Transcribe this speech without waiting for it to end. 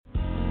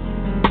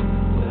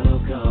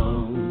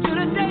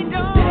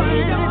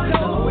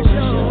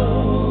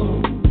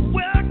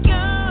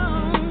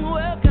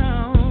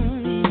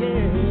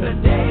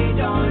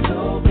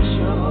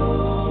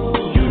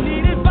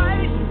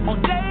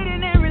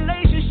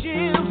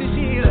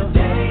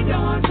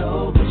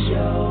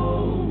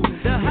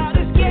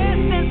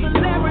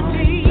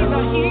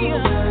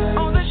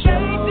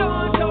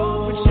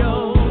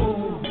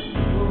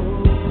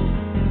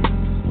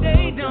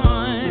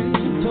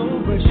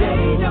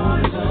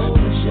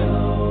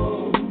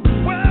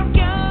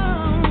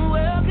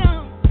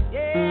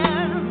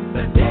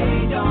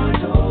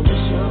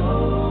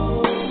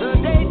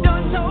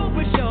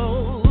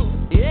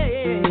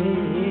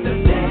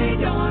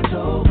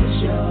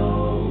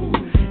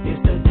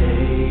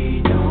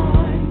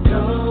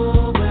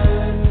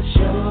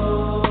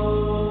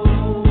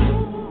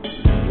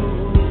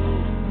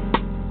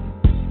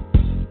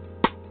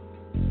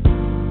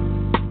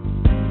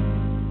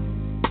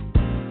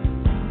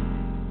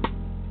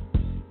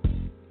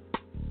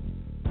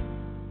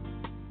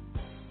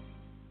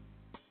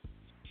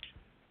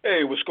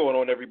Hey, what's going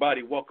on,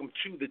 everybody? Welcome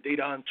to the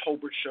Dedan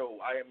Tolbert Show.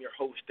 I am your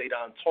host,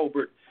 Dedan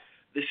Tolbert.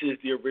 This is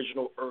the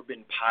original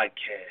Urban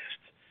Podcast.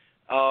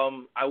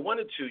 I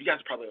wanted to, you guys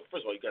probably,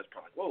 first of all, you guys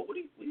probably, whoa,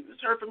 we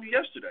just heard from you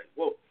yesterday.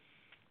 Well,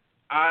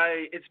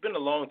 it's been a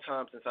long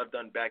time since I've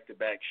done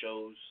back-to-back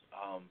shows.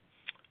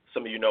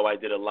 Some of you know I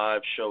did a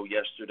live show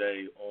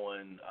yesterday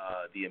on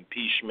the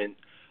impeachment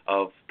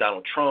of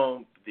Donald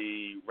Trump,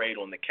 the raid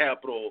on the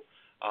Capitol,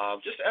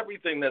 just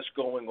everything that's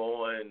going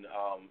on,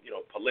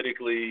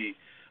 politically,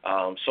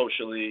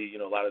 socially,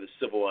 a lot of the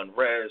civil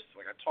unrest.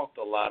 Like I talked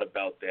a lot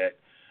about that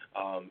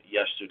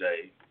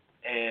yesterday.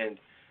 And,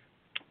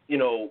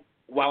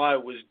 while I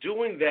was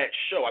doing that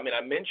show, I mean,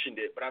 I mentioned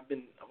it, but I've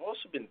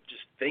also been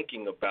just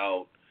thinking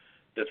about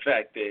the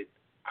fact that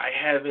I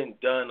haven't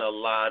done a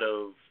lot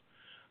of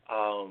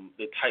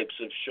the types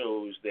of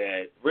shows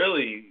that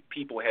really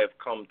people have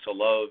come to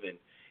love and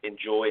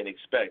enjoy and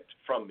expect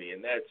from me.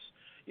 And that's,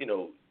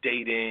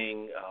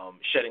 dating,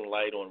 shedding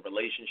light on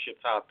relationship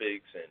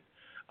topics and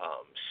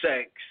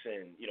sex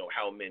and,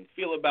 how men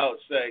feel about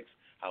sex,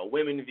 how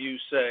women view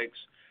sex,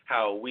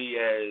 how we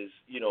as,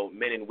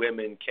 men and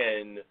women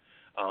can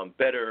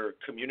better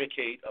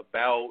communicate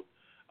about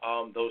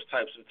those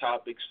types of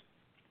topics.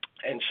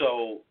 And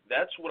so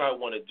that's what I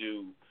want to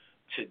do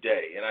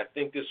today. And I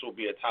think this will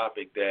be a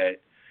topic that,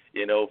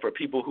 for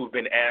people who've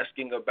been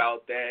asking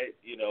about that,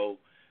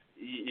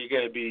 you're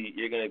gonna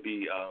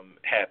be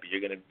happy.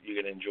 You're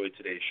gonna enjoy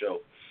today's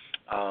show.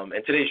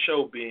 And today's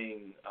show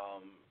being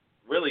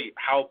really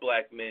how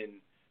black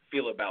men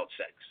feel about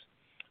sex.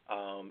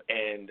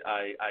 And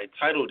I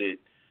titled it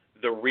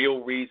 "The Real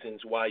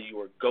Reasons Why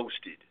You Are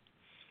Ghosted."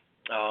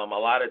 A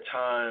lot of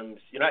times,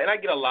 and I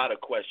get a lot of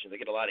questions. I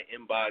get a lot of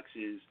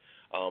inboxes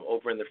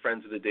over in the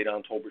Friends of the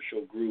Dedan Tolbert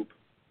Show group.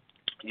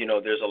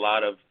 There's a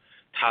lot of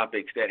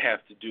topics that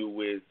have to do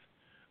with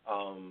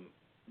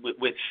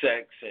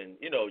sex and,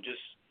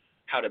 just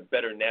how to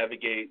better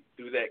navigate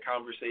through that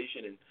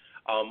conversation.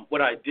 And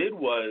what I did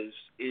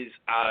is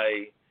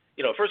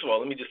first of all,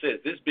 let me just say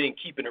this being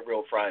Keeping It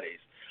Real Fridays.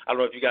 I don't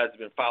know if you guys have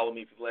been following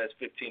me for the last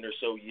 15 or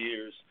so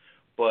years,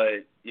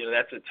 but,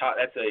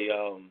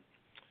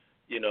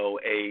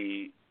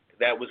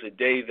 that was a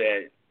day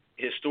that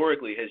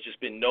historically has just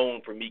been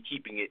known for me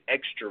keeping it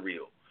extra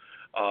real.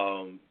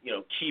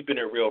 Keeping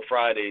It Real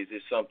Fridays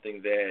is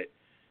something that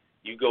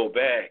you go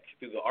back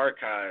through the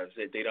archives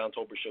at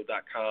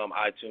DedanTolbertShow.com,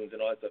 iTunes,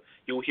 and all that stuff,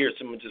 you'll hear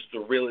some of just the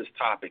realest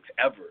topics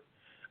ever.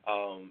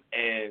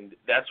 And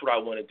that's what I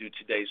want to do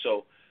today.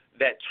 So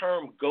that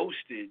term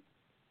ghosted,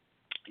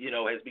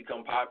 has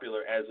become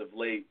popular as of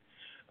late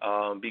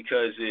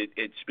because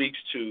it speaks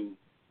to,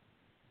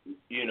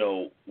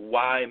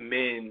 why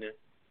men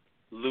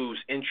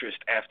lose interest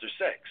after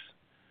sex.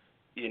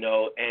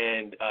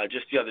 And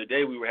just the other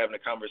day we were having a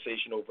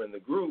conversation over in the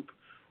group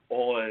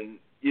on,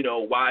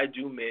 why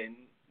do men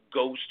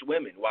ghost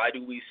women? Why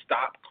do we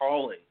stop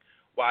calling?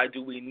 Why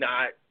do we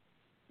not,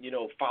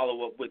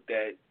 follow up with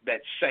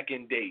that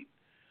second date?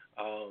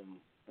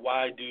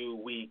 Why do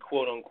we,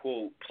 quote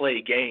unquote,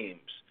 play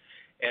games?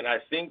 And I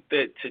think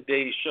that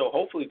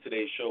hopefully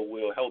today's show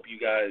will help you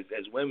guys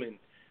as women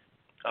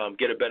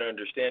get a better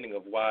understanding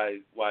of why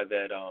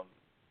that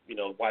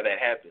why that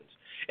happens.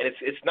 And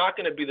it's not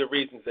going to be the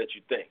reasons that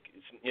you think.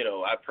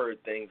 I've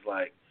heard things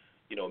like,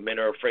 men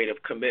are afraid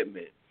of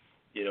commitment.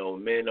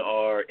 Men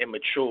are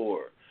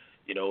immature.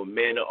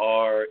 Men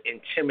are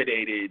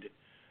intimidated,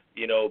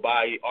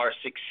 by our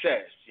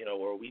success,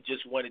 or we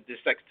just wanted this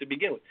sex to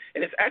begin with.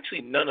 And it's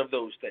actually none of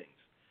those things.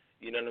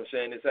 You know what I'm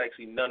saying? It's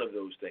actually none of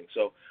those things.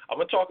 So I'm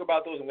going to talk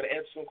about those. I'm going to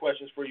answer some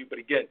questions for you. But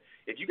again,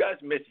 if you guys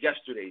missed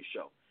yesterday's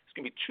show, it's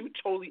going to be two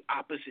totally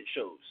opposite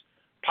shows.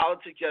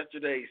 Politics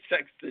yesterday,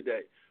 sex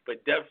today.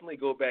 But definitely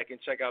go back and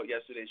check out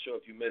yesterday's show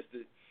if you missed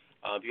it.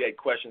 If you had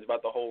questions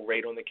about the whole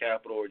raid on the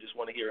Capitol or just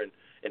want to hear an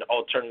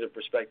alternative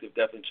perspective,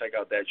 definitely check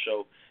out that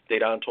show,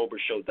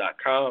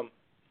 DedanTolbertShow.com.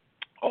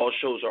 All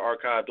shows are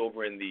archived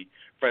over in the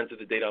Friends of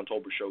the Dedan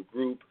Tolbert Show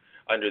group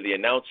under the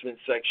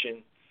announcements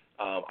section,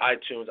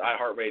 iTunes,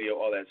 iHeartRadio,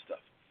 all that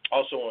stuff.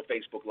 Also on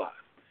Facebook Live.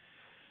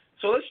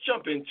 So let's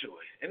jump into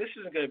it. And this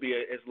isn't going to be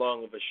as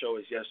long of a show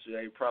as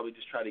yesterday. Probably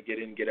just try to get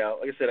in, get out.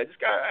 Like I said, I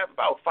have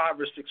about 5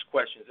 or 6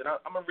 questions, and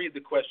I'm going to read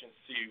the questions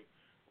to you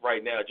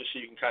right now just so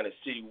you can kind of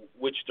see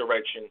which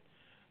direction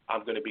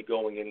I'm going to be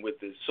going in with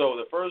this. So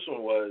the first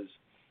one was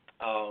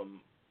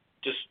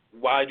just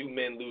why do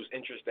men lose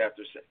interest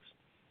after sex?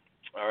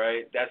 All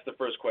right, that's the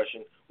first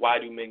question. Why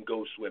do men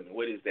ghost women?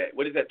 What is that?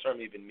 What does that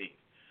term even mean?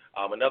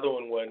 Another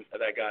one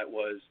that I got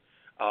was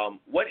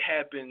what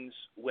happens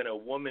when a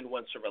woman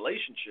wants a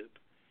relationship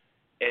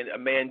and a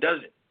man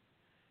doesn't?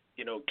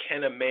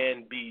 Can a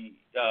man be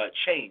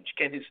changed?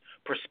 Can his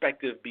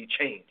perspective be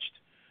changed?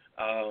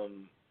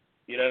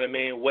 You know what I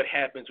mean? What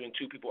happens when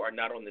two people are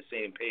not on the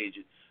same page?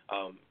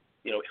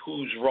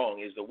 Who's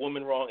wrong? Is the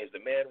woman wrong? Is the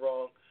man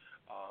wrong?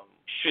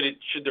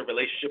 Should the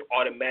relationship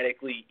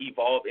automatically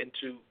evolve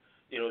into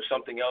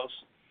something else?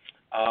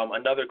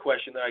 Another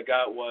question that I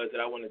got was that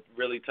I want to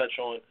really touch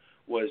on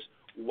was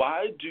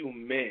why do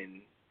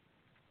men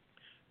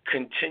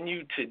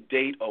continue to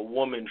date a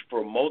woman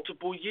for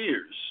multiple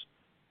years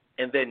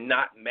and then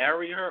not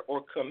marry her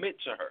or commit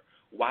to her?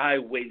 Why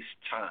waste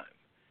time?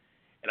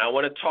 And I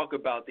want to talk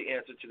about the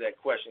answer to that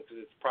question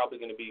because it's probably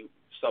going to be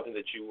something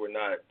that you were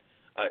not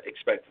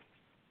expecting.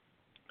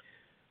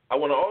 I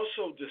want to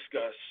also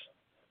discuss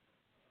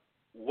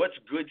what's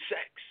good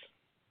sex,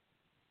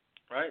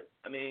 right?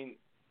 I mean,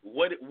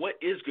 what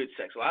is good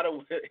sex? A lot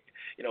of,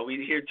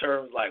 we hear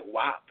terms like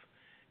WAP,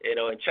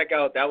 and check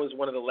out, that was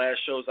one of the last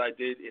shows I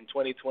did in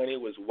 2020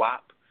 was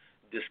WAP,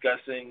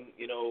 discussing,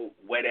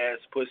 wet ass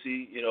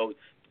pussy,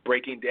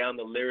 breaking down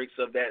the lyrics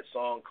of that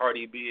song,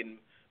 Cardi B and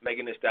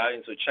Megan Thee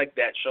Stallion. So check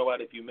that show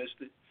out if you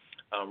missed it.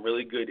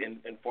 Really good,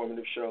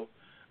 informative show.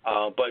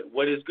 But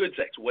what is good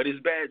sex? What is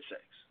bad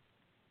sex?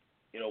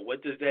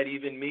 What does that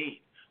even mean?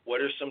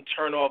 What are some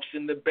turnoffs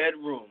in the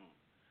bedroom?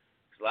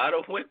 A lot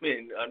of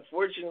women,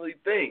 unfortunately,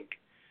 think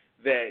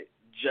that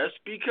just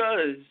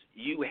because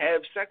you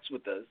have sex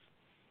with us,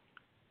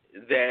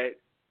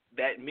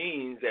 that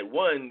means that,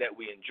 one, that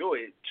we enjoy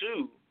it,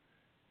 two,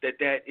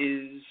 that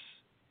is,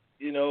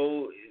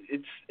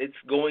 it's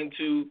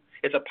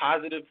a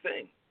positive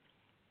thing,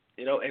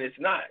 and it's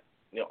not.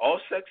 All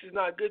sex is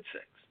not good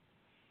sex.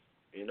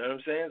 You know what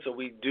I'm saying? So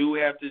we do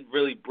have to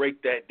really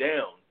break that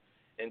down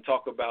and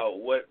talk about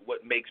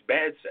what makes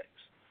bad sex.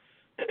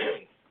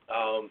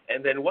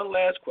 And then one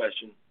last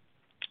question,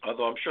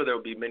 although I'm sure there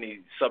will be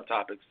many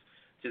subtopics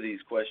to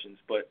these questions,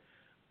 but,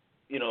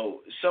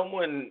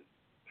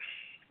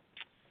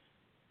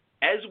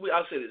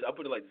 I'll say this, I'll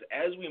put it like this,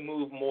 as we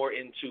move more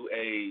into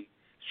a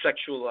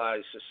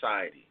sexualized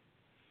society,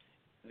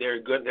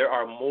 there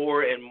are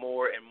more and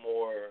more and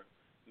more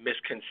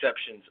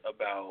misconceptions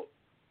about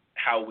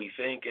how we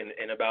think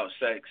and about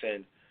sex,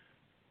 and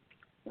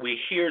we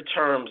hear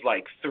terms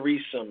like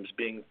threesomes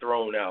being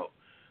thrown out.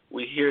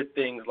 We hear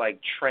things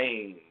like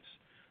trains,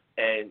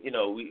 and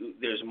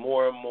there's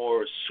more and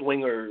more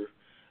swinger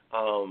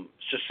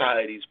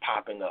societies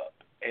popping up.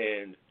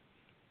 And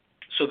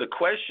so the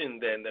question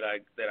then that I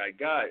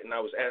got and I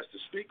was asked to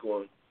speak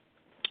on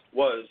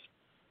was,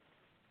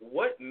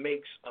 what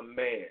makes a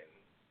man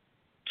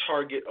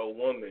target a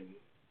woman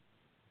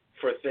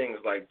for things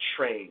like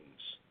trains,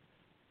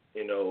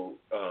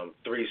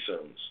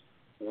 threesomes?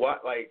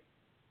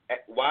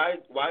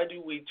 Why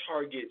do we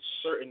target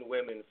certain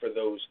women for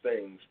those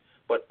things,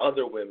 but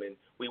other women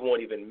we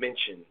won't even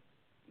mention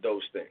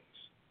those things?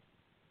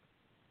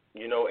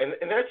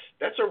 And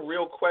that's a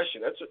real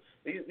question.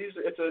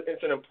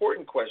 It's an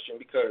important question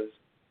because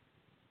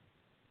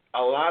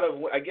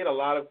I get a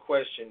lot of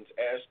questions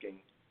asking,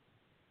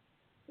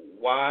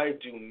 why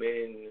do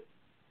men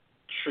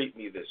treat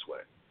me this way?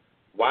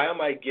 Why am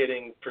I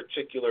getting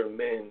particular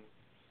men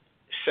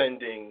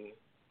sending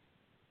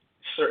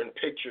certain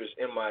pictures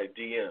in my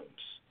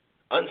DMs,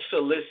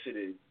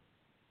 unsolicited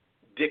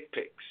dick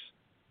pics,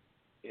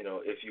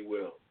 if you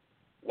will?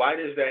 Why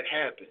does that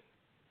happen?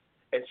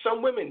 And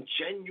some women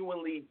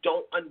genuinely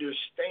don't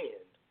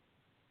understand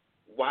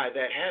why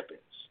that happens.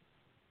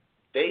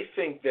 They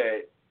think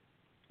that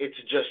it's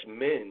just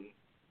men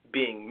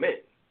being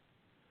men.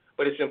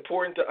 But it's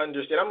important to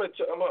understand. I'm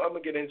gonna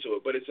get into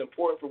it, but it's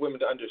important for women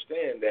to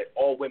understand that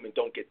all women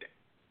don't get that,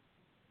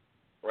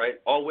 right?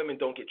 All women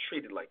don't get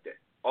treated like that.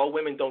 All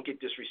women don't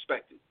get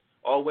disrespected.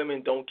 All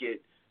women don't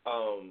get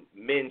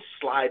men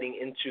sliding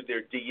into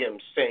their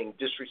DMs saying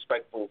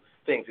disrespectful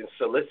things and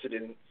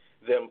soliciting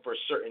them for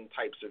certain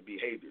types of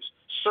behaviors.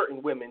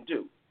 Certain women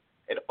do,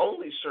 and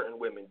only certain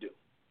women do.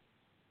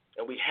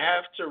 And we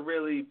have to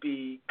really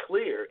be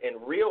clear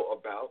and real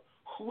about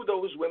who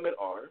those women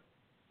are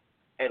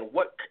and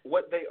what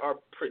they are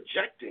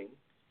projecting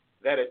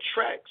that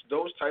attracts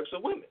those types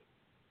of women.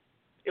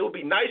 It would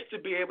be nice to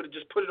be able to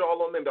just put it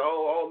all on men.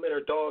 All men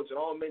are dogs, and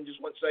all men just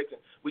want sex,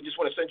 and we just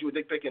want to send you a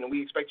dick pic, and we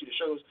expect you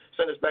to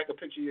send us back a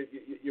picture of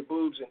your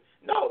boobs. And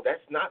no,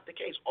 that's not the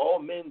case. All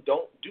men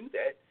don't do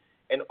that,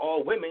 and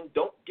all women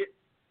don't get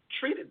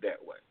treated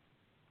that way.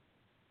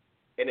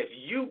 And if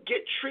you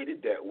get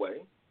treated that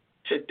way,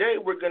 today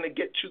we're going to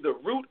get to the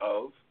root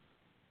of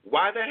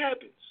why that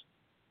happens.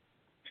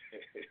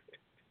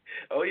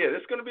 Oh, yeah,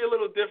 this is going to be a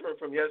little different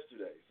from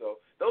yesterday. So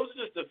those are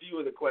just a few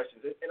of the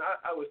questions. And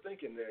I was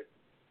thinking that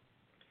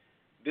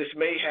this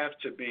may have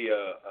to be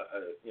a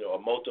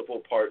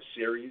multiple-part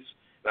series,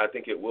 and I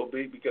think it will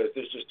be because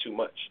there's just too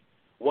much.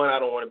 One, I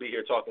don't want to be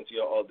here talking to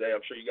you all day.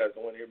 I'm sure you guys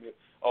don't want to hear me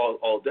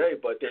all day,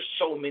 but there's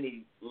so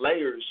many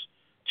layers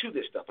to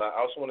this stuff. I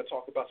also want to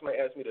talk about, somebody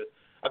asked me to,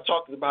 I've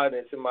talked about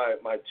it, it's in my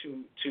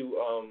two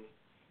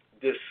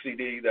disc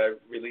CD that I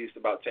released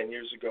about 10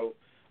 years ago.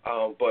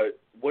 But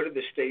what are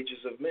the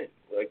stages of men?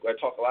 Like, I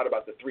talk a lot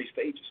about the 3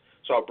 stages,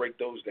 so I'll break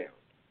those down.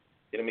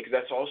 You know what I mean? Because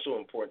that's also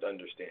important to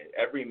understand.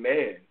 Every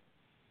man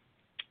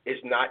is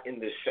not in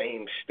the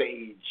same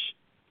stage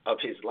of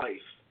his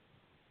life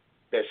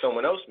that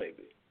someone else may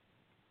be.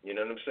 You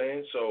know what I'm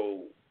saying?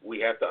 So we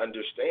have to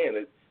understand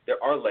that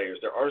there are layers,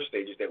 there are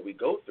stages that we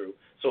go through.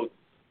 So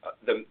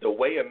the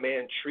way a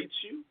man treats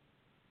you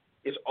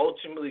is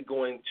ultimately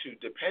going to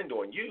depend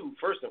on you,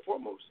 first and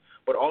foremost,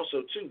 but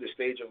also, too, the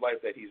stage of life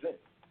that he's in.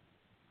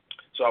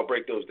 So I'll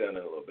break those down in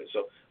a little bit.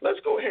 So let's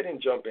go ahead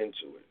and jump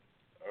into it.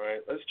 All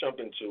right, let's jump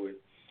into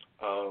it.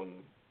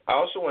 I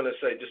also want to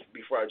say, just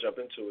before I jump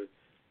into it,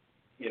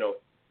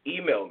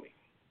 email me.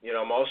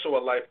 I'm also a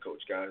life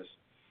coach, guys.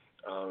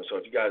 So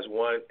if you guys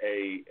want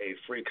a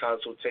free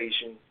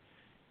consultation,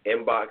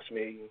 inbox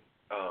me,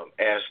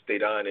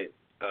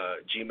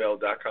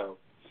 askdedan@gmail.com,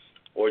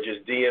 or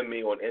just DM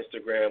me on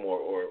Instagram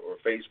or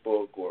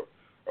Facebook or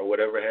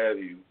whatever have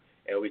you,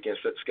 and we can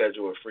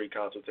schedule a free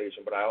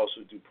consultation. But I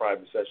also do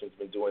private sessions.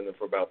 Been doing them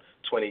for about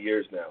 20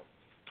 years now.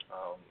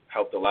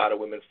 Helped a lot of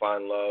women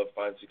find love,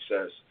 find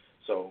success.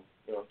 So,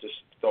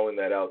 just throwing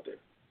that out there.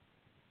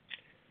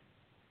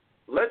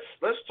 Let's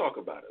talk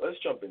about it. Let's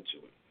jump into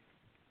it.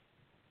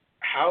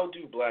 How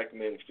do black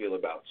men feel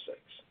about sex?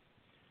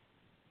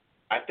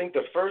 I think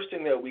the first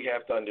thing that we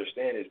have to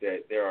understand is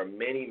that there are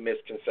many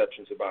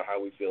misconceptions about how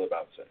we feel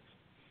about sex.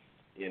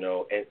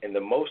 And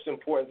the most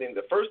important thing,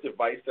 the first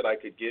advice that I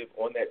could give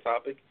on that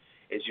topic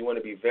is you want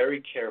to be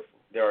very careful.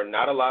 There are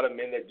not a lot of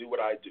men that do what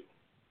I do.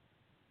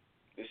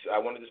 I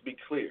want to just be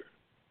clear.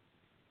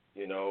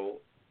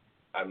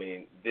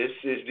 This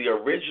is the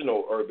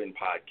original urban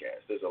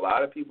podcast. There's a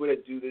lot of people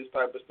that do this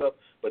type of stuff,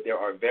 but there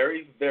are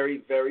very, very,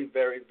 very,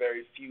 very,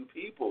 very few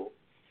people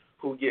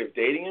who give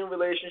dating and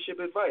relationship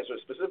advice, or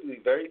specifically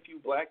very few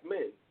black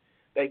men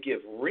that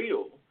give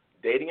real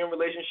dating and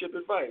relationship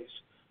advice,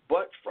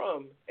 but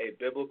from a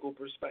biblical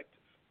perspective.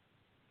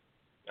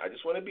 I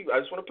just want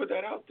to put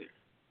that out there.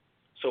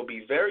 So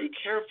be very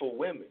careful,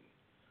 women,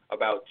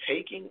 about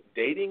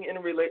dating and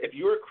if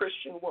you're a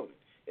Christian woman,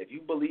 if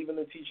you believe in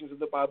the teachings of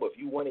the Bible, if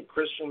you want a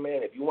Christian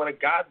man, if you want a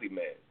godly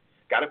man,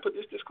 got to put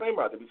this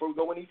disclaimer out there before we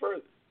go any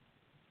further.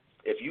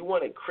 If you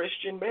want a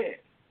Christian man,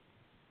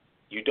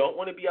 you don't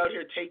want to be out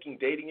here taking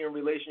dating and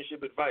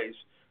relationship advice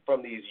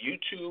from these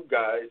YouTube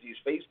guys, these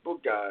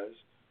Facebook guys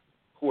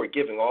who are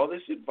giving all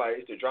this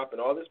advice. They're dropping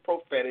all this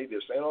profanity.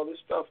 They're saying all this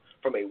stuff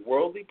from a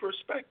worldly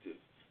perspective.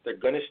 They're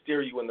going to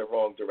steer you in the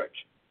wrong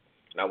direction.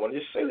 And I want to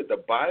just say that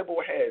the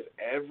Bible has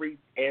every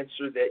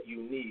answer that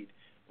you need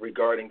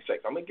regarding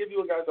sex. I'm going to give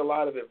you guys a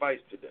lot of advice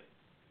today.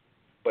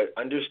 But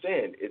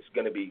understand, it's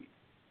going to be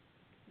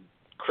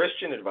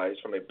Christian advice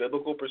from a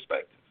biblical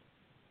perspective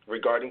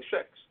regarding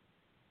sex.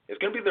 It's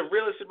going to be the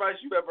realest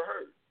advice you've ever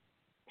heard.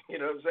 You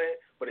know what I'm saying?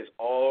 But it's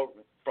all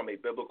from a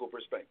biblical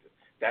perspective.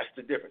 That's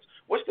the difference.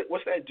 What's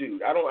that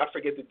dude? I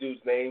forget the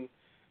dude's name.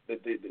 The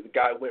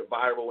guy went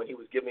viral when he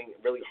was giving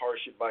really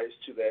harsh advice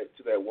to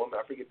that woman.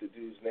 I forget the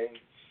dude's name.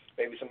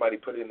 Maybe somebody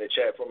put it in the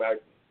chat for me. I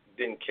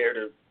didn't care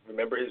to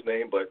remember his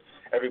name, but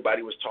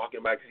everybody was talking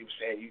about it because he was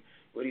saying,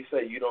 what did he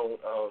say?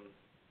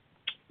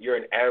 You're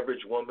an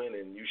average woman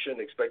and you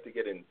shouldn't expect to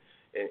get an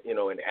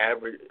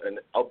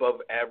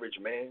above average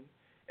man.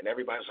 And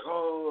everybody's like,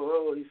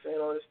 oh, he's saying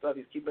all this stuff.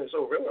 He's keeping it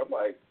so real. I'm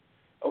like,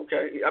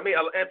 okay.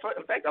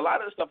 In fact, a lot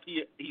of the stuff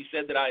he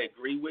said that I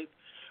agree with,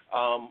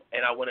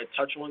 and I want to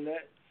touch on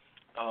that.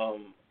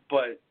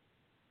 But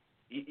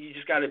you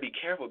just got to be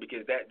careful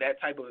because that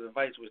type of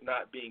advice was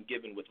not being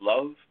given with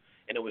love,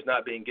 and it was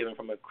not being given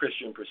from a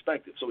Christian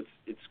perspective. So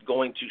it's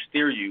going to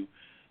steer you,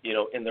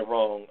 in the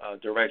wrong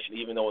direction,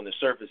 even though on the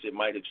surface it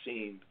might have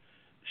seemed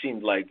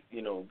like,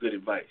 good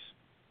advice.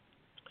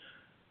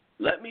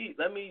 I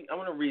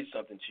want to read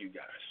something to you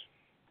guys.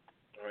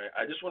 All right.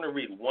 I just want to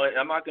read one.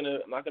 I'm not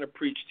gonna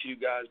preach to you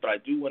guys, but I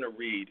do want to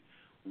read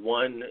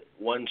one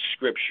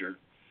scripture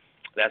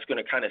that's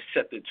going to kind of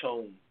set the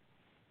tone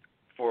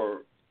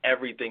for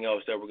everything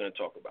else that we're going to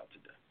talk about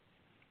today.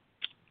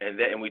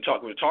 And we're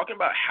talking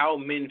about how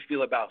men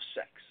feel about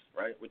sex,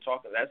 right?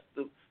 That's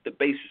the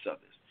basis of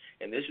this.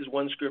 And this is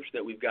one scripture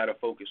that we've got to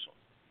focus on.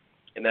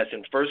 And that's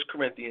in 1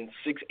 Corinthians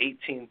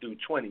 6:18 through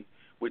 20,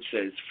 which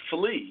says,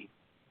 "Flee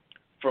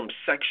from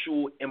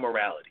sexual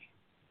immorality.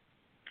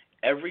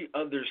 Every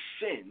other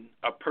sin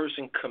a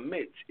person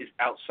commits is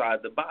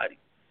outside the body,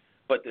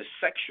 but the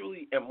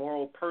sexually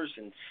immoral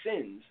person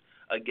sins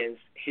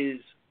against his,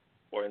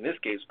 or in this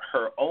case,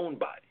 her own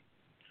body.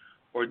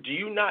 Or do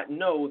you not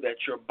know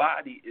that your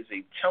body is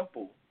a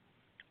temple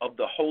of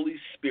the Holy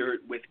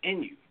Spirit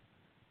within you,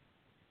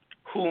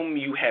 whom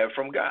you have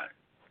from God?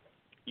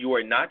 You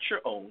are not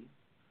your own,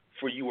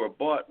 for you were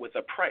bought with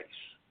a price.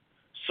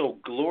 So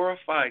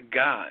glorify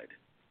God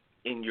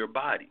in your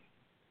body."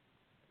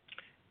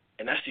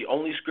 And that's the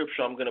only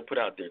scripture I'm going to put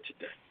out there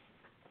today,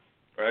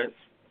 right?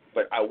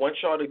 But I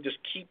want y'all to just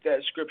keep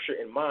that scripture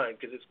in mind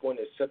because it's going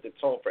to set the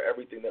tone for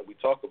everything that we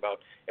talk about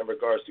in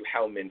regards to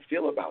how men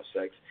feel about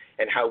sex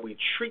and how we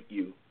treat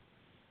you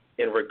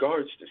in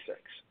regards to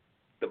sex.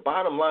 The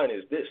bottom line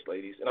is this,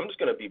 ladies, and I'm just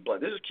going to be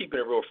blunt. This is Keeping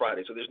It Real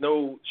Friday, so there's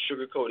no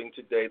sugarcoating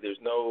today.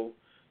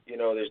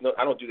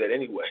 I don't do that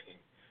anyway.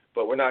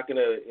 But we're not going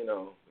to,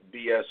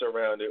 BS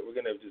around it. We're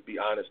going to just be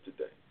honest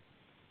today.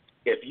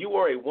 If you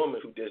are a woman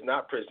who does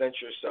not present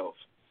yourself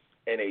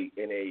in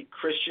a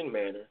Christian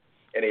manner,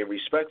 in a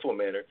respectful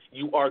manner,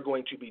 you are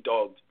going to be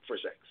dogged for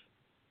sex.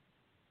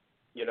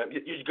 You're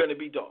going to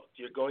be dogged.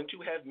 You're going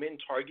to have men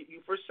target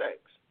you for sex,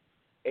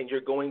 and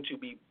you're going to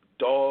be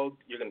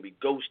dogged. You're going to be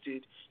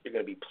ghosted. You're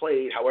going to be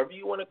played, however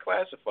you want to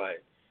classify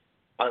it.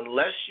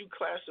 unless you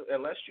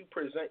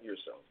present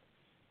yourself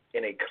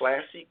in a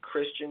classy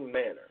Christian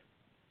manner,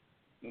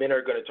 men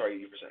are going to target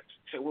you for sex.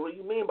 You say, well, what do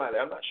you mean by that?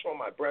 I'm not showing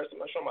my breasts. I'm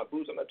not showing my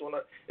boobs. I'm not doing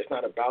that. It's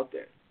not about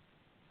that.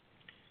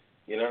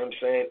 You know what I'm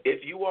saying?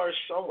 If you are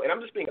someone, and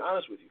I'm just being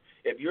honest with you,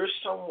 if you're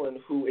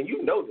someone who, and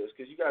you know this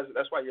because you guys,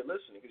 that's why you're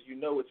listening, because you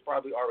know it's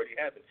probably already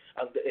happened.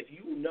 If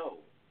you know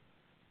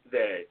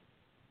that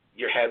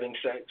you're having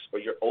sex or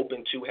you're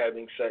open to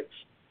having sex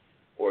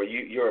or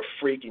you're a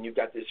freak and you've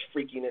got this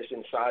freakiness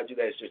inside you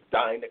that's just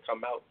dying to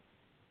come out,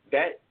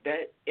 that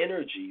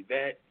energy,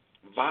 that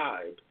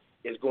vibe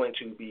is going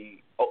to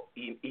be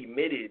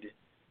emitted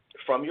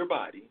from your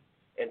body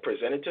and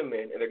presented to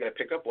men, and they're going to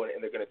pick up on it,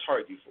 and they're going to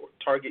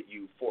target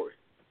you for it.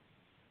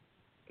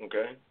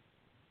 Okay?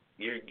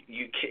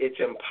 It's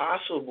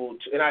impossible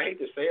to, and I hate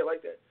to say it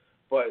like that,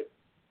 but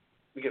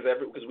because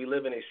we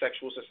live in a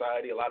sexual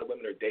society, a lot of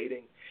women are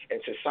dating,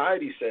 and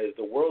society says,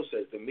 the world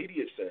says, the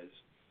media says,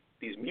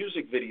 these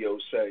music videos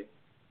say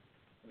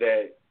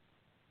that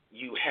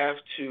you have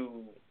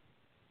to,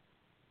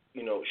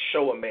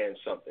 show a man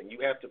something. You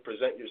have to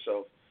present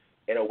yourself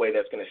in a way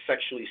that's going to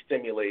sexually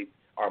stimulate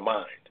our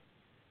mind.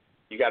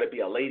 You got to be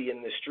a lady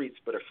in the streets,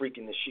 but a freak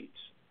in the sheets.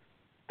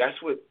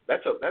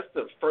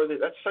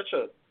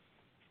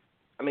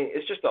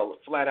 It's just a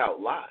flat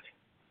out lie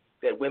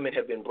that women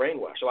have been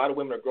brainwashed. A lot of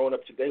women are growing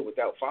up today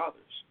without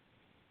fathers,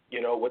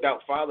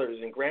 without fathers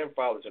and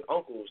grandfathers and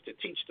uncles to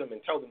teach them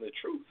and tell them the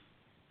truth.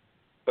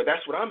 But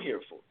that's what I'm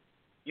here for.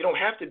 You don't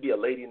have to be a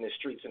lady in the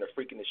streets and a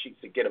freak in the sheets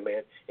to get a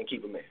man and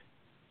keep a man.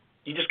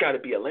 You just got to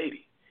be a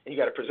lady, and you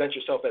got to present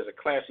yourself as a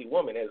classy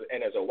woman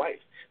and as a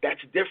wife. That's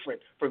different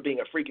from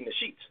being a freak in the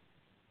sheets.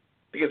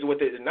 Because what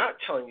they're not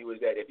telling you is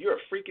that if you're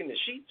a freak in the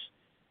sheets,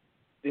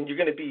 then you're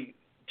going to be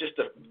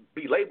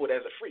labeled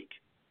as a freak.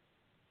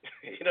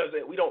 You know what I'm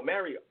saying? We don't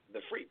marry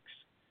the freaks.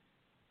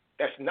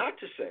 That's not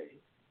to say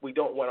we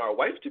don't want our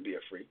wife to be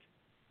a freak,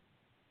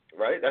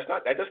 right? That's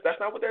not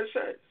what that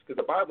says. Because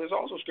the Bible, there's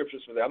also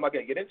scriptures for that. I'm not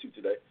going to get into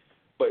today.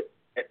 But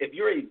if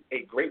you're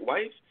a great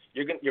wife,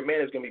 your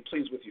man is going to be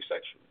pleased with you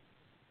sexually.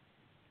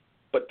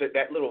 But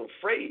that little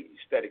phrase,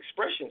 that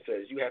expression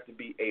says you have to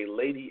be a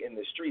lady in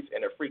the streets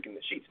and a freak in the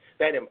sheets.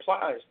 That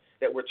implies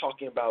that we're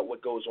talking about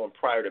what goes on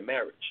prior to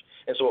marriage.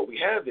 And so what we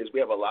have is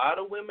we have a lot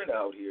of women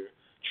out here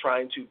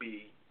trying to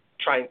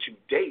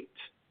date,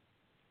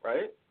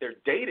 right? They're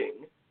dating,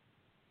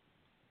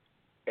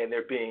 and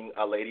they're being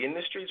a lady in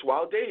the streets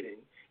while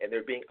dating, and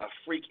they're being a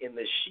freak in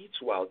the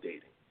sheets while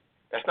dating.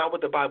 That's not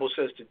what the Bible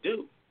says to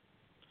do.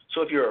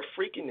 So if you're a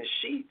freak in the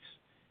sheets,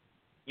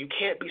 you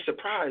can't be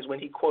surprised when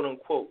he, quote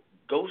unquote,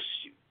 ghosts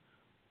you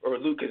or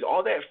Luke, because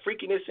all that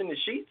freakiness in the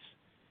sheets,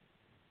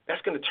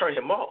 that's going to turn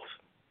him off.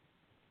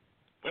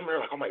 Women are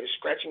like, oh my, you're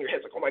scratching your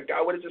head. Like, oh my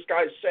God, what is this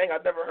guy saying?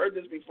 I've never heard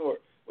this before.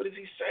 What is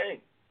he saying?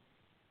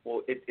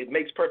 Well, it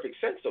makes perfect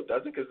sense, though,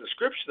 doesn't it? Because the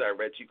scripture that I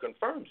read to you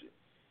confirms it.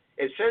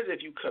 It says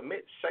if you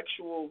commit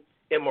sexual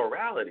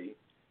immorality,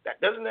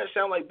 doesn't that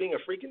sound like being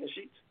a freak in the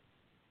sheets?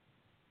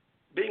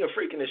 Being a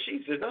freak in the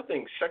sheets, there's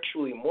nothing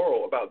sexually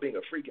moral about being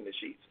a freak in the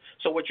sheets.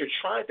 So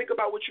think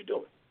about what you're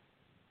doing.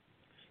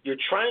 You're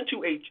trying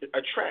to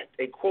attract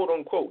a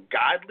quote-unquote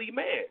godly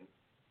man,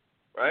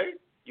 right?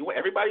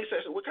 Everybody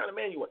says, what kind of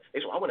man you want?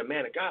 They say, well, I want a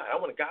man of God. I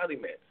want a godly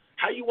man.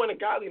 How you want a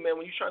godly man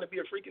when you're trying to be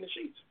a freak in the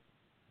sheets?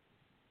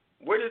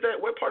 What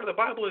part of the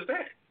Bible is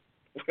that?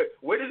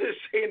 Where does it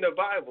say in the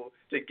Bible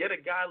to get a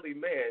godly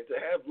man, to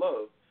have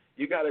love,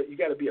 you gotta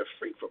be a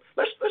freak from?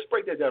 Let's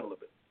break that down a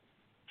little bit.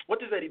 What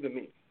does that even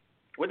mean?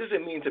 What does it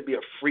mean to be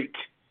a freak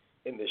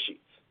in the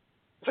sheets?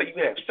 It's like you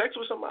can have sex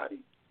with somebody,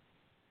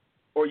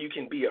 or you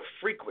can be a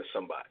freak with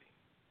somebody.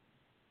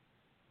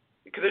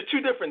 Because there's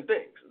two different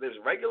things. There's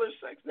regular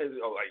sex, and there's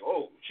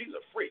she's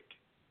a freak.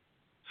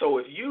 So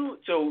if you're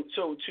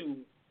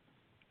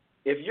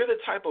the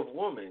type of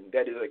woman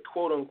that is a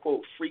quote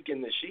unquote freak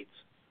in the sheets,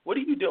 what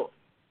are you doing?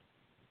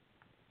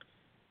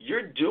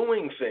 You're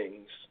doing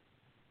things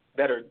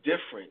that are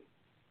different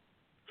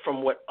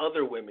from what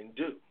other women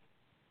do.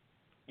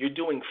 You're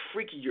doing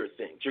freakier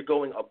things. You're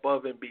going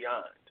above and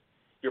beyond.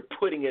 You're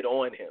putting it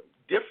on him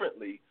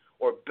differently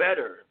or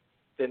better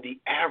than the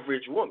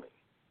average woman,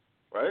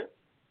 right?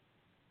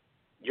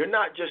 You're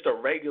not just a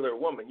regular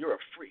woman. You're a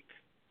freak.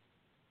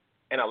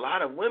 And a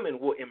lot of women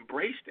will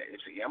embrace that and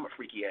say, yeah, I'm a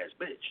freaky-ass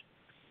bitch.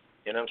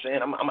 You know what I'm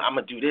saying? I'm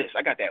going to do this.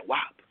 I got that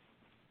wop.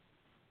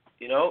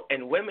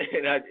 And women,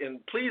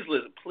 and please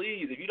listen,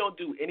 please, if you don't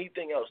do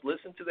anything else,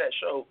 listen to that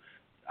show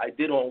I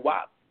did on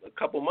WAP a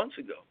couple months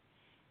ago.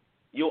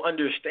 You'll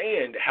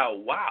understand how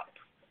WAP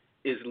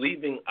is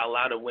leaving a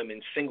lot of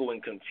women single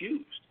and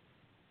confused.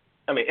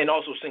 And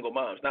also single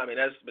moms.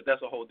 But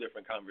that's a whole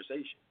different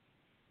conversation.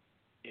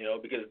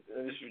 Because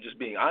this is just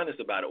being honest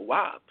about it.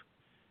 WAP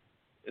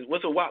is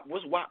what's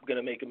WAP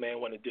gonna make a man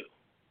want to do?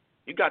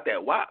 You got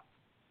that WAP.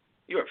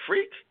 You're a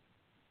freak.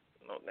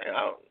 No, man,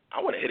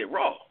 I want to hit it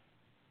raw.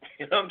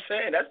 You know what I'm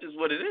saying? That's just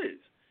what it is.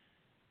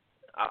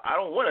 I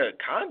don't want a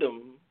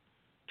condom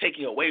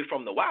taking away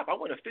from the WAP. I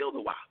want to feel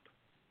the WAP.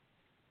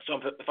 So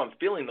if I'm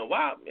feeling the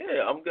WAP,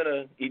 yeah, I'm going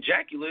to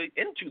ejaculate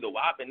into the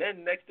WAP, and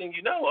then next thing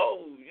you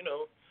know,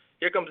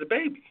 here comes the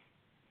baby.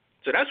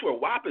 So that's where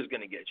WAP is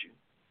going to get you.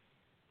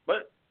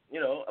 But,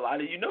 a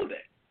lot of you know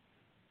that,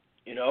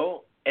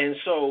 And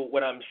so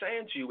what I'm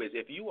saying to you is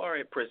if you are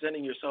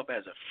presenting yourself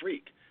as a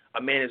freak,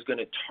 a man is going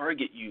to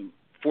target you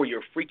for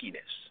your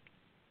freakiness.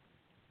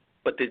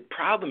 But the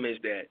problem is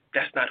that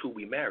that's not who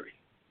we marry.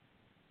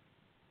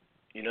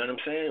 You know what I'm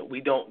saying? We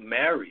don't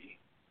marry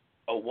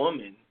a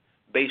woman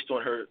based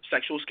on her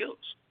sexual skills.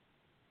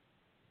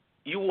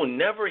 You will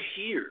never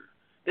hear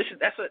it's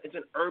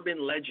an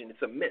urban legend.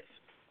 It's a myth.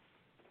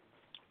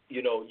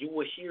 You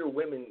will hear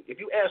women, if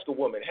you ask a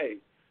woman, hey,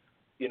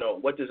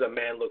 what does a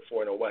man look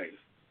for in a wife?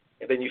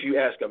 And then if you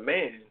ask a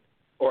man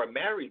or a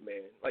married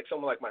man, like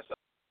someone like myself,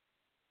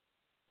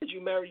 did you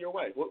marry your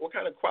wife? What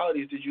kind of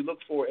qualities did you look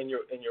for in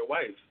your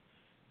wife?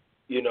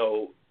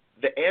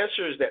 The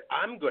answers that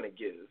I'm going to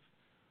give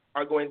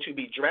are going to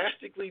be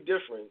drastically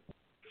different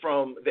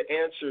from the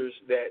answers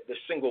that the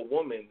single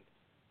woman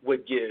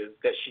would give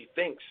that she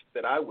thinks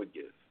that I would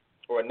give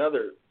or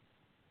another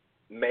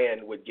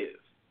man would give.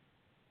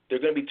 They're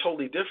going to be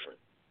totally different.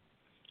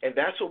 And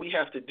that's what we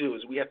have to do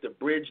is we have to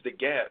bridge the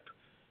gap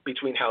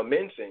between how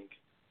men think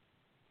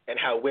and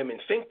how women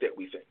think that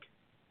we think.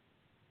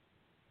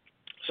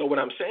 So what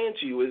I'm saying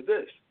to you is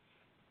this.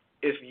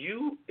 If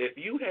you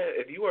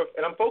are,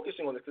 and I'm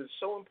focusing on this because it's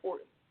so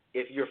important.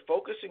 If you're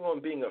focusing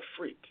on being a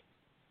freak,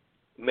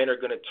 men are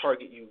going to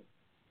target you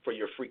for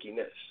your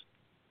freakiness.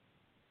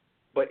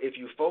 But if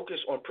you focus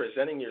on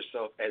presenting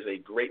yourself as a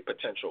great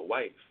potential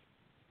wife,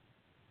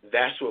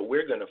 that's what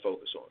we're going to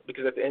focus on.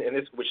 Because at the end,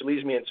 which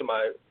leads me into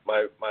my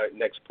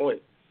next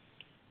point.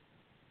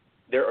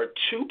 There are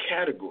two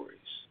categories.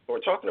 When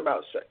we're talking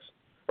about sex.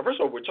 First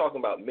of all, we're talking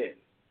about men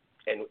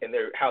and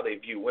how they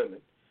view women.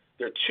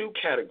 There are two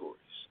categories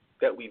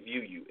that we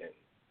view you in.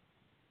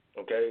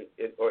 Okay,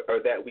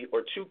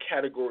 or two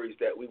categories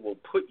that we will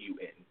put you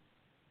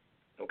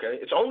in. Okay,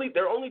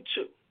 there are only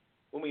two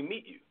when we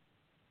meet you,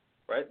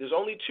 right? There's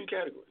only two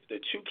categories. The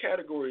two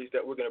categories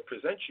that we're going to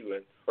present you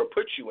in or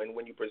put you in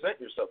when you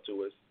present yourself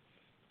to us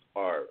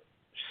are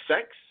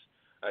sex,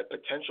 a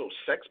potential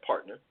sex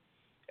partner,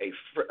 a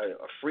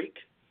freak,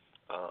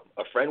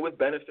 a friend with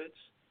benefits,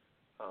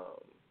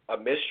 a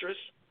mistress.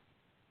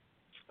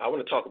 I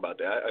want to talk about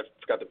that. I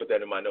forgot to put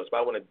that in my notes, but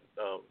I want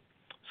to.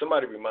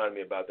 Somebody remind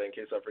me about that in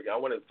case I forget. I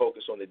want to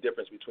focus on the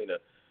difference between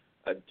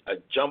a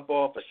jump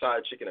off, a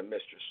side chick, and a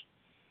mistress.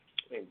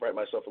 Let me write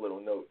myself a little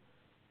note.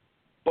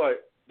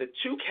 But the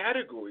two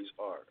categories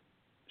are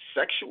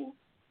sexual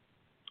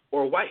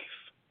or wife.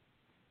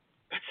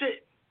 That's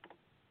it.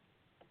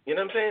 You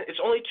know what I'm saying? It's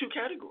only two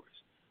categories.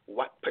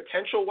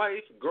 Potential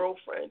wife,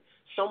 girlfriend,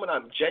 someone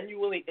I'm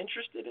genuinely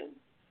interested in,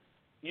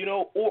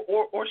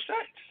 or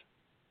sex.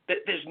 There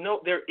is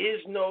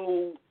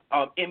no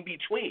in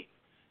between.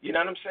 You know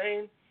what I'm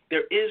saying?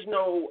 There is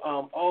no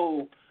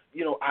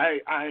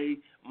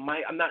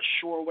I'm not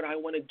sure what I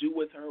want to do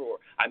with her, or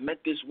I met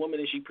this woman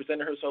and she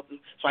presented herself,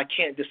 so I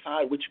can't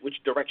decide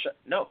which direction.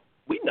 No,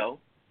 we know.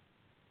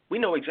 We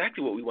know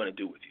exactly what we want to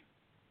do with you.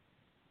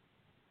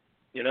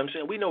 You know what I'm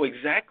saying? We know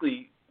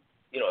exactly.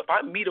 If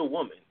I meet a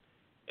woman,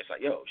 it's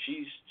like,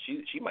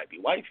 she might be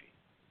wifey,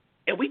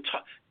 and we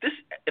talk this.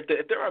 If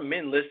there are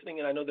men listening,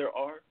 and I know there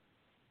are,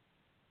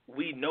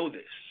 we know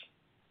this.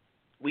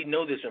 We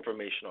know this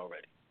information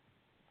already.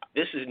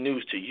 This is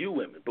news to you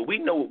women, but we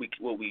know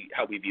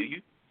how we view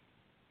you.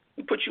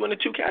 We put you into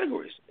two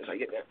categories. It's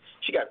like,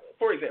 she got,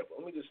 for example,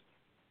 let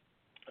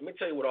me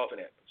tell you what often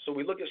happens. So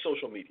we look at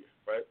social media,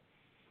 right?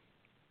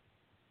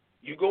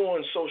 You go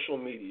on social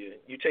media,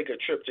 you take a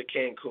trip to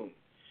Cancun,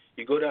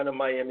 you go down to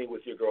Miami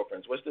with your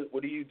girlfriends.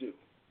 What do you do?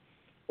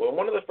 Well,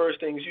 one of the first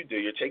things you do,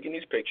 you're taking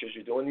these pictures,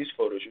 you're doing these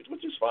photo shoots,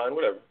 which is fine,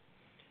 whatever.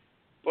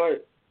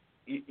 But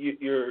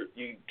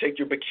you take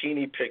your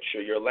bikini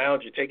picture, your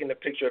lounge, you're taking the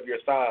picture of your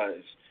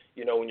thighs.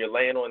 When you're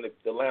laying on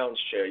the lounge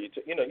chair,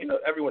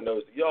 everyone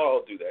knows that. You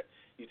all do that.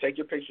 You take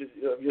your pictures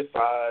of your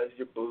thighs,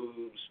 your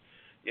boobs,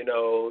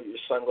 your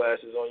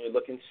sunglasses on, you're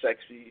looking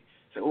sexy.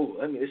 Say,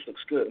 this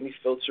looks good. Let me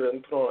filter it. Let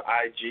me put it on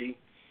IG,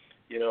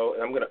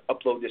 and I'm going to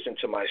upload this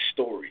into my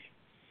story.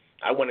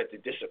 I want it to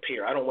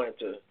disappear. I don't want it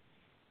to,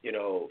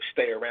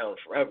 stay around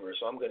forever.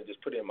 So I'm going to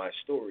just put it in my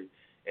story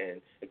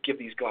and give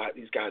these guys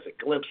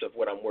a glimpse of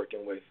what I'm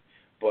working with.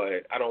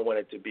 But I don't want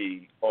it to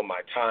be on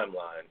my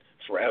timeline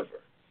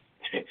forever.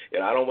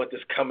 I don't want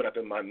this coming up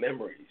in my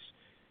memories,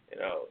 and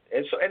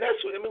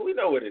that's what, we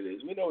know what it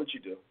is. We know what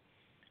you do.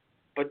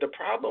 But the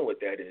problem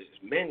with that is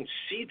men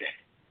see that.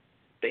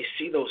 They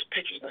see those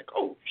pictures like,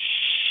 oh,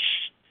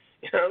 shh.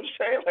 You know what I'm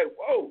saying? Like,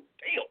 whoa,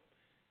 damn.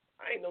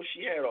 I didn't know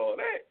she had all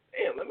that.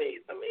 Damn, let me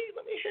hit.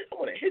 I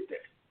want to hit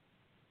that.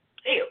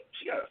 Damn,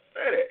 she got a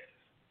fat ass.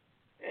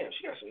 Damn,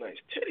 she got some nice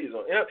titties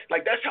on.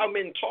 Like that's how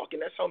men talk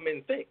and that's how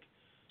men think.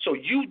 So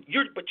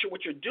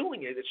what you're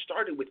doing is it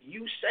started with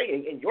you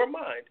saying in your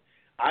mind,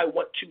 I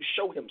want to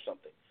show him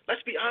something.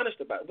 Let's be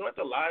honest about it. We don't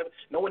have to lie.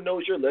 No one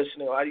knows you're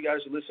listening. A lot of you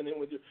guys are listening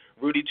with your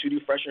Rudy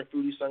Tooty, fresh and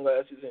fruity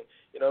sunglasses, and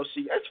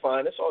see, that's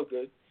fine. That's all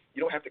good.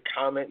 You don't have to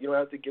comment. You don't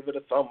have to give it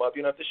a thumb up.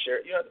 You don't have to share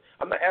it.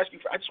 I'm not asking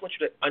for. I just want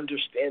you to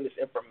understand this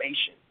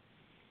information.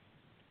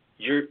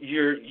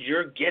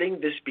 You're getting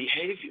this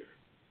behavior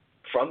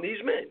from these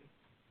men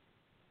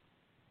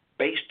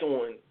based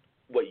on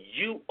what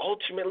you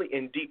ultimately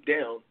and deep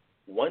down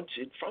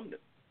wanted from them.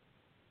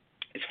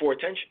 It's for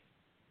attention.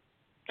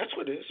 That's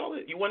what it is. That's all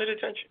it is. You wanted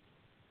attention.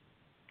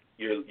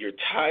 You're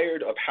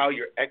tired of how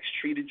your ex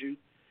treated you.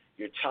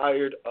 You're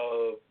tired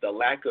of the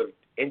lack of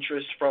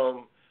interest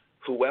from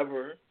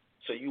whoever,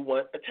 so you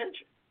want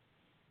attention.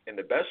 And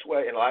the best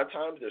way, and a lot of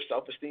times there's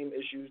self-esteem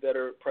issues that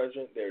are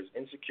present, there's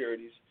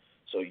insecurities.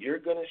 So you're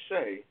going to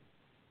say,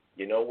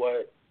 you know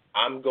what,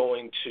 I'm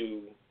going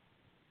to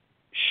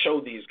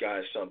show these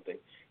guys something,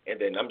 and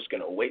then I'm just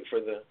going to wait for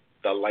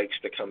the likes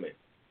to come in.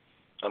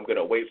 I'm going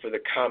to wait for the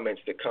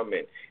comments to come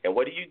in. And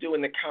what do you do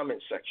in the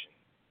comment section?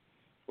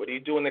 What do you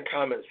do in the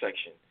comment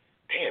section?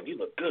 Damn, you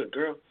look good,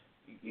 girl.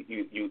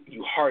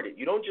 You heart it.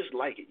 You don't just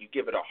like it. You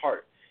give it a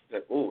heart. You're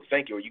like, oh,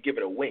 thank you. Or you give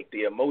it a wink,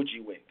 the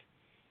emoji wink.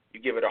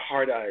 You give it a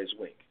hard eyes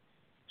wink.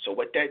 So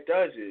what that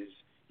does is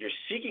you're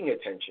seeking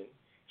attention.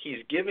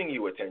 He's giving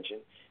you attention,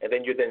 and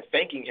then you're then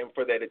thanking him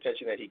for that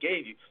attention that he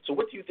gave you. So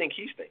what do you think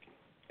he's thinking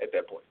at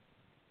that point?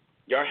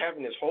 Y'all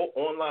having this whole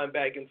online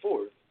back and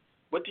forth.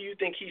 What do you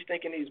think he's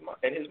thinking in his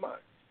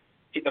mind?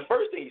 The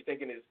first thing he's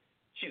thinking is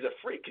she's a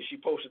freak because she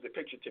posted the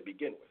picture to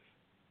begin with.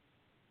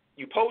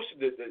 You posted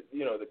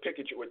the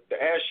picture with the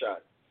ass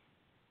shot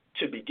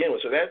to begin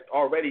with, so that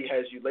already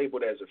has you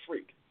labeled as a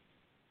freak.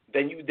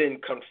 Then you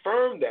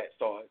confirm that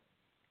thought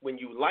when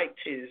you liked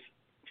his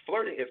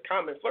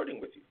comment flirting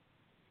with you.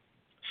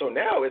 So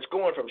now it's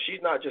going from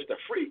she's not just a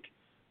freak,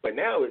 but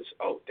now it's,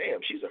 oh damn,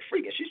 she's a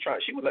freak and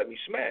she would let me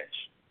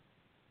smash.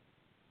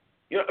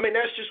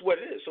 That's just what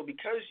it is. So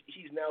because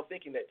he's now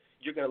thinking that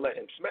you're going to let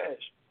him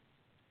smash,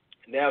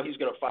 now he's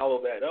going to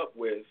follow that up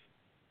with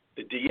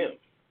the DM.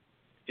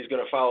 He's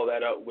going to follow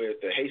that up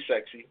with the, hey,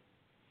 sexy.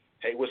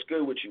 Hey, what's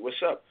good with you?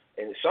 What's up?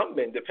 And some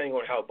men, depending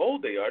on how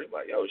bold they are, they're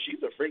like, yo,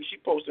 she's a freak. She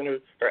posting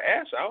her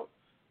ass out.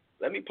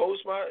 Let me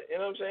post my,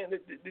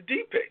 the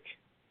D pic.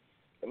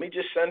 Let me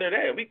just send her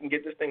that, and we can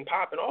get this thing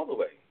popping all the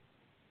way.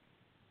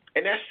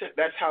 And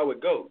that's how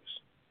it goes.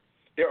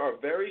 There are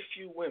very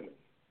few women.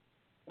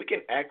 We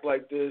can act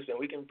like this and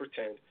we can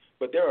pretend,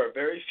 but there are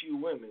very few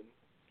women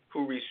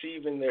who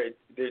receive in their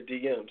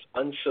DMs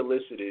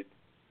unsolicited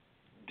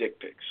dick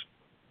pics.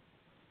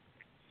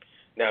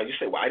 Now, you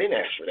say, well, I didn't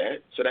ask for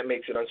that, so that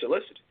makes it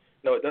unsolicited.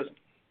 No, it doesn't.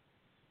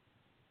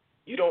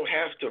 You don't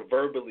have to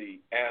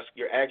verbally ask.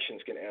 Your actions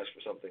can ask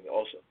for something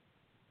also.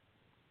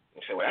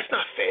 You say, well, that's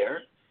not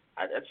fair.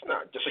 That's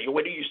not. So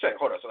what do you say?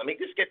 Hold on. So let me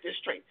just get this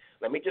straight.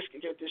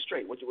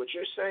 What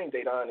you're saying,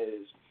 Dedan,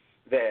 is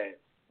that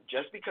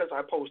just because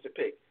I post a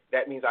pic,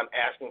 that means I'm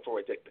asking for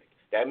a dick pic.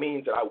 That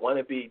means that I want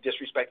to be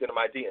disrespected in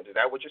my DMs. Is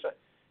that what you're saying?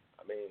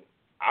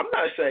 I'm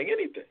not saying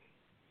anything.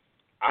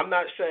 I'm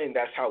not saying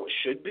that's how it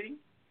should be.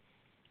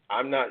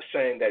 I'm not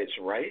saying that it's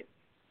right.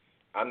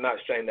 I'm not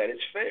saying that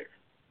it's fair.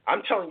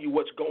 I'm telling you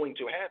what's going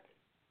to happen.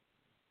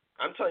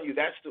 I'm telling you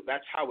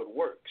that's how it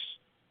works.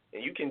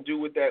 And you can do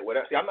with that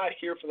whatever. I'm not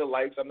here for the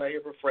likes. I'm not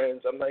here for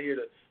friends. I'm not here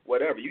to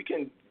whatever. You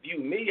can view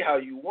me how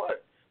you want.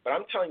 But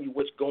I'm telling you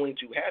what's going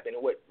to happen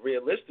and what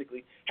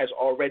realistically has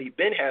already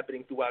been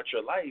happening throughout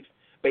your life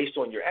based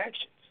on your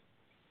actions.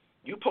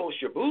 You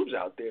post your boobs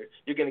out there,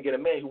 you're going to get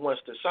a man who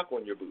wants to suck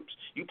on your boobs.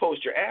 You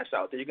post your ass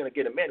out there, you're going to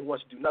get a man who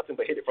wants to do nothing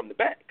but hit it from the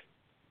back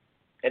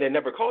and then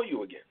never call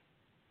you again.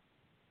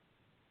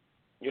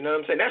 You know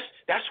what I'm saying?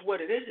 That's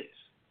what it is.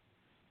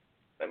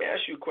 Let me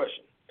ask you a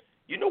question.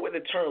 You know where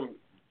the term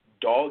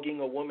dogging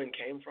a woman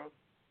came from?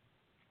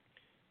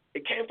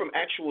 It came from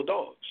actual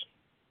dogs.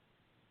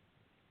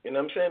 You know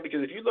what I'm saying?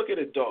 Because if you look at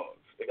a dog,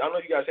 I don't know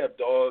if you guys have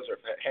dogs or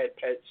had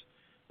pets,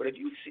 but if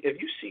you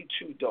see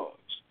two dogs,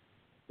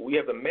 we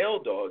have a male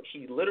dog.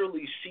 He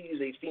literally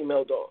sees a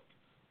female dog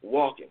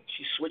walking.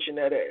 She's switching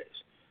that ass.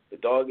 The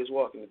dog is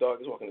walking. The dog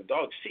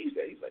sees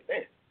that. He's like,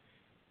 man,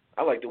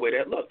 I like the way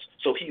that looks.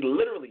 So he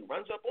literally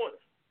runs up on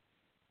her.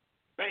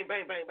 Bang,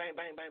 bang, bang, bang,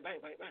 bang, bang, bang,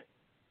 bang, bang.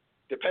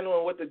 Depending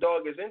on what the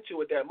dog is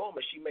into at that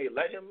moment, she may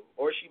let him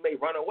or she may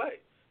run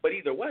away. But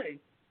either way,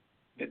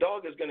 the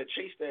dog is going to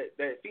chase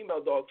that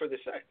female dog for the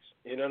sex.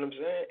 You know what I'm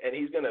saying? And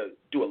he's going to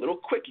do a little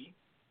quickie,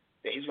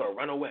 then he's going to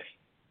run away.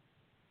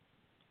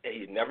 And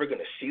he's never going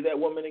to see that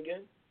woman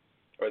again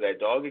or that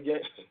dog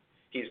again.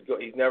 He's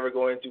never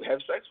going to have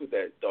sex with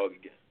that dog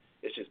again.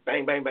 It's just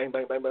bang, bang, bang,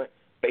 bang, bang, bang,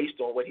 based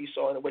on what he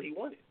saw and what he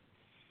wanted.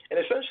 And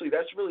essentially,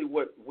 that's really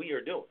what we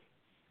are doing.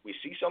 We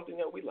see something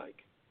that we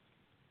like.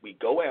 We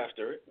go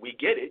after it. We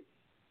get it.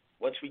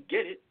 Once we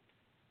get it,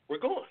 we're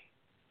gone.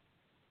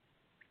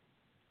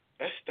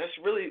 That's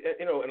really,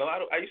 and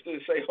I used to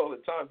say all the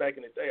time back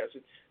in the day, I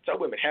said, tell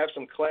women, have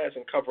some class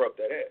and cover up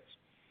that ass.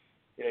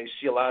 You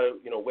see a lot of,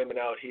 women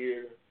out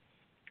here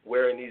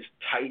wearing these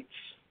tights,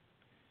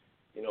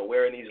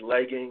 wearing these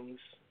leggings,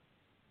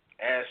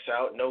 ass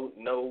out,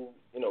 no,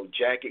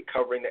 jacket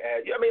covering the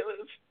ass.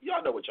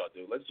 Y'all know what y'all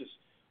do.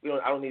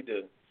 I don't need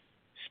to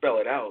spell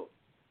it out.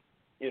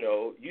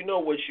 You know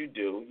what you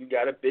do. You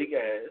got a big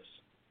ass.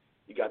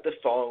 You got the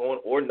thong on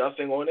or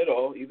nothing on at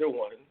all, either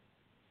one.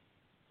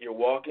 You're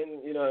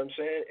walking, you know what I'm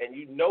saying? And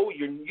you've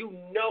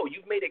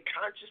made a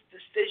conscious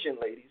decision,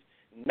 ladies,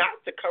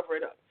 not to cover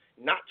it up,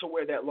 not to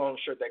wear that long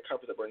shirt that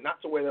covers up, or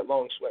not to wear that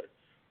long sweater,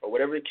 or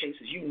whatever the case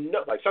is.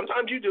 Like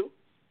sometimes you do,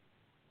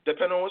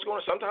 depending on what's going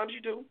on. Sometimes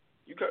you do,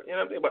 you know what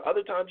I'm saying? But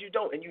other times you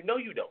don't, and you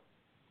don't,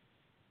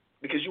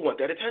 because you want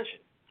that attention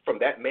from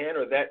that man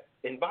or that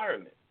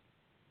environment.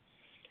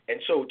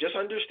 And so just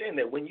understand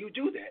that when you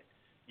do that,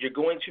 you're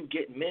going to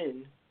get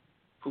men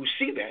who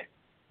see that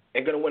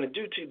and going to want to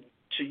do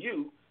to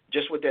you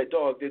just what that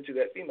dog did to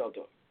that female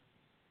dog,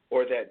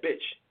 or that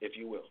bitch, if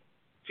you will.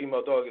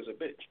 Female dog is a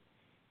bitch.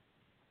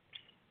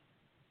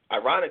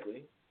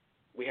 Ironically,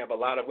 we have a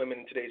lot of women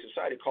in today's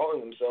society calling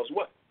themselves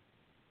what?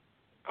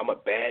 I'm a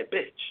bad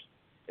bitch.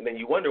 And then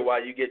you wonder why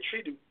you get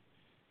treated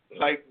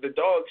like the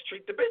dogs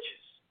treat the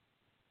bitches.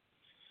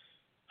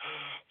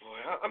 Boy,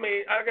 I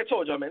mean, like I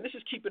told y'all, man, this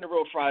is Keeping It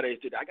Real Fridays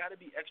today. I got to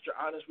be extra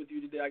honest with you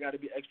today. I got to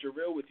be extra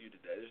real with you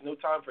today. There's no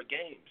time for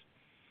games.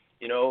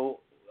 What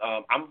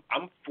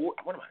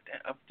am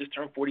I? I've just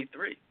turned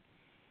 43.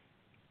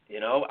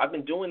 I've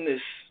been doing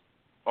this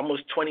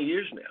almost 20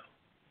 years now,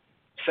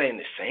 saying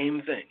the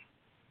same thing.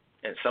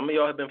 And some of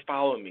y'all have been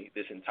following me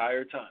this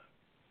entire time.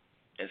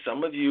 And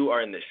some of you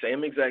are in the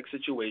same exact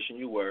situation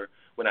you were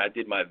when I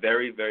did my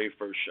very, very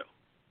first show,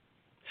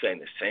 saying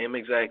the same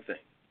exact thing.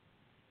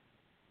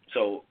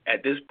 So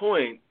at this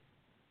point,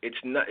 it's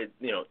not,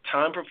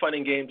 time for fun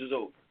and games is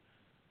over.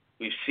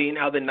 We've seen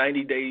how the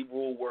 90-day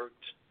rule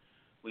worked.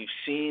 We've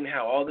seen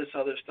how all this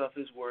other stuff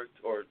has worked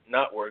or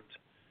not worked.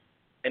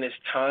 And it's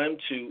time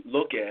to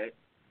look at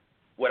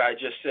what I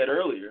just said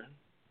earlier,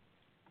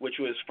 which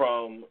was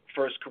from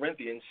 1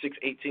 Corinthians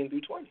 6:18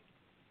 through 20.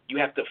 You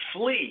have to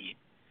flee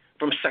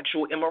from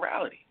sexual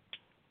immorality.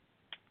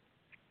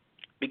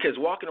 Because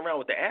walking around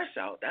with the ass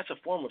out, that's a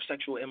form of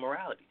sexual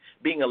immorality.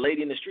 Being a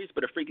lady in the streets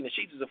but a freak in the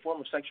sheets is a form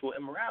of sexual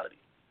immorality.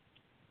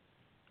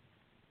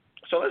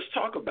 So let's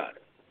talk about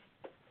it.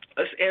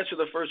 Let's answer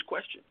the first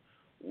question.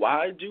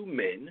 Why do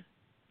men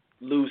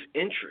lose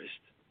interest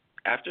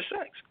after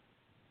sex?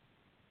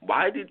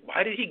 Why did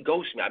he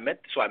ghost me? I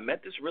met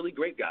this really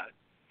great guy,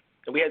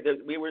 and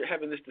we were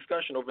having this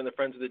discussion over in the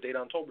Friends of the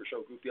Dayton Tolbert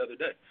show group the other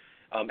day.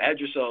 Add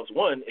yourselves,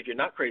 1, if you're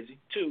not crazy,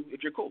 2,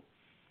 if you're cool.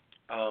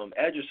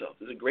 Add yourself.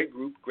 It's a great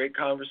group, great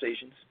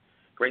conversations,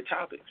 great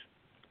topics.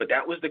 But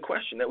that was the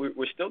question that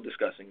we're still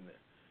discussing there.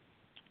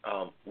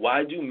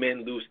 Why do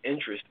men lose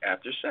interest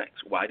after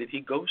sex? Why did he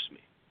ghost me?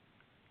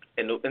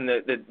 And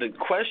the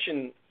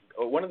question,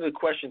 or one of the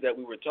questions that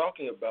we were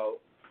talking about,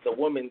 the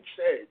woman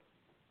said,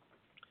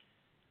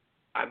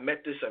 I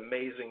met this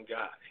amazing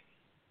guy,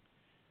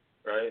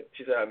 right?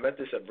 She said, I met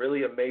this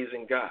really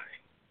amazing guy.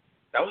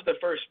 That was the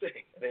first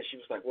thing. And then she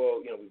was like,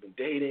 well, we've been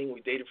dating. We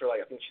dated for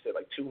I think she said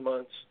 2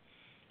 months.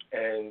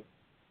 And,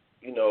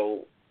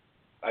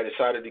 I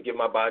decided to give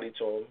my body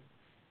to him.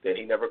 Then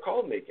he never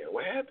called me again.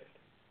 What happened?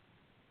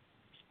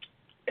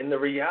 And the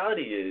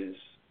reality is,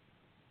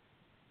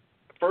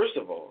 first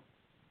of all,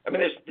 I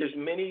mean, there's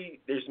many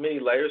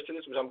layers to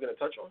this, which I'm going to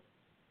touch on.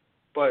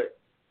 But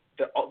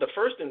the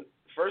first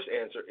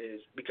answer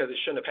is because it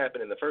shouldn't have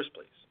happened in the first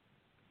place.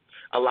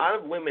 A lot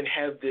of women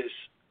have this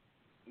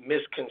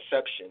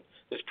misconception,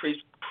 this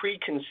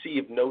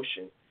preconceived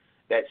notion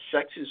that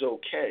sex is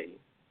okay,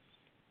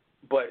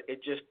 but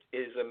it just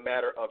is a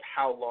matter of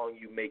how long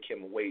you make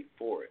him wait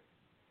for it,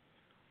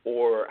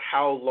 or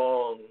how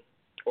long,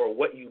 or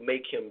what you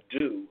make him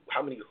do,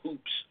 how many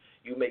hoops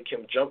you make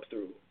him jump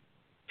through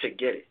to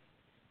get it.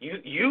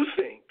 You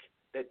think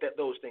that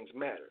those things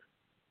matter.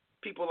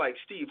 People like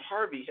Steve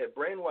Harvey have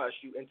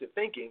brainwashed you into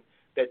thinking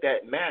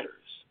that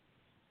matters.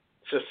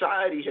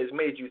 Society has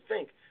made you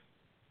think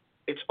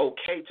it's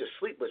okay to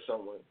sleep with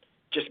someone,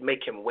 just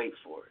make him wait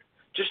for it.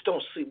 Just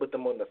don't sleep with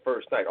them on the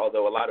first night,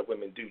 although a lot of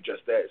women do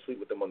just that, sleep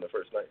with them on the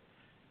first night.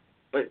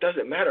 But it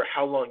doesn't matter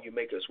how long you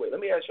make us wait. Let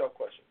me ask y'all a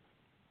question.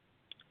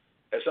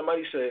 If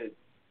somebody said,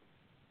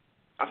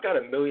 I've got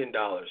 $1 million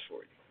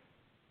for you,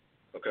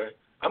 okay?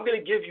 I'm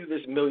going to give you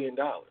this $1 million.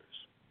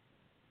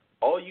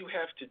 All you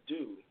have to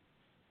do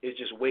is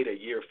just wait a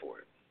year for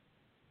it.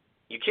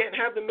 You can't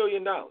have the $1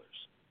 million,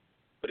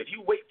 but if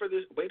you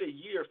wait a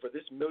year for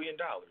this $1 million,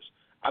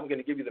 I'm going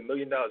to give you the $1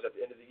 million at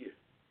the end of the year.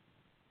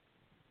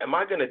 Am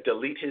I going to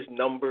delete his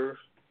number?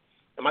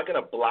 Am I going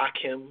to block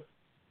him?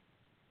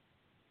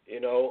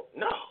 No.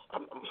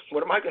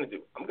 What am I going to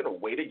do? I'm going to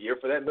wait a year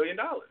for that $1 million.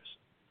 Now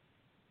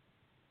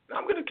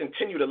I'm going to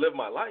continue to live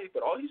my life,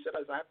 but all he said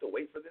is I have to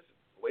wait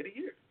a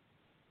year.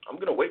 I'm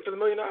going to wait for the $1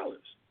 million.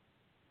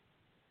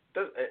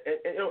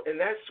 And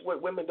that's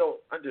what women don't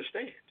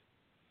understand.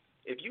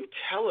 If you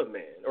tell a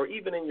man, or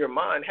even in your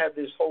mind have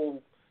this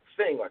whole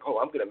thing like,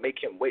 I'm going to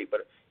make him wait,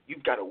 but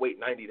you've got to wait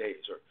 90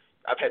 days. Or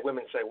I've had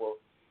women say, well,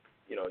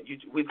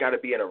 we've got to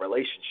be in a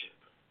relationship.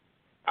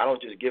 I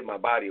don't just give my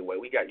body away.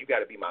 You got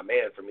to be my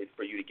man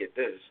for you to get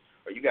this,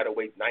 or you got to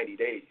wait 90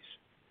 days.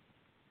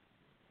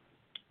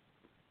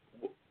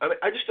 I mean,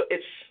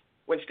 it's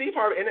when Steve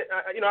Harvey,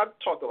 and I've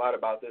talked a lot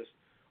about this.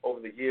 over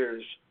the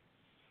years,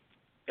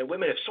 and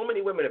so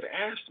many women have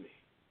asked me,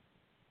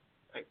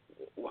 like,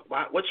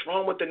 what's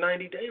wrong with the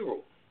 90-day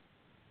rule?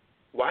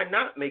 Why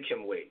not make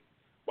him wait?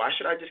 Why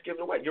should I just give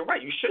it away? You're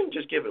right. You shouldn't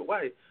just give it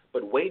away,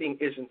 but waiting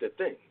isn't the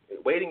thing.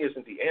 Waiting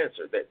isn't the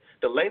answer. That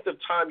the length of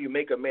time you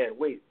make a man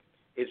wait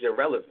is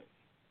irrelevant.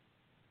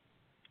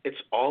 It's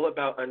all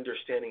about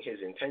understanding his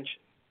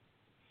intention.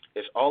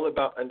 It's all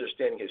about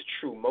understanding his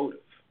true motive.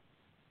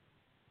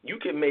 You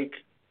can make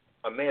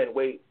a man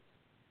wait,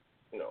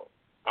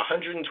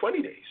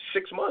 120 days,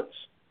 6 months.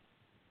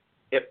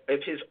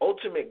 If his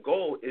ultimate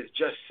goal is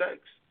just sex,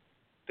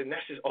 then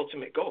that's his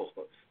ultimate goal.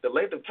 The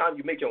length of time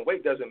you make him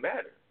wait doesn't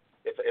matter.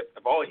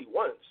 If all he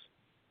wants,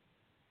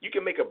 you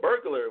can make a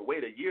burglar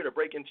wait a year to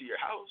break into your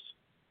house,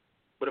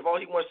 but if all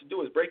he wants to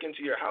do is break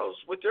into your house,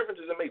 what difference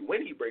does it make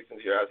when he breaks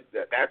into your house?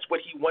 That's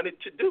what he wanted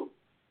to do.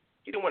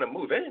 He didn't want to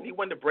move in. He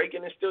wanted to break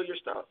in and steal your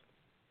stuff.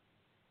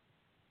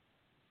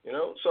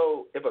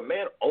 So if a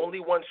man only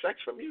wants sex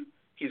from you,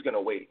 he's going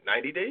to wait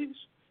 90 days.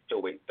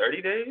 He'll wait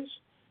 30 days.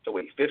 He'll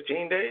wait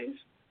 15 days.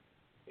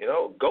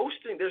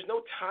 Ghosting, there's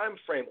no time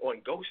frame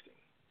on ghosting.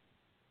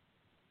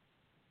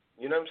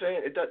 You know what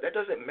I'm saying? That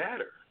doesn't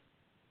matter.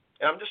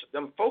 And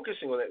I'm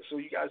focusing on that so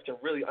you guys can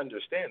really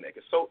understand that.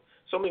 Because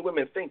so many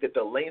women think that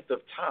the length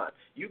of time,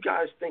 you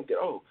guys think that,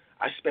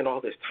 I spend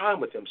all this time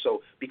with him,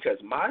 so because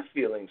my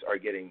feelings are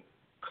getting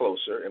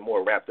closer and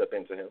more wrapped up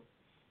into him,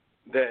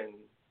 then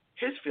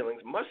his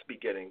feelings must be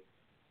getting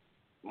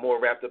more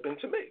wrapped up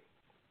into me.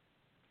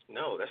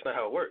 No, that's not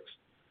how it works.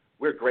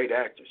 We're great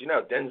actors. You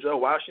know,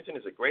 Denzel Washington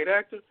is a great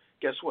actor.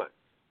 Guess what?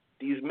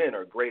 These men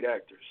are great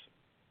actors.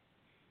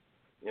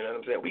 You know what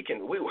I'm saying?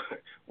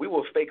 We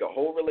will fake a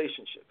whole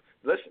relationship.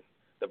 Listen,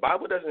 the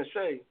Bible doesn't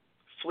say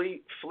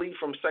flee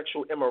from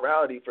sexual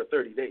immorality for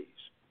 30 days.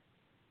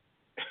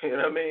 You know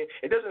what I mean?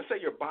 It doesn't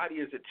say your body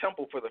is a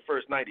temple for the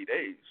first 90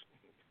 days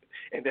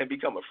and then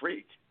become a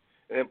freak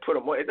and then put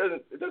them on. It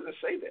doesn't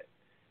say that.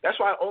 That's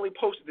why I only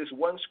posted this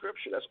one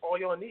scripture. That's all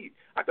y'all need.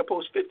 I could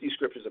post 50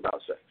 scriptures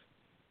about sex,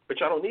 but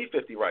y'all don't need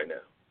 50 right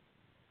now.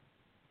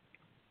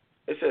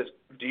 It says,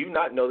 do you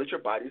not know that your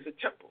body is a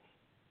temple?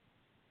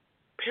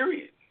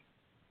 Period.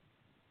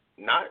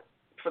 Not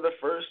for the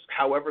first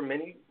however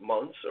many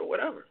months or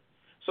whatever.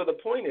 So the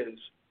point is,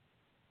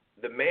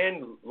 the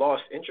man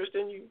lost interest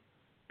in you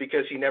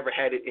because he never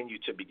had it in you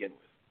to begin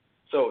with.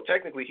 So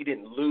technically, he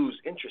didn't lose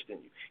interest in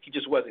you. He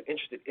just wasn't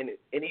interested in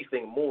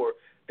anything more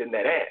than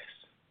that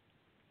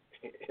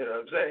ass. You know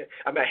what I'm saying?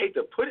 I mean, I hate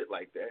to put it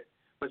like that,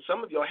 but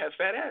some of y'all have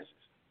fat asses.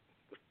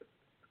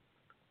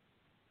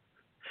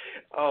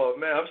 Oh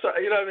man, I'm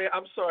sorry. You know what I mean?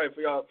 I'm sorry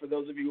for y'all, for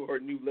those of you who are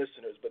new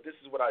listeners, but this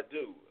is what I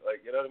do.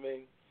 Like, you know what I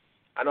mean?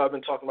 I know I've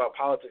been talking about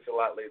politics a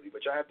lot lately,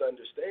 but y'all have to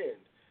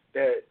understand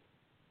that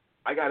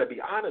I got to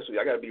be honest with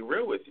you. I got to be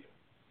real with you.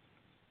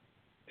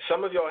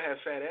 Some of y'all have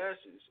fat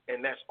asses,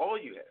 and that's all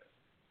you have.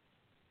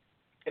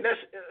 And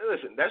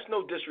that's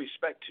no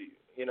disrespect to you.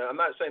 You know, I'm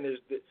not saying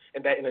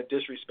that in a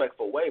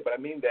disrespectful way, but I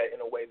mean that in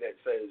a way that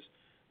says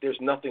there's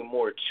nothing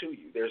more to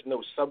you. There's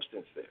no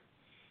substance there.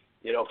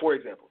 You know, for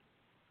example,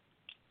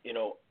 you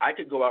know, I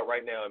could go out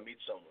right now and meet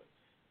someone,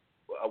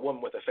 a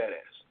woman with a fat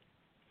ass.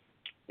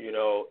 You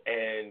know,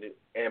 and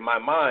in my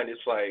mind,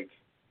 it's like,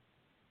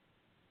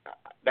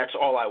 that's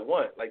all I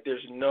want. Like,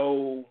 there's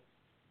no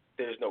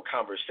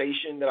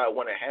conversation that I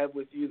want to have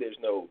with you. There's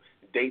no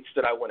dates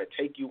that I want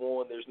to take you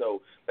on. There's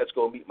no, let's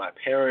go meet my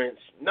parents.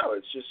 No,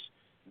 it's just,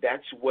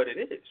 that's what it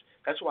is.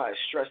 That's why I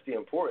stress the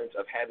importance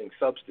of having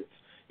substance.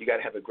 You got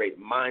to have a great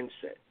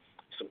mindset,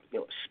 some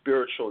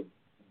spiritual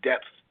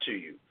depth to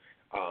you.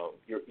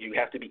 You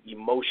have to be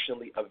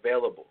emotionally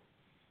available.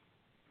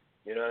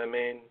 You know what I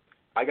mean?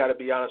 I got to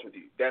be honest with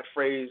you. That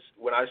phrase,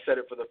 when I said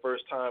it for the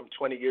first time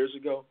 20 years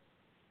ago,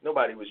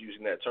 nobody was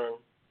using that term.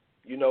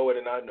 You know it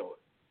and I know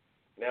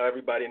it. Now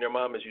everybody and their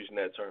mom is using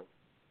that term.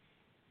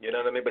 You know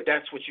what I mean? But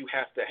that's what you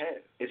have to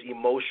have, is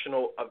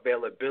emotional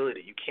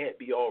availability. You can't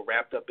be all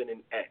wrapped up in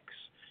an ex.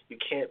 You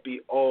can't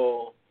be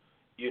all,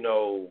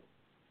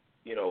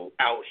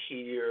 out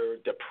here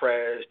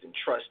depressed and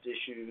trust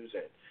issues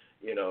and,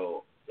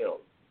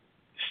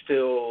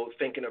 still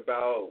thinking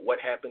about what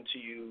happened to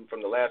you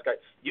from the last guy.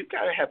 You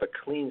got to have a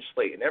clean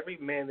slate. And every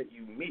man that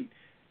you meet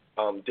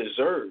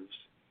deserves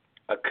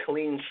a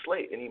clean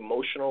slate, an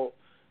emotional,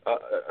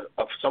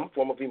 of some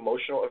form of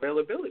emotional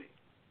availability.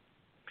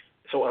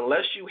 So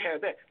unless you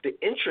have that, the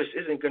interest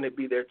isn't going to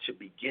be there to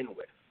begin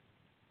with.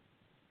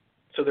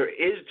 So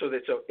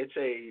it's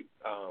a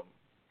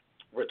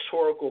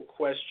rhetorical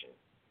question.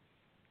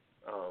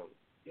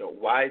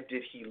 Why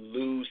did he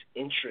lose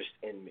interest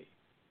in me?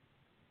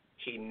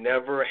 He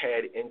never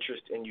had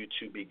interest in you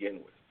to begin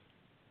with.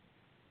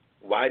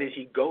 Why did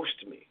he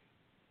ghost me?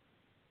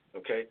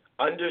 Okay?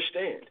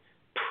 Understand,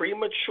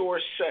 premature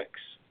sex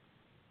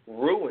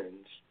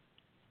ruins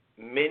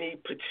many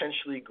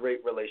potentially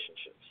great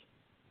relationships.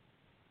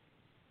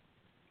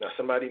 Now,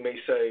 somebody may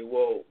say,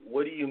 well,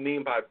 what do you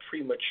mean by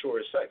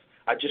premature sex?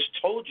 I just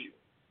told you.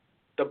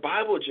 The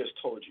Bible just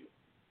told you.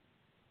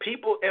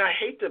 People, and I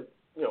hate to,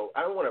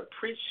 I don't want to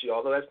preach to you,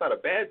 although that's not a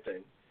bad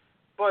thing,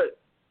 but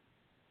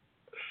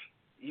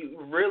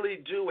You really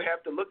do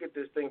have to look at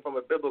this thing from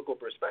a biblical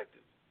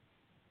perspective.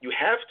 You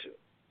have to.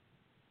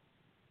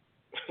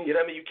 You know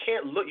what I mean? You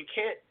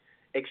can't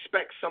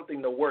expect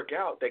something to work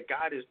out that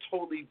God is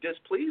totally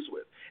displeased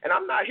with. And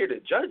I'm not here to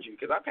judge you,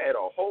 because I've had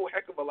a whole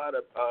heck of a lot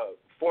of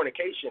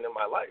fornication in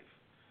my life.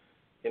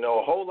 You know,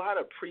 a whole lot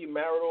of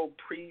premarital,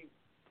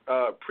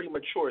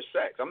 premature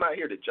sex. I'm not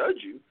here to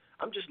judge you.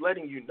 I'm just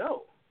letting you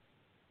know.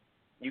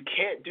 You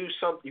can't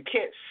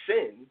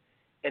sin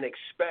and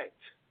expect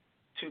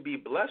to be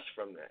blessed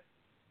from that.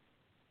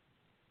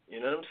 You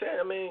know what I'm saying?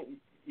 I mean,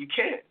 you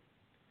can't.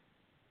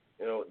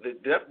 You know, the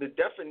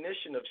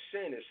definition of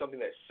sin is something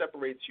that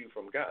separates you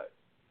from God.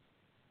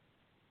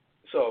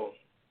 So,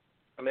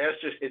 I mean,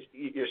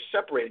 you're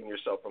separating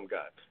yourself from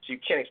God. So you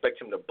can't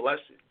expect Him to bless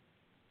it.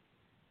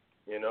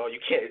 You know, you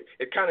can't.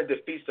 It kind of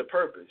defeats the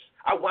purpose.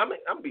 I'm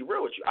gonna be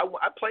real with you.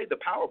 I played the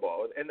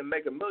Powerball and the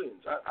Mega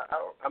Millions.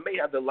 I may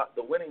have the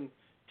winning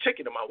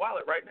ticket in my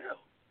wallet right now.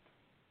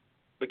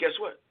 But guess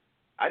what?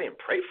 I didn't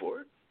pray for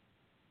it.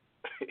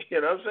 You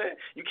know what I'm saying?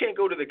 You can't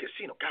go to the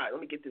casino. God, let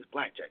me get this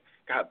blackjack.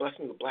 God, bless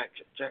me with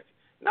blackjack.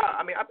 No,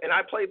 I mean,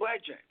 I play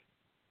blackjack.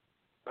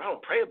 But I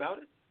don't pray about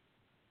it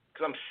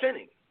because I'm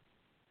sinning.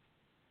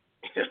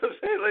 You know what I'm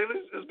saying? Like,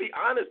 let's be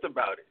honest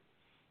about it.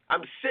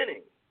 I'm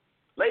sinning.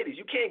 Ladies,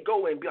 you can't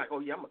go in and be like, oh,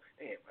 yeah,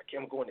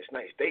 I'm going this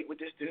nice date with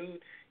this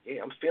dude.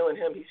 Yeah, I'm feeling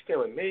him. He's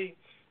feeling me.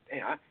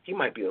 Damn, he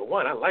might be the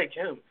one. I like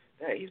him.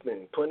 Damn, he's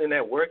been putting in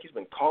that work. He's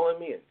been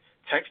calling me and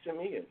texting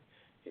me, and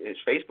his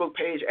Facebook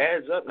page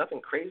adds up.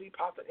 Nothing crazy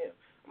popped up. Yeah,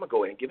 I'm going to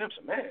go ahead and give him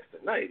some ass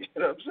tonight.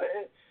 You know what I'm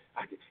saying?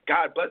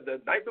 God bless the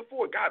night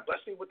before. God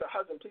bless me with the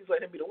husband. Please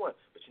let him be the one.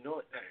 But you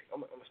know what? Hey,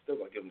 I'm still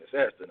going to give him this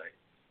ass tonight.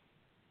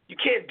 You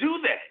can't do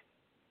that.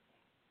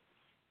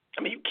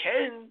 I mean, you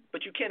can,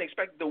 but you can't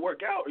expect it to work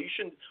out, or you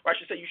shouldn't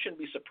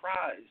be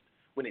surprised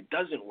when it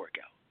doesn't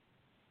work out,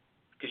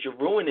 because you're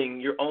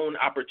ruining your own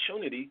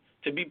opportunity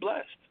to be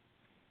blessed.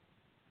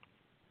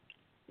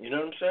 You know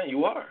what I'm saying?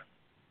 You are.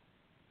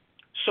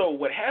 So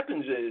what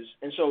happens is,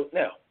 and so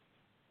now,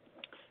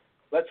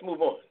 let's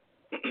move on.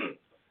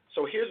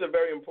 So here's a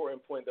very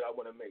important point that I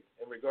want to make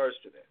in regards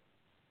to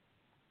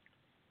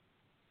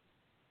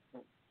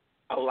that.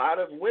 A lot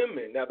of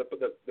women, now the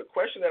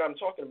question that I'm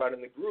talking about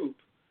in the group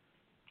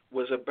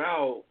was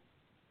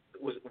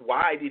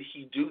why did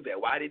he do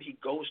that? Why did he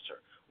ghost her?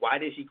 Why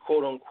did he,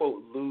 quote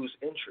unquote, lose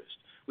interest?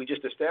 We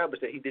just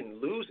established that he didn't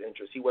lose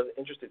interest. He wasn't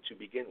interested to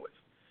begin with.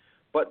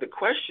 But the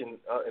question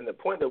and the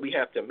point that we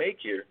have to make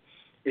here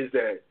is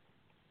that,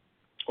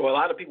 well, a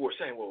lot of people were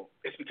saying, well,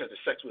 it's because the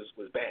sex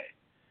was bad.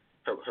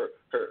 Her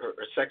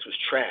sex was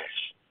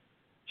trash.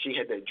 She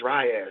had that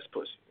dry ass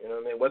pussy. You know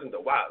what I mean? It wasn't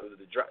the wild, it was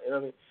the dry. You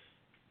know what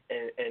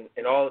I mean?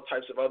 And all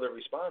types of other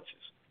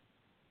responses.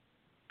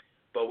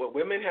 But what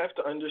women have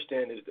to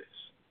understand is this: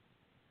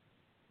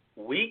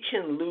 we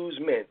can lose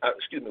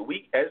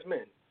we as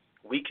men,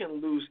 we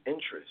can lose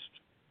interest,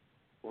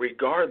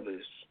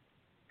 regardless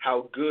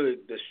how good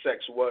the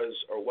sex was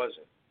or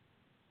wasn't.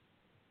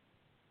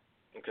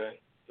 Okay?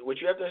 What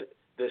you have to,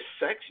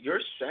 your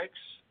sex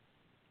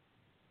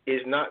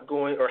is not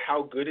going, or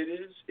how good it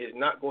is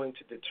not going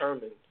to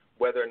determine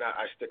whether or not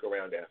I stick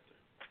around after.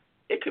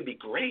 It could be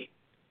great,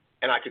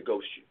 and I could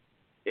ghost you.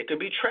 It could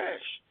be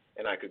trash,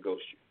 and I could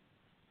ghost you.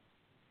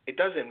 It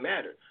doesn't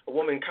matter. A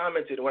woman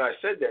commented when I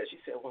said that. She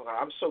said, well,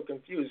 I'm so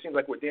confused. It seems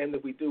like we're damned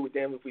if we do, we're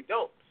damned if we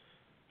don't.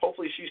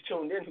 Hopefully she's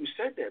tuned in who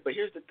said that. But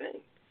here's the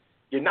thing.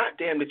 You're not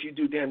damned if you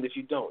do, damned if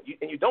you don't.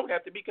 And you don't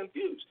have to be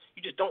confused.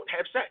 You just don't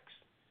have sex.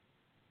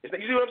 You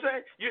see what I'm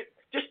saying?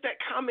 Just that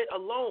comment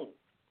alone.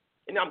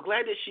 And I'm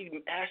glad that she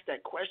asked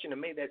that question and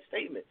made that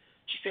statement.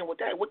 She's saying, well,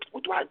 Dad, what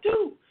do I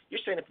do?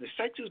 You're saying if the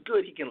sex is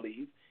good, he can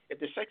leave.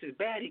 If the sex is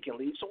bad, he can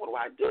leave. So what do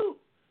I do?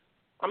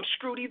 I'm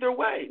screwed either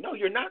way. No,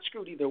 you're not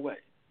screwed either way.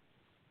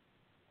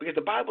 Because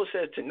the Bible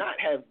says to not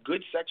have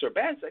good sex or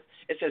bad sex,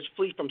 it says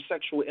flee from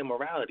sexual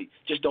immorality.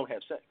 Just don't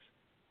have sex.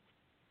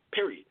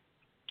 Period.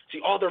 See,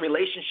 all the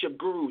relationship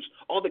gurus,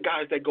 all the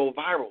guys that go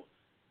viral,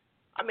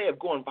 I may have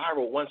gone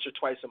viral once or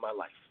twice in my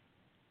life.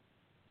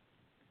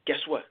 Guess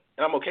what?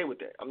 And I'm okay with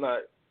that. I'm not,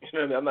 you know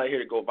what I mean? I'm not here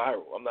to go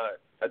viral.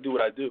 I do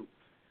what I do.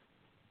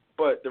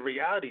 But the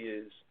reality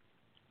is,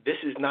 this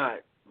is not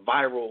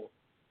viral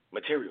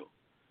material.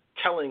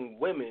 Telling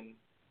women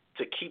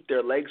to keep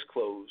their legs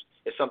closed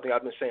is something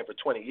I've been saying for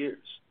 20 years.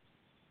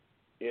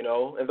 You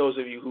know, and those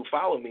of you who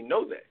follow me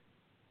know that.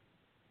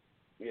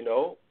 You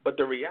know, but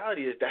the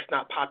reality is that's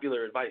not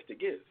popular advice to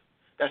give.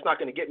 That's not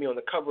going to get me on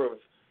the cover of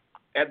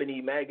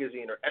Ebony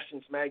magazine or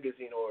Essence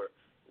magazine or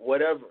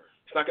whatever.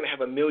 It's not going to have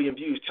 1 million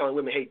views telling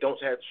women, hey,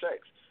 don't have sex.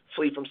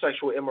 Flee from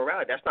sexual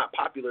immorality. That's not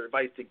popular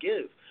advice to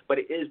give, but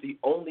it is the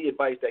only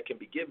advice that can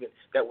be given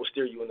that will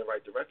steer you in the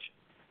right direction.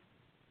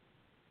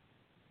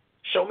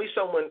 Show me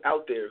someone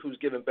out there who's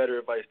giving better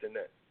advice than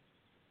that.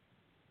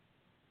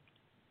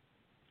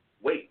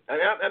 Wait, and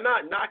I'm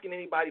not knocking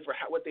anybody for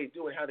what they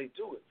do and how they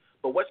do it,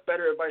 but what's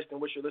better advice than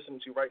what you're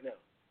listening to right now?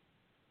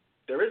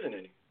 There isn't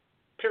any,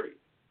 period.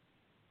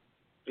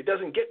 It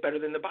doesn't get better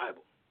than the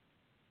Bible.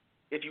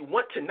 If you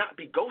want to not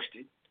be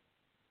ghosted,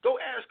 Go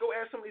ask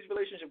some of these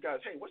relationship guys,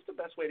 hey, what's the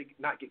best way to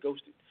not get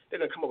ghosted? They're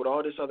gonna come up with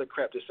all this other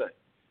crap to say,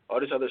 all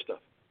this other stuff.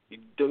 You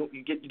don't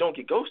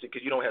get ghosted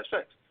because you don't have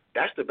sex.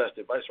 That's the best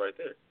advice right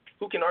there.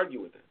 Who can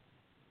argue with that?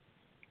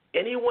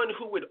 Anyone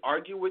who would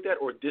argue with that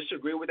or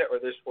disagree with that or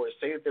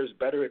say that there's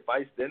better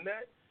advice than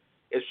that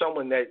is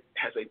someone that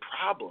has a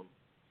problem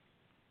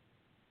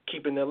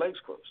keeping their legs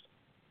closed.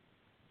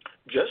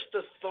 Just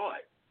the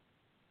thought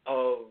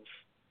of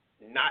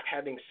not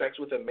having sex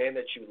with a man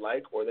that you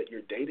like or that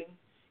you're dating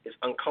is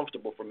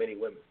uncomfortable for many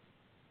women.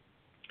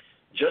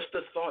 Just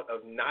the thought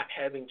of not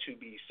having to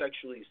be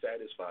sexually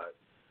satisfied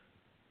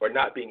or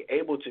not being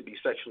able to be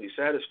sexually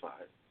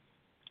satisfied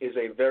is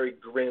a very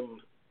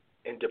grim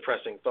and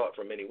depressing thought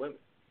for many women.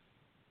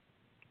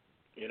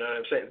 You know what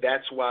I'm saying?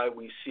 That's why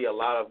we see a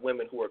lot of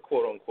women who are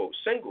quote-unquote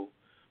single,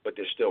 but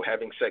they're still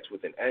having sex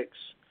with an ex.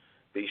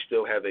 They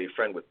still have a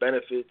friend with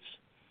benefits.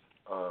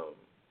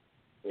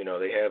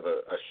 They have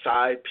a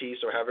side piece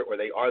or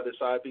they are the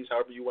side piece,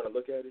 however you want to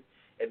look at it.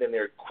 And then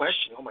they're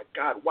questioning, oh, my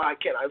God, why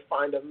can't I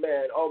find a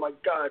man? Oh, my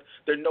God,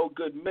 there are no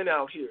good men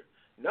out here.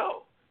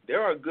 No,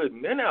 there are good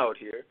men out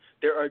here.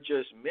 There are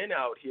just men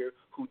out here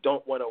who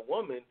don't want a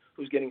woman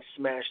who's getting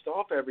smashed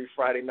off every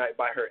Friday night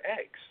by her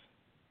ex.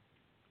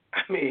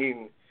 I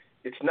mean,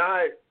 it's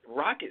not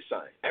rocket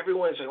science.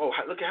 Everyone's saying, oh,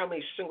 look at how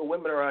many single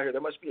women are out here.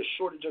 There must be a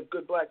shortage of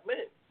good black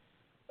men.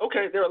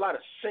 Okay, there are a lot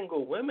of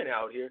single women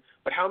out here,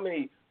 but how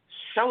many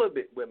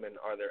celibate women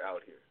are there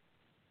out here?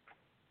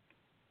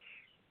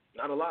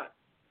 Not a lot.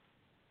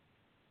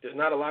 There's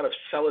not a lot of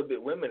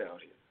celibate women out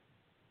here.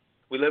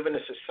 We live in a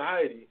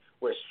society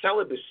where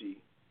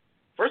celibacy,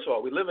 first of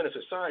all, we live in a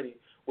society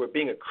where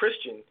being a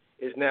Christian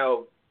is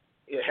now,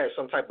 it has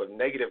some type of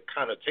negative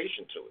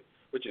connotation to it,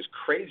 which is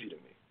crazy to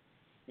me.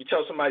 You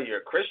tell somebody you're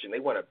a Christian, they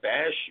want to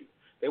bash you.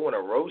 They want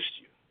to roast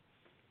you.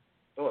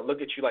 They want to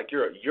look at you like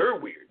you're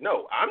weird.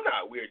 No, I'm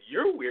not weird.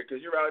 You're weird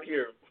because you're out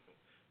here,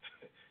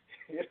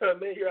 you know what I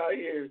mean? You're out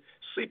here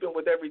sleeping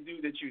with every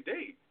dude that you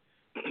date.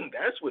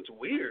 That's what's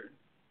weird.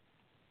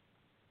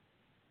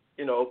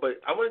 But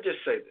I want to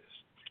just say this.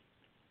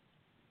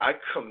 I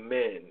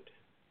commend,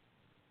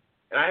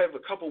 and I have a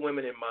couple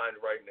women in mind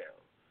right now.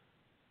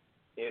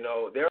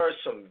 There are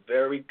some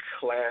very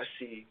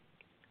classy,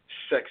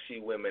 sexy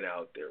women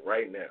out there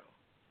right now,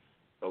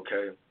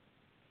 okay?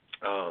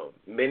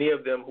 Many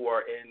of them who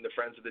are in the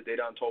Friends of the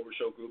Dedan Tolbert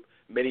Show group,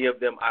 many of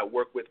them I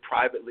work with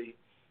privately,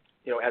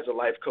 as a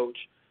life coach,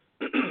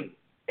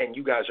 and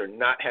you guys are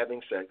not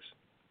having sex.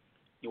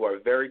 You are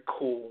very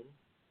cool.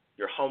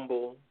 You're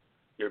humble.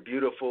 You're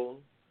beautiful.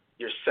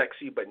 You're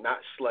sexy but not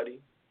slutty.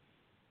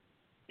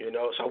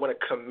 So I want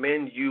to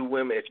commend you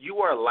women. If you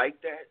are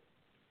like that,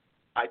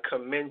 I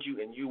commend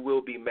you, and you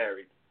will be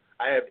married.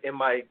 I have in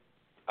my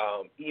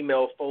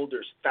email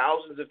folders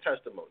thousands of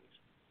testimonies,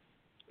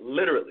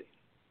 literally,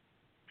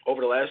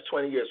 over the last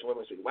 20 years.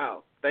 Women say,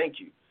 wow, thank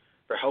you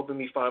for helping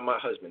me find my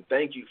husband.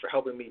 Thank you for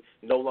helping me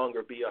no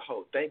longer be a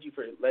hoe. Thank you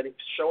for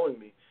showing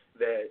me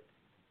that,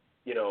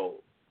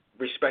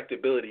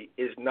 respectability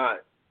is not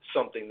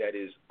something that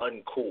is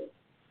uncool.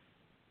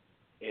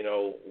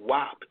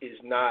 WAP is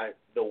not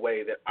the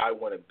way that I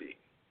want to be.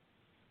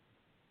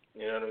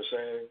 You know what I'm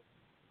saying?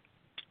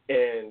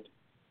 And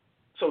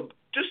so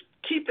just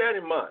keep that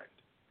in mind.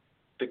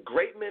 The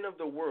great men of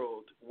the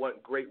world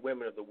want great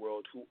women of the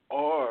world who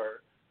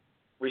are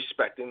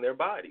respecting their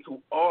body, who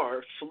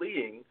are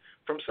fleeing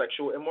from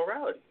sexual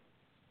immorality.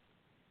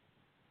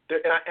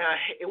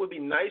 It would be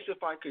nice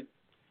if I could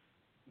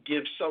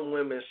give some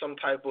women some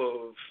type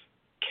of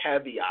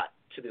caveat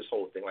to this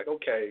whole thing. Like,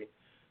 okay,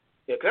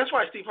 cause that's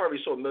why Steve Harvey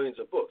sold millions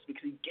of books,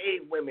 because he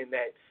gave women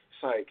that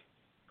it's like,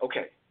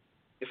 okay,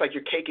 it's like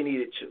your cake and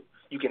eat it too.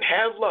 You can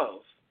have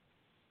love,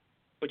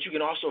 but you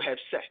can also have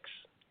sex,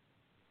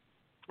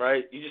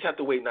 right? You just have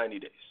to wait 90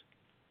 days.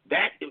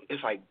 That is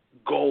like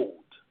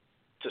gold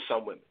to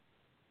some women.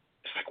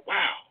 It's like,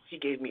 wow, he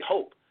gave me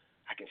hope.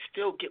 I can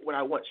still get what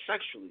I want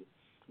sexually,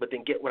 but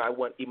then get what I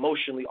want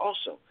emotionally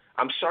also.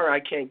 I'm sorry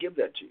I can't give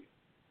that to you.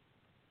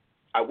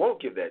 I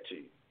won't give that to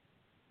you.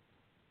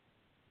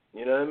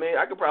 You know what I mean?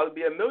 I could probably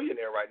be a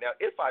millionaire right now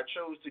if I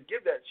chose to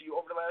give that to you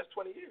over the last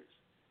 20 years.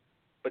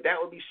 But that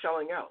would be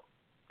selling out.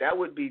 That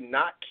would be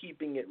not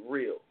keeping it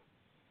real.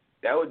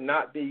 That would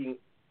not be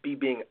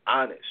being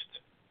honest.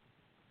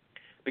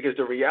 Because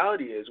the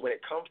reality is, when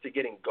it comes to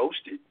getting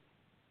ghosted,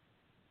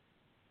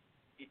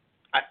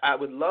 I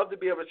would love to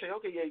be able to say,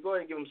 okay, yeah, go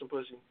ahead and give him some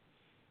pussy.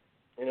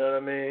 You know what I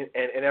mean?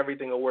 And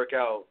everything will work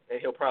out, and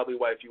he'll probably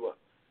wife you up.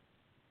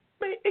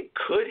 I mean, it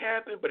could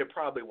happen, but it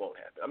probably won't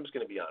happen. I'm just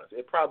going to be honest.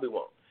 It probably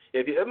won't.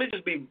 Let me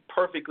just be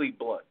perfectly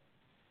blunt.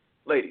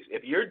 Ladies,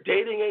 if you're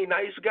dating a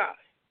nice guy,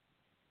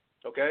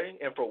 okay,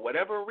 and for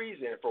whatever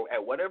reason,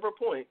 at whatever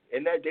point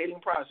in that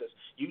dating process,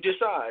 you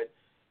decide,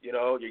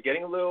 you're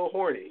getting a little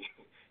horny,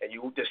 and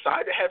you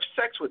decide to have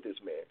sex with this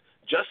man,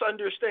 just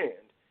understand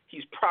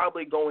he's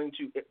probably going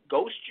to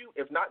ghost you.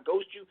 If not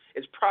ghost you,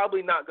 it's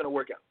probably not going to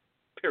work out,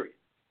 period.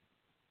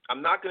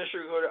 I'm not going to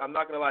sugarcoat it. I'm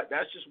not going to lie.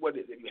 That's just what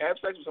it is. If you have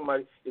sex with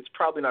somebody, it's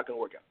probably not going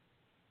to work out.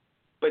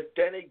 But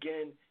then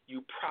again,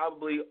 you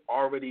probably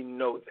already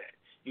know that.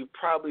 You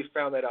probably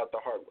found that out the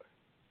hard way.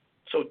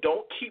 So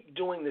don't keep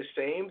doing the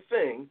same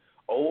thing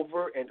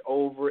over and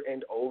over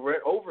and over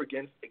and over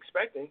again,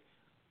 expecting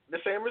the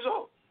same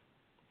result.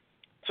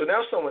 So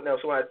now so when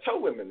I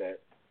tell women that,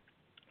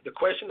 the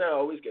question that I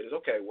always get is,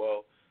 okay,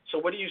 well, so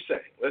what are you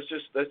saying? Let's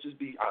just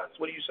be honest.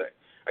 What are you saying?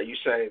 Are you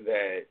saying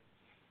that,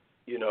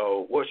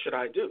 what should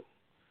I do?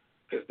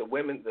 Because the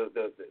women,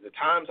 the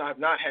times I've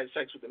not had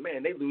sex with a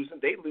man, they lose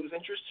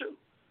interest too.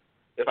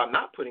 If I'm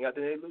not putting out,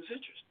 then they lose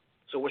interest.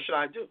 So what should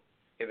I do?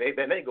 And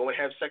then they go and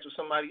have sex with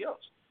somebody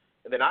else,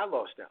 and then I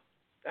lost out.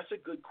 That's a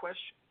good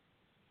question.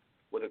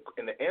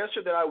 And the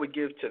answer that I would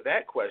give to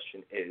that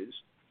question is,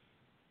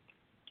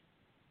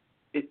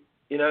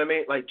 you know what I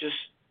mean? Like, just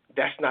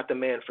that's not the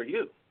man for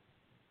you.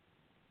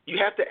 You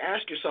have to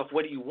ask yourself,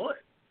 what do you want?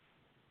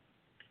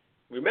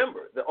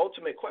 Remember, the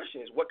ultimate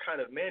question is, what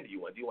kind of man do you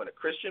want? Do you want a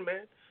Christian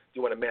man? Do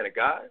you want a man of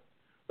God?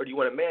 Or do you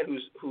want a man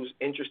who's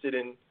interested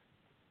in,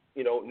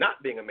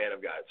 not being a man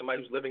of God,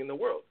 somebody who's living in the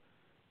world?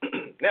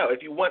 Now,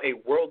 if you want a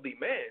worldly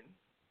man,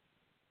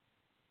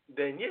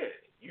 then yeah,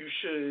 you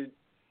should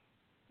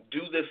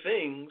do the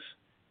things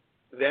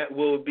that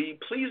will be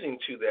pleasing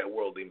to that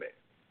worldly man,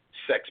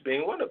 sex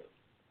being one of them.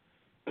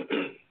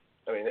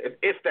 I mean,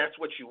 if that's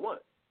what you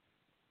want.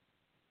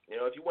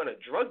 If you want a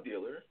drug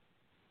dealer,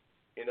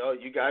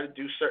 you got to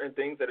do certain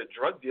things that a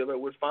drug dealer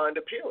would find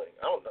appealing.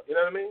 I don't know. You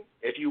know what I mean?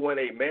 If you want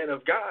a man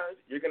of God,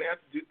 you're going to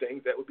have to do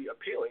things that would be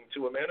appealing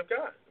to a man of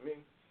God. I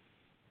mean,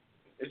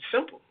 it's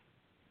simple.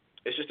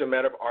 It's just a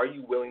matter of, are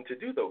you willing to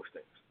do those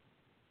things?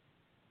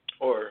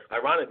 Or,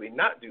 ironically,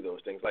 not do those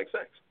things like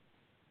sex.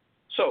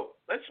 So,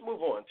 let's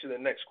move on to the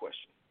next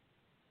question.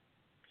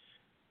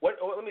 Let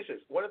me say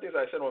this. One of the things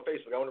I said on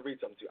Facebook, I want to read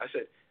something to you. I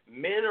said,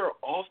 men are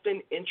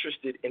often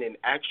interested in an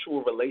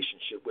actual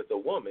relationship with a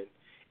woman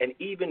and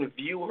even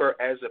view her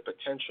as a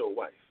potential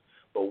wife.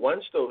 But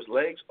once those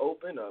legs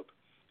open up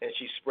and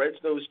she spreads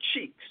those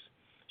cheeks,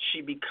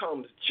 she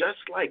becomes just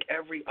like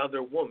every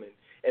other woman,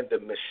 and the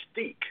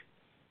mystique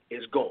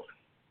is gone.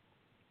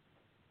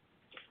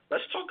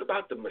 Let's talk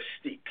about the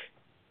mystique.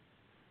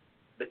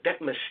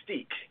 That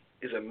mystique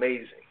is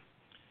amazing.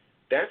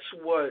 That's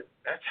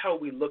how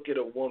we look at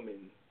a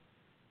woman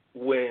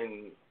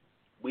when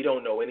we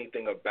don't know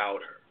anything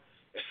about her.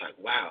 It's like,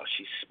 wow,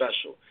 she's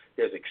special.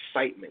 There's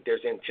excitement.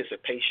 There's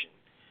anticipation.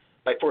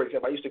 Like, for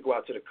example, I used to go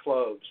out to the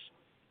clubs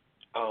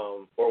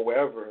or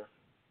wherever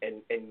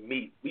and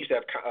meet. We used to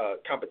have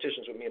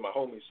competitions with me and my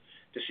homies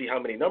to see how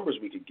many numbers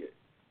we could get.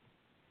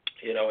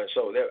 And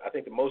so I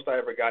think the most I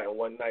ever got in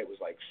one night was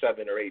like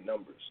 7 or 8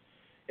 numbers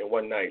in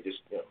one night. Just,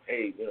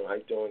 hey, how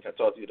you doing? Can I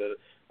talk to you?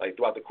 Like,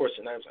 throughout the course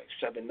of the night, it was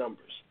like 7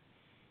 numbers.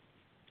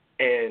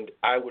 And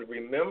I would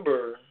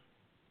remember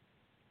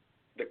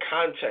the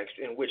context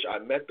in which I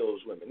met those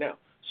women. Now,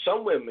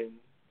 some women,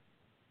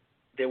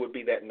 there would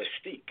be that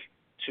mystique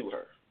to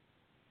her.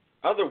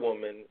 Other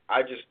women,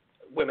 I just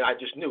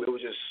knew it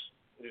was just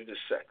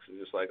sex. It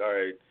was just like, all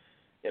right,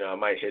 I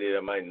might hit it,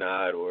 I might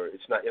not, or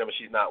it's not,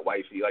 she's not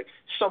wifey. Like,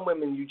 some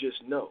women you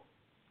just know.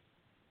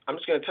 I'm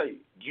just going to tell you,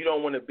 you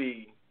don't want to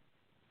be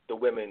the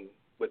women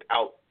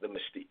without the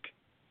mystique.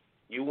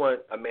 You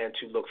want a man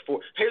to look for.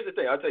 Here's the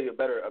thing. I'll tell you a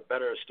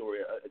better story,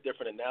 a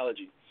different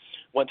analogy.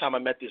 One time I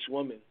met this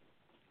woman.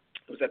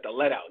 It was at the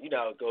let out. You know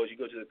how it goes. You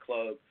go to the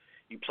club,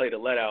 you play the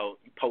let out,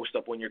 you post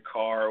up on your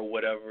car or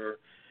whatever.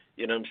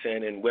 You know what I'm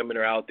saying? And women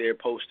are out there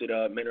posted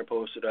up, men are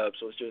posted up.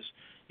 So it's just,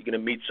 you're going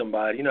to meet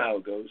somebody. You know how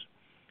it goes.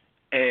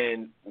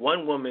 And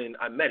one woman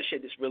I met, she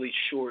had this really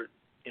short,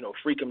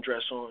 freakum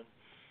dress on,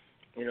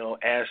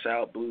 ass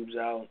out, boobs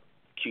out,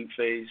 cute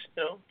face,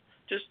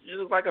 just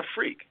looked like a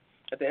freak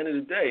at the end of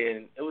the day.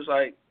 And it was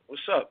like,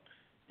 what's up?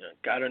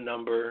 Got her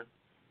number.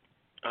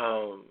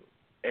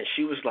 And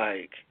she was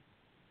like,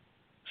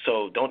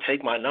 so don't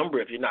take my number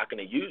if you're not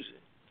going to use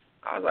it.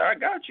 I was like, I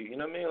got you. You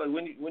know what I mean? Like,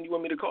 when do you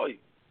want me to call you?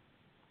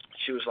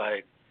 She was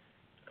like,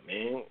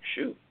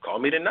 shoot, call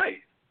me tonight.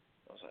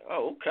 I was like,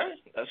 oh, okay.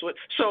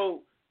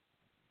 So,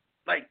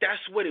 like, that's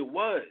what it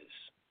was.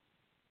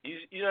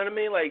 You know what I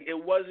mean? Like,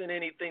 it wasn't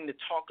anything to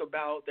talk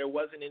about. There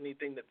wasn't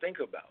anything to think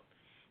about.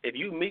 If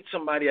you meet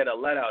somebody at a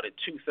let out at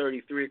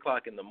 2:30, 3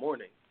 o'clock in the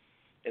morning,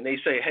 and they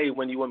say, hey,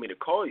 when do you want me to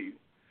call you?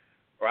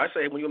 Or I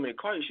say, when do you want me to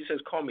call you? She says,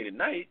 call me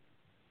tonight.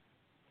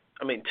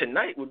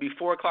 Tonight would be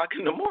 4 o'clock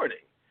in the morning.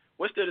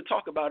 What's there to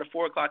talk about at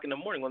 4 o'clock in the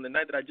morning on the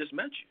night that I just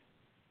met you?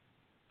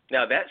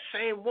 Now, that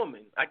same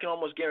woman, I can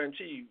almost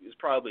guarantee you, is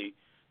probably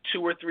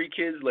 2 or 3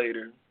 kids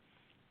later,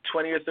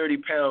 20 or 30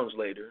 pounds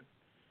later,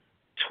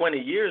 20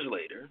 years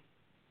later,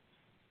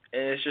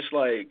 and it's just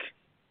like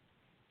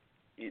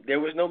there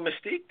was no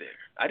mystique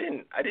there. I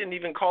didn't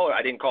even call her.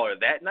 I didn't call her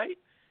that night,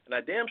 and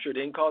I damn sure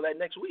didn't call that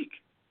next week.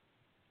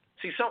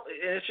 See,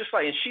 and it's just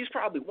like, and she's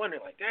probably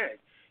wondering, like, Dad,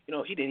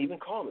 he didn't even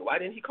call me. Why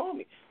didn't he call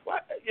me? Why?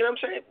 You know what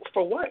I'm saying?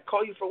 For what?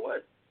 Call you for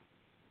what?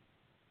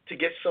 To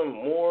get some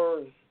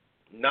more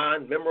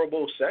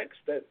non-memorable sex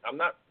that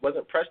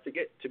wasn't pressed to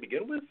get to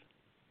begin with?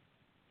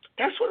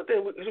 That's what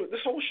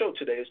this whole show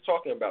today is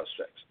talking about,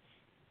 sex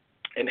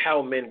and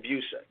how men view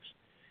sex.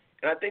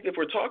 And I think if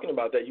we're talking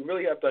about that, you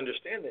really have to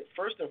understand that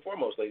first and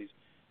foremost, ladies,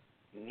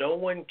 no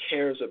one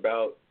cares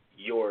about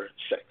your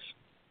sex.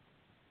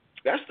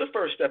 That's the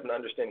first step in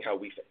understanding how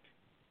we think.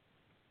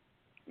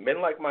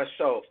 Men like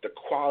myself, the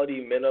quality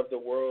men of the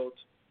world,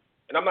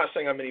 and I'm not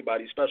saying I'm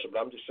anybody special, but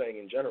I'm just saying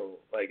in general,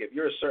 like if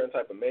you're a certain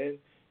type of man,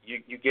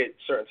 you get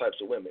certain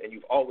types of women, and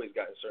you've always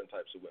gotten certain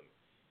types of women.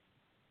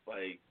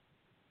 Like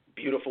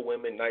beautiful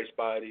women, nice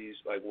bodies,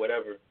 like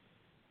whatever.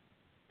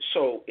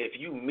 So if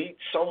you meet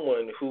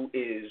someone who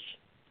is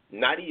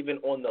not even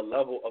on the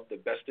level of the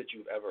best that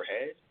you've ever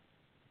had,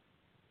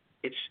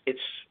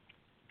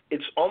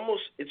 it's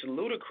almost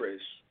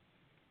ludicrous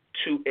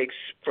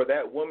for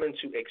that woman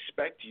to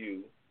expect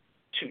you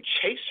to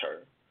chase her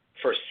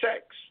for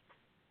sex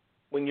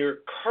when you're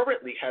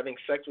currently having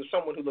sex with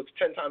someone who looks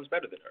 10 times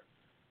better than her.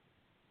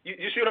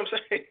 You see what I'm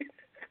saying?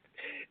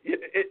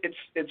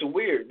 It's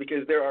weird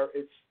because there are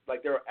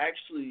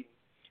actually,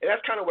 and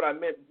that's kind of what I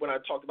meant when I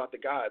talked about the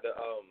guy.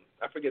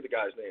 I forget the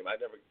guy's name. I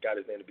never got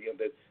his name to be him.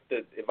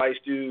 The advice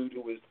dude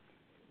who was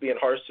being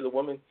harsh to the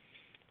woman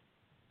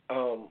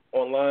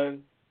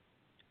online.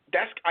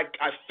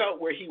 I felt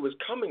where he was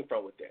coming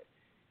from with that.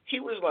 He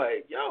was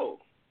like, yo,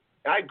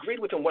 and I agreed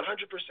with him 100%.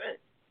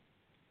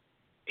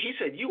 He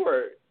said, you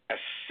were a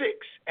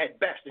 6 at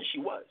best, and she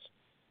was.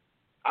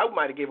 I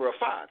might have given her a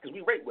 5 because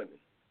we rate women.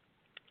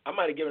 I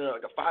might have given her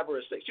like a 5 or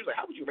a 6. She was like,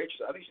 how would you rate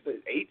yourself? I think she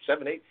said 8,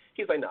 7, 8.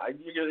 He's like, no,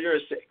 you're a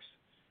 6.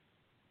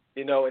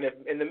 You know, and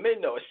the men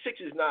know a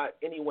 6 is not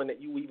anyone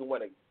that you even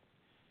want to,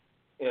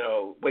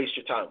 waste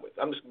your time with.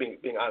 I'm just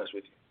being honest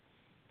with you.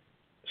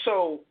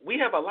 So we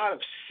have a lot of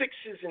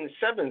 6s and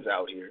 7s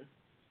out here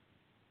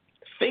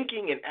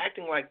thinking and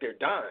acting like they're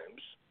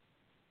dimes,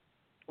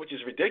 which is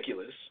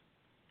ridiculous.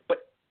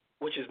 But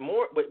what is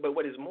more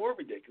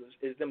ridiculous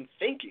is them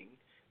thinking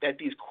that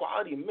these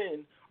quality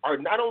men are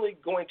not only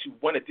going to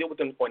want to deal with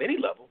them on any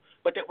level,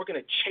 but that we're going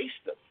to chase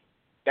them.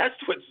 That's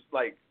what's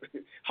like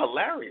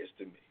hilarious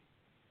to me.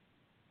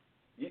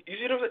 You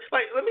see what I'm saying?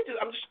 Like,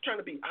 I'm just trying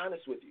to be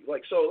honest with you.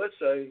 Like, so let's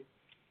say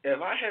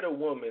if I had a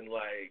woman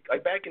like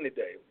back in the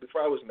day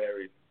before I was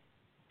married,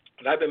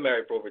 and I've been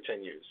married for over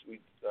 10 years.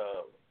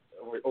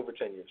 Over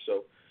 10 years.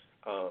 So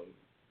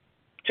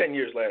 10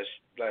 years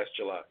last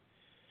July.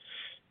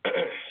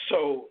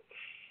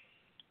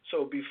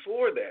 So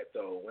before that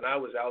though, when I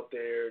was out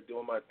there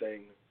doing my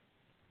thing,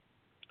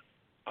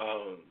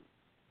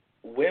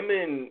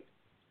 women.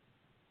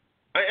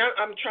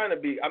 I'm trying to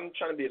be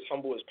as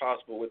humble as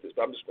possible with this,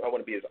 but I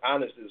want to be as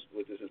honest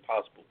with this as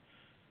possible.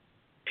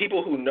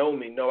 People who know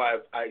me know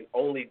I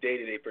only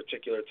dated a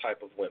particular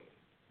type of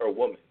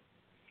woman,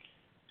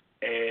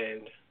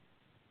 and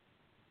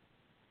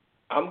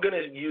I'm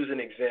gonna use an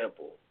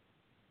example,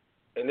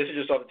 and this is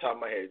just off the top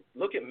of my head.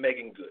 Look at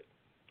Megan Good,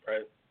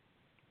 right?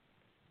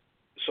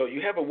 So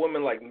you have a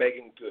woman like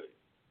Megan Good,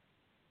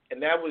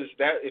 and that.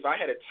 If I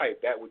had a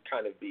type, that would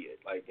kind of be it,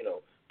 like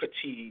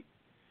petite,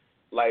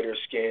 lighter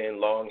skin,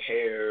 long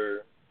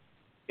hair,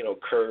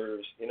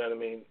 curves. You know what I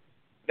mean?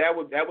 That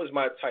was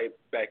my type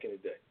back in the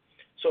day.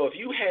 So if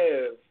you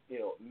have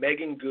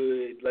Megan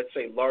Good, let's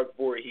say Lark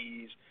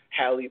Voorhees,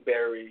 Halle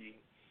Berry,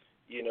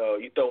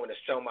 you throw in a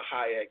Selma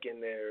Hayek in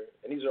there,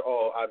 and these are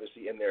all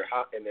obviously in their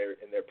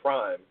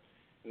prime,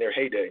 in their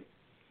heyday.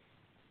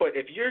 But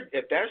if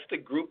that's the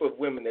group of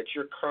women that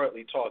you're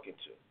currently talking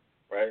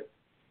to, right?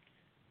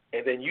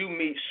 And then you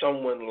meet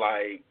someone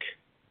like,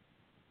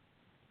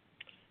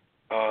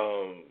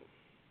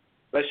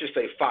 let's just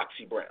say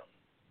Foxy Brown.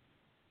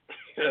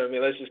 You know what I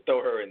mean? Let's just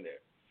throw her in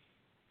there.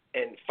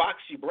 And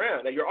Foxy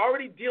Brown, now you're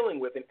already dealing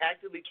with and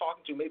actively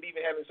talking to, maybe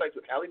even having sex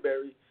with Halle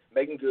Berry,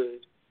 Megan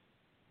Good,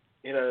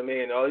 you know what I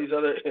mean, all these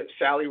other,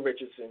 Sally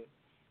Richardson,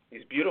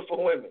 these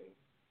beautiful women.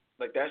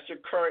 Like that's your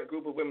current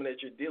group of women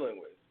that you're dealing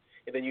with.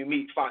 And then you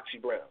meet Foxy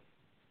Brown.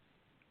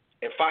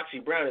 And Foxy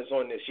Brown is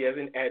on this. She has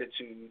an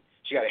attitude.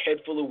 She got a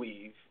head full of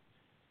weave.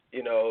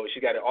 She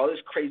got all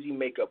this crazy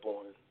makeup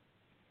on.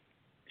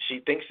 She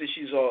thinks that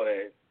she's all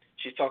that.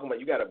 She's talking about,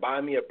 you got to buy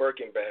me a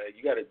Birkin bag.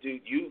 You got to do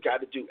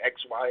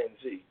X, Y, and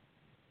Z.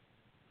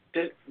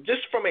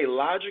 Just from a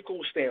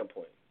logical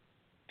standpoint,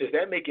 does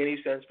that make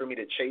any sense for me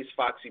to chase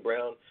Foxy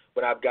Brown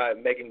when I've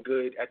got Megan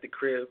Good at the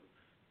crib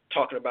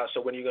talking about,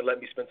 so when are you going to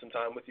let me spend some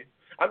time with you?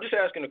 I'm just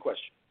asking a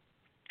question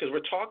because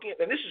we're talking,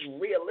 and this is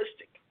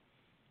realistic.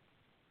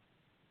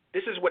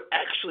 This is what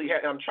actually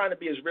happened. I'm trying to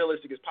be as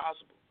realistic as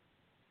possible.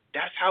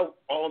 That's how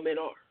all men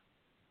are.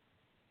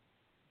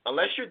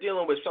 Unless you're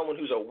dealing with someone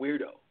who's a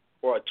weirdo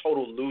or a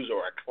total loser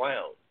or a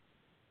clown,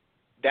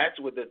 that's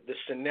what the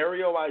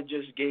scenario I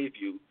just gave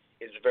you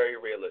is very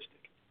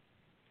realistic.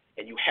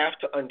 And you have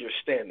to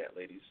understand that,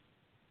 ladies.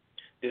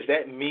 Does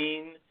that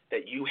mean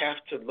that you have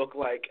to look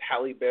like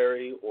Halle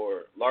Berry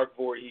or Lark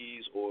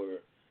Voorhees or,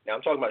 now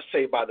I'm talking about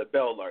Saved by the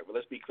Bell Lark, but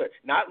let's be clear.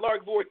 Not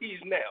Lark Voorhees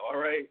now, all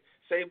right?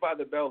 Saved by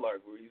the Bell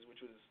Lark Voorhees,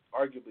 which was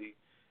arguably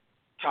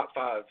top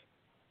 5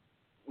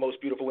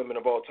 most beautiful women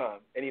of all time.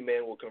 Any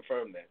man will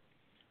confirm that.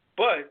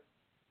 But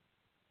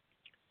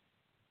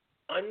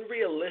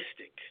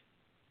unrealistic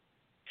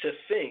to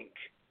think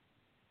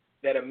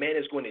that a man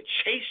is going to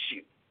chase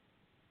you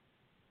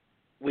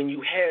when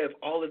you have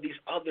all of these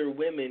other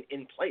women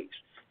in place.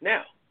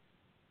 Now,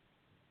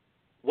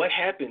 what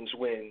happens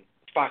when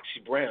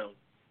Foxy Brown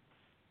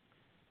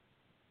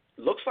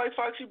looks like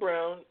Foxy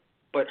Brown,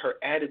 but her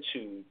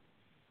attitude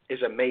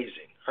is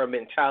amazing. Her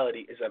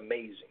mentality is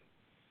amazing.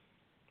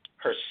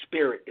 Her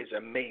spirit is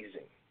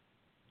amazing.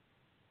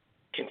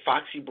 Can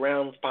Foxy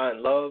Brown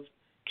find love?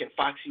 Can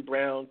Foxy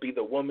Brown be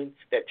the woman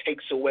that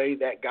takes away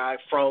that guy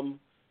from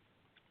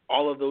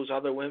all of those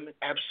other women?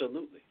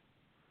 Absolutely.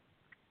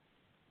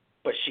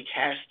 But she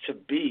has to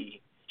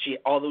be,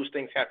 all those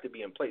things have to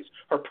be in place.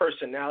 Her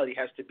personality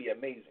has to be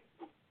amazing.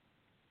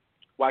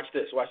 Watch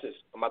this.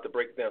 I'm about to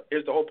break it down.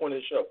 Here's the whole point of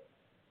the show.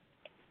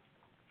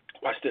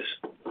 Watch this.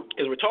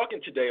 Because we're talking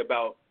today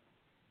about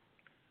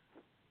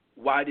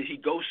why did he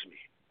ghost me,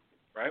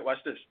 right? Watch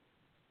this.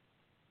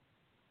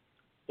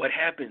 What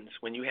happens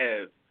when you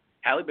have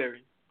Halle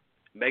Berry,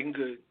 Megan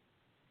Good,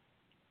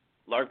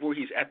 Lark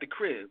Voorhees at the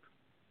crib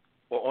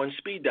or on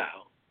speed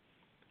dial,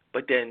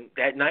 but then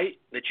that night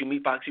that you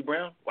meet Foxy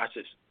Brown, watch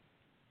this.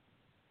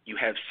 You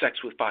have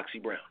sex with Foxy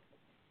Brown.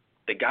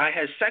 The guy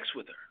has sex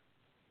with her.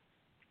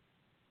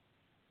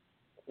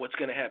 What's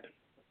going to happen?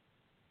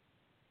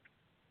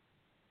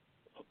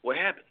 What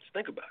happens?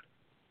 Think about it.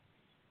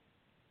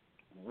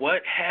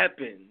 What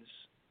happens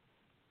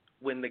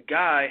when the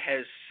guy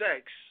has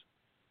sex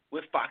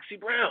with Foxy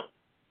Brown?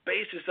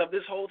 Basis of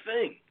this whole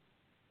thing.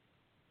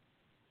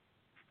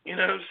 You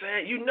know what I'm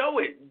saying? You know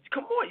it.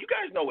 Come on, you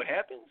guys know what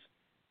happens.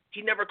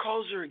 He never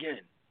calls her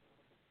again.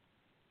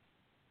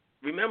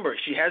 Remember,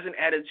 she has an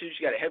attitude.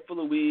 She got a head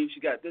full of weave. She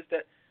got this,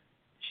 that.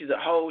 She's a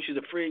hoe. She's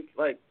a freak.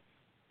 Like,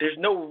 there's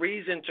no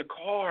reason to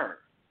call her.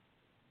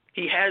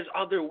 He has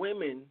other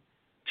women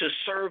to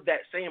serve that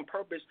same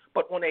purpose,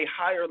 but on a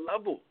higher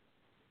level.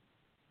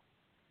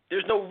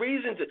 There's no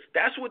reason to.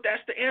 That's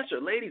the answer.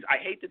 Ladies, I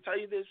hate to tell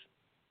you this,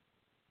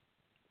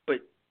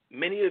 but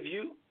many of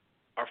you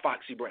are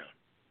Foxy Brown.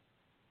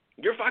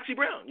 You're Foxy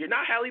Brown. You're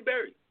not Halle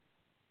Berry.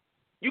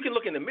 You can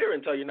look in the mirror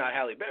and tell you're not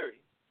Halle Berry,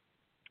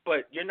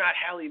 but you're not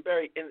Halle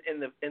Berry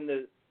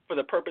for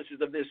the purposes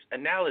of this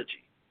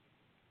analogy.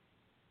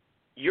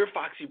 You're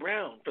Foxy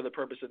Brown for the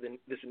purpose of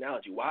this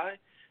analogy. Why?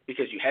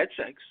 Because you had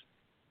sex,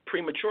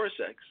 premature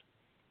sex.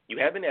 You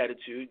have an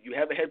attitude. You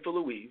have a head full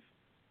of weave.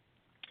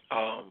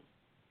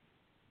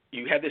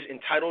 You have this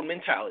entitled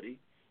mentality.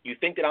 You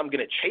think that I'm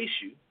going to chase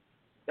you.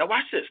 Now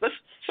watch this.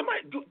 Somebody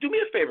do me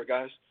a favor,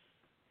 guys.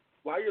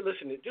 While you're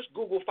listening, just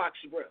Google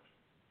Foxy Brown.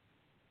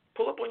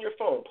 Pull up on your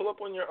phone. Pull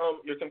up on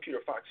your computer,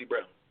 Foxy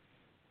Brown.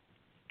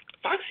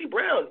 Foxy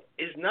Brown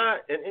is not,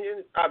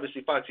 and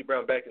obviously Foxy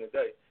Brown back in the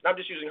day, and I'm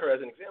just using her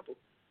as an example,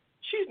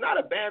 she's not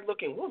a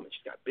bad-looking woman.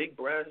 She's got big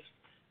breasts,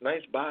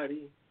 nice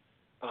body.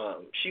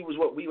 She was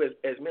what we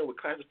as men would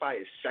classify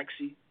as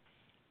sexy.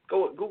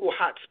 Google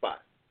Hot Spot.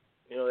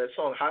 You know that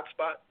song Hot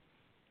Spot?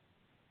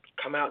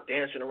 Come out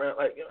dancing around.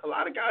 Like, you know, a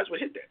lot of guys would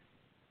hit that.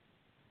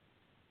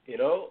 You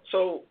know?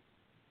 So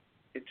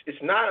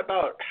it's not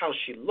about how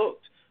she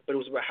looked, but it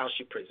was about how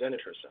she presented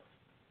herself.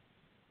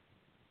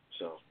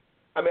 So,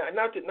 I mean,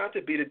 not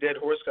to beat a dead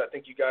horse, because I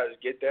think you guys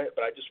get that,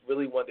 but I just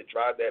really wanted to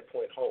drive that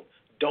point home.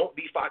 Don't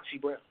be Foxy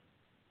Brown.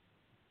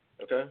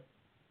 Okay?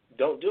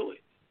 Don't do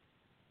it.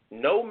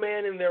 No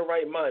man in their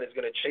right mind is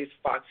going to chase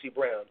Foxy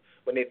Brown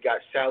when they've got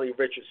Sally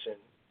Richardson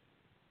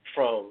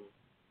from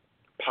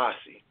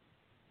Posse.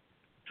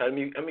 How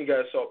many of you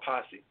guys saw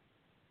Posse?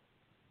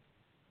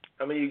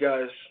 How many of you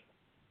guys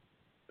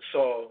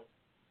saw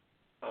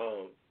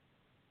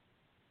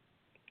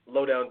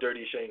Low Down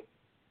Dirty Shame?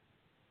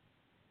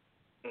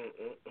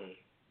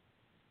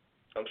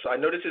 I'm sorry.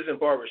 I know this isn't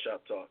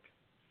barbershop talk,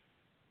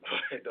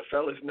 but the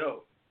fellas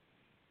know.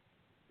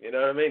 You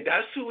know what I mean?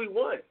 That's who we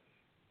want.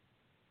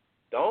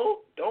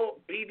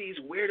 Don't be these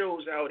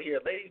weirdos out here,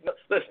 ladies. No,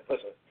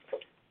 listen.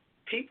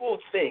 People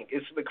think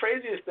the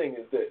craziest thing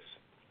is this.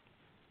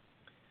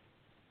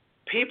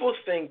 People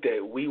think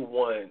that we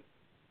want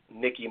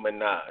Nicki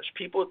Minaj.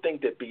 People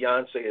think that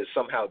Beyonce is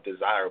somehow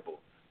desirable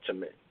to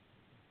men.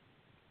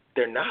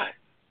 They're not.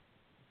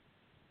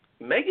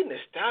 Megan Thee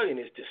Stallion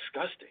is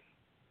disgusting.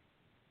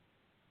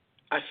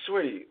 I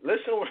swear to you.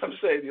 Listen to what I'm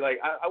saying. Like,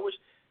 I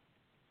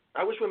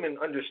wish women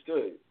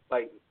understood.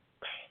 Like,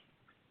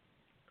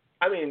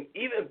 I mean,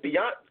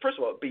 first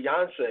of all,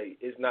 Beyonce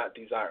is not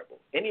desirable.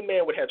 Any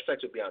man would have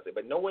sex with Beyonce,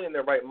 but no one in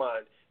their right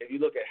mind, if you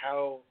look at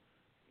how,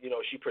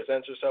 she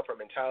presents herself, her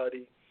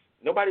mentality,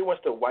 nobody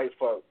wants to wife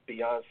up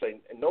Beyonce,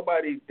 and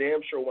nobody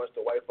damn sure wants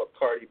to wife up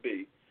Cardi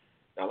B.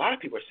 Now, a lot of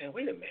people are saying,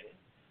 wait a minute.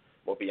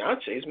 Well,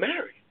 Beyonce is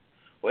married.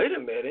 Wait a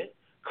minute.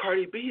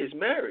 Cardi B is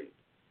married.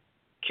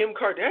 Kim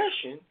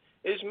Kardashian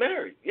is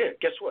married. Yeah,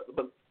 guess what?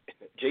 But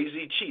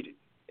Jay-Z cheated,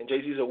 and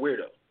Jay-Z's a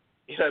weirdo.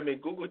 You know what I mean?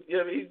 Google.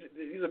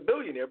 He's a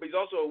billionaire, but he's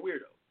also a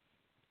weirdo.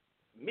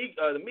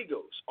 The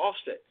Migos,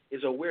 Offset,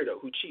 is a weirdo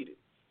who cheated.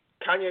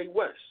 Kanye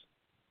West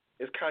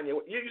is Kanye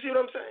West. You see what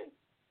I'm saying?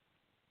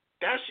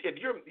 That's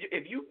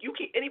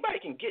anybody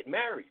can get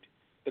married.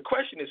 The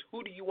question is,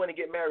 who do you want to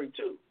get married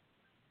to?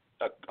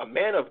 A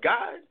man of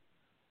God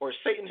or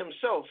Satan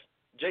himself,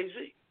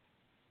 Jay-Z?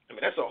 I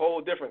mean, that's a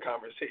whole different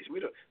conversation.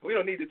 We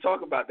don't need to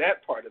talk about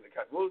that part of the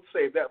conversation. We'll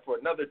save that for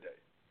another day.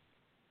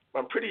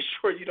 I'm pretty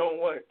sure you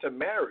don't want to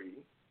marry.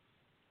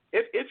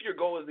 If your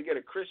goal is to get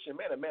a Christian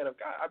man, a man of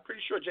God, I'm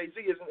pretty sure Jay-Z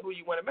isn't who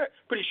you want to marry.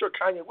 Pretty sure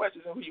Kanye West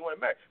isn't who you want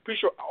to marry. Pretty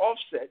sure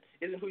Offset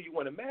isn't who you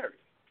want to marry.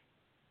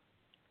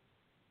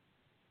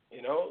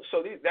 You know,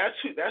 so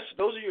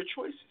those are your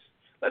choices.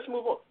 Let's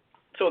move on.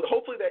 So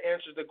hopefully that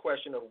answers the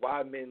question of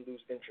why men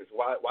lose interest.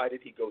 Why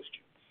did he ghost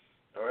you?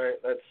 All right,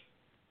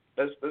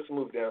 let's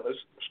move down. Let's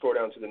scroll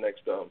down to the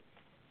next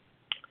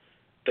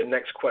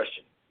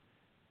question.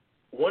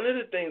 One of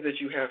the things that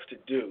you have to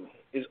do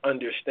is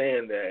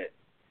understand that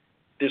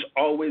there's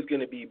always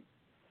going to be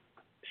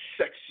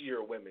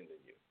sexier women than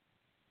you.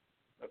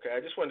 Okay, I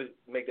just wanted to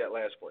make that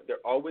last point.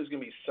 There's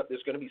going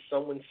to be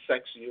someone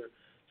sexier,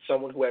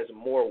 someone who has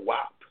more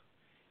WAP,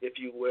 if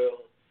you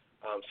will,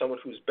 someone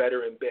who's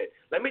better in bed.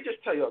 Let me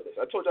just tell you all this.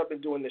 I told you I've been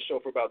doing this show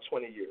for about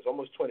 20 years,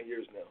 almost 20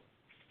 years now.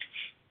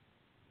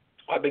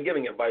 I've been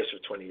giving advice for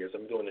 20 years.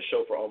 I've been doing the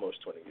show for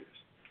almost 20 years.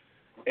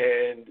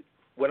 And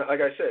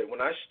like I said,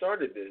 when I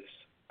started this,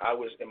 I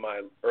was in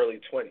my early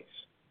 20s,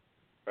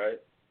 right?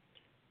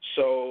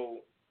 So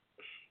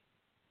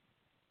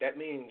that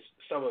means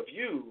some of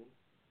you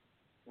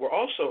were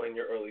also in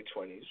your early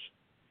 20s,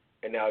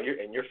 and now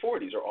you're in your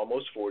 40s or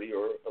almost 40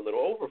 or a little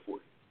over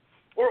 40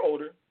 or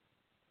older.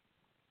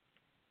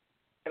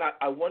 And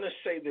I want to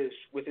say this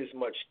with as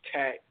much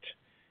tact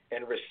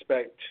and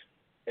respect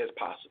as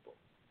possible.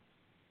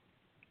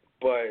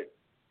 But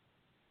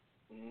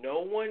no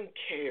one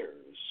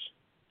cares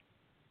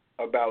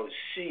about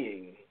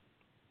seeing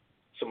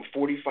some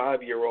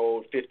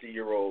 45-year-old,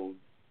 50-year-old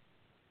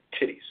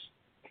titties.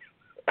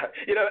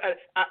 You know,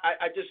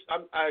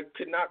 I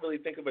could not really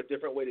think of a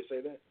different way to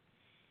say that,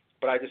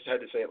 but I just had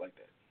to say it like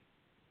that.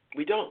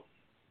 We don't.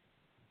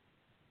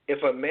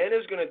 If a man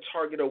is going to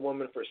target a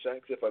woman for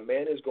sex, if a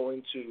man is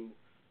going to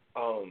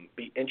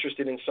be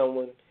interested in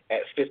someone at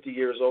 50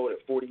 years old,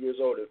 at 40 years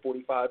old, at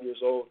 45 years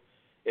old,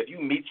 if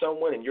you meet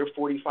someone and you're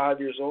 45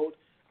 years old,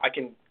 I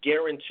can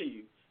guarantee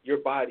you your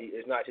body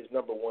is not his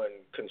number one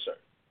concern.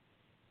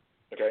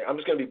 Okay, I'm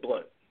just going to be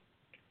blunt.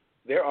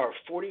 There are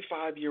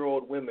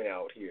 45-year-old women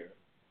out here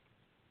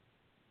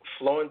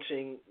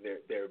flaunting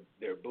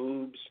their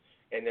boobs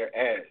and their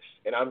ass,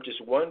 and I'm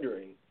just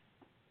wondering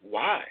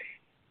why.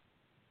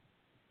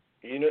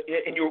 You know,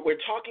 and we're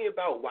talking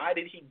about why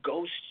did he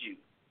ghost you?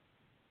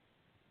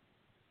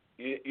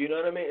 You know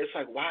what I mean? It's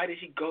like, why did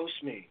he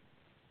ghost me?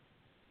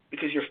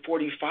 Because you're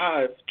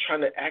 45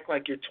 trying to act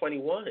like you're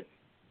 21.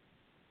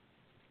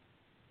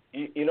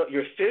 You know,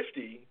 you're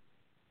 50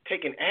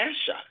 taking ass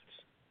shots.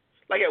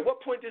 Like, at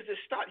what point does this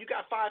stop? You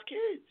got 5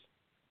 kids.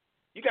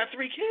 You got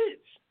 3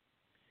 kids.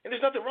 And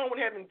there's nothing wrong with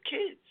having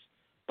kids.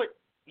 But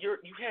you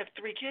have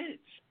 3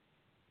 kids.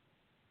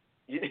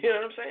 You know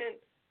what I'm saying?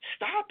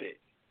 Stop it.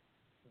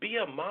 Be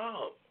a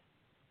mom.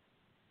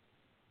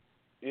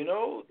 You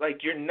know,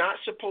 like, you're not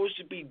supposed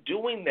to be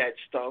doing that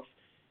stuff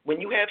when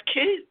you have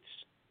kids.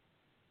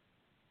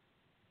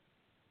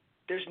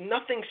 There's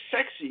nothing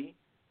sexy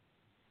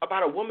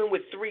about a woman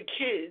with 3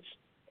 kids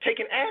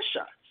taking ass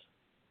shots.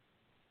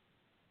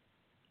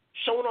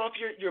 Showing off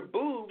your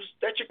boobs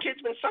that your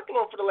kid's been sucking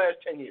on for the last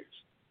 10 years.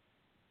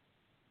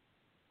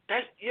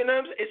 That's, you know what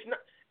I'm saying? It's not.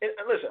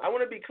 Listen, I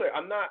want to be clear.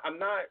 I'm not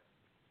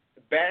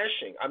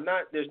bashing.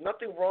 There's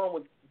nothing wrong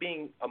with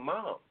being a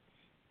mom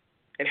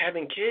and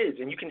having kids,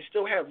 and you can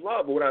still have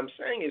love. But what I'm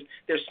saying is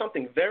there's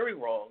something very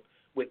wrong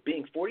with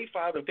being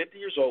 45 and 50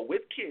 years old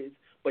with kids,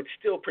 but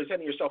still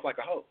presenting yourself like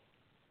a hoe.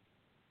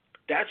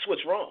 That's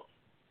what's wrong.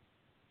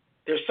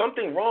 There's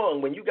something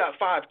wrong when you got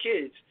 5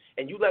 kids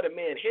and you let a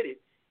man hit it,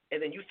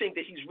 and then you think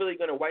that he's really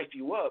going to wife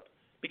you up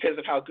because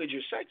of how good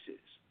your sex is.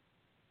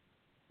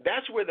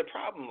 That's where the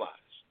problem lies.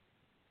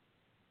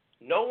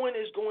 No one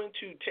is going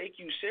to take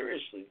you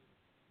seriously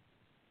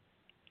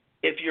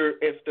if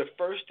the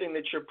first thing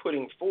that you're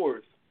putting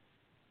forth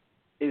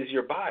is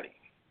your body.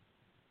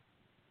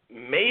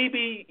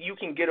 Maybe you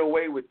can get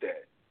away with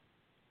that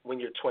when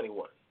you're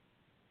 21.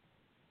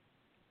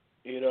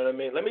 You know what I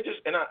mean? Let me just,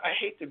 and I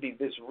hate to be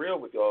this real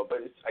with y'all, but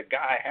it's a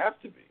guy I have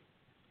to be.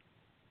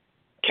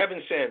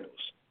 Kevin Samuels.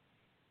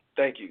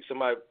 Thank you.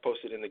 Somebody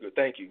posted in the group.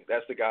 Thank you.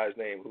 That's the guy's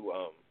name who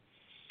I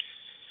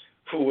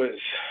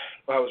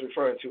was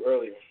referring to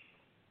earlier.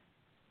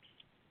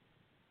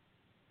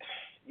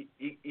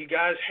 You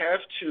guys have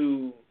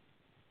to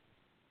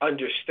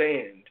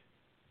understand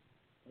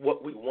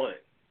what we want.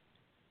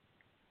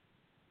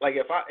 Like,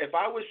 if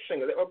I was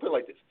single, I'll put it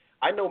like this.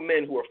 I know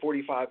men who are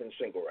 45 and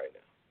single right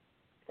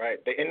now, right?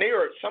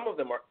 Some of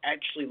them are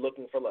actually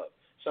looking for love.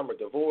 Some are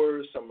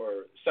divorced, some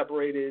are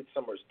separated,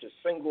 some are just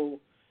single.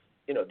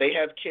 You know, they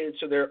have kids,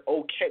 so they're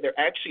okay. They're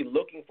actually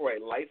looking for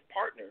a life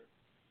partner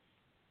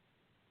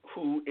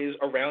who is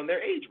around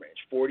their age range,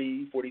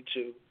 40,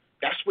 42.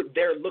 That's what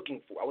they're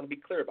looking for. I want to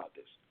be clear about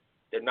this.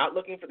 They're not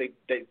looking for,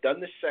 they've done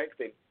the sex,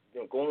 they've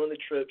gone on the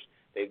trips,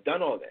 they've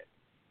done all that.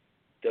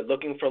 They're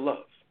looking for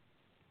love.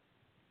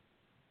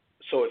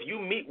 So if you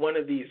meet one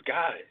of these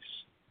guys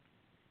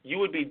you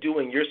would be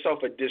doing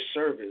yourself a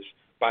disservice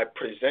by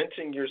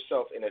presenting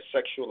yourself in a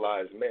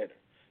sexualized manner.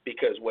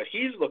 Because what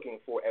he's looking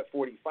for at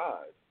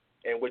 45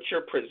 and what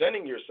you're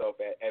presenting yourself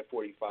at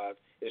 45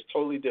 is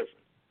totally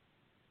different.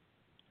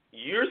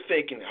 You're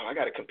thinking, oh, I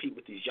got to compete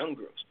with these young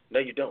girls. No,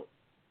 you don't.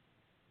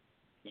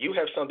 You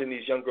have something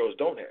these young girls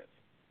don't have,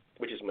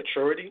 which is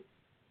maturity,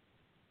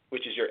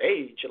 which is your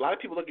age. A lot of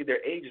people look at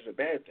their age as a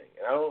bad thing.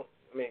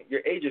 Your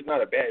age is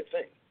not a bad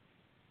thing.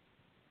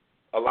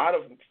 A lot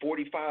of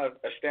 45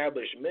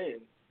 established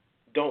men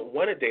don't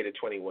want to date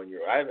a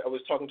 21-year-old. I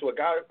was talking to a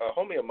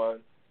homie of mine,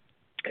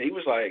 and he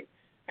was like,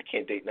 I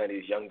can't date none of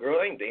these young girls.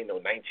 I ain't dating no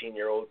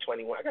 19-year-old,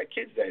 21. I got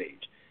kids that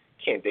age.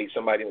 Can't date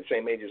somebody in the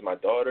same age as my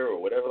daughter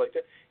or whatever like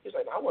that. He's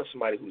like, I want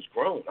somebody who's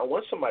grown. I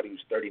want somebody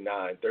who's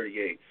 39,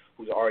 38,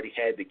 who's already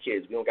had the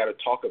kids. We don't got to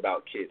talk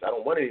about kids. I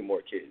don't want any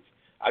more kids.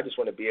 I just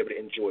want to be able to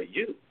enjoy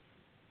you.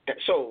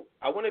 So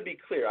I want to be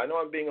clear. I know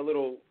I'm being a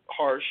little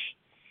harsh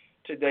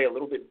today, a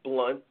little bit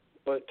blunt,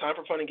 but time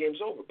for fun and games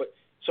over. But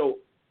so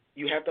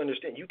you have to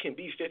understand, you can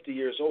be 50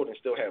 years old and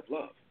still have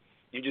love.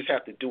 You just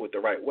have to do it the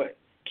right way.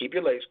 Keep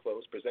your legs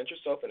closed. Present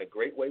yourself in a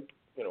great way,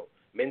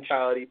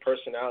 mentality,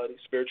 personality,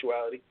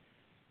 spirituality,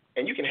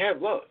 and you can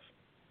have love.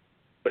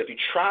 But if you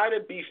try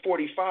to be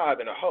 45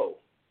 and a hoe,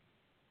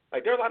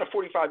 like there are a lot of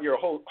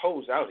 45-year-old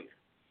hoes out here.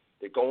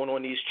 They're going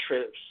on these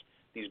trips,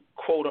 these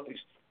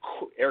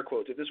air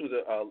quotes. If this was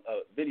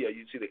a video,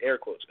 you'd see the air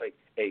quotes. Like,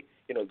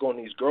 going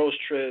on these girls'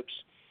 trips,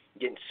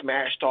 getting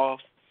smashed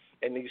off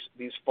in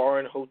these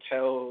foreign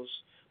hotels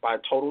by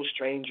total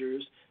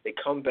strangers. They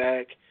come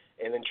back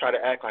and then try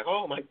to act like,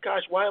 oh, my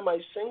gosh, why am I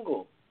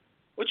single?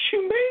 What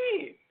you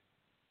mean?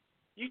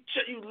 You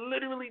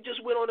literally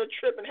just went on a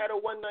trip and had a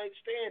one-night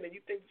stand, and you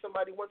think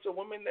somebody wants a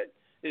woman that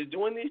is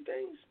doing these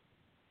things?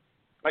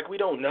 Like we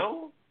don't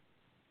know?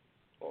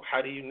 Well,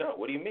 how do you know?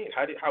 What do you mean?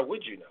 How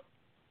would you know?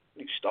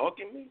 You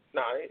stalking me?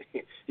 No,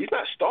 he's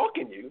not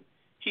stalking you.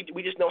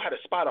 We just know how to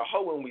spot a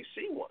hoe when we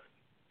see one.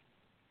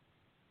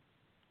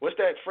 What's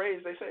that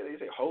phrase they say? They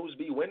say hoes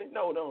be winning?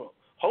 No.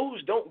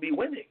 Hoes don't be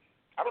winning.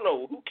 I don't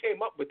know who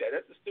came up with that.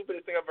 That's the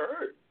stupidest thing I've ever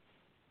heard.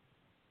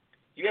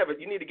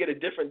 You need to get a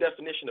different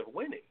definition of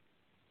winning.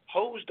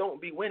 Hoes don't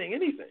be winning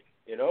anything.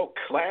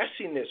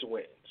 Classiness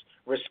wins.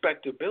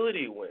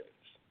 Respectability wins.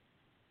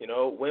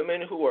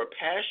 Women who are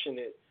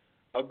passionate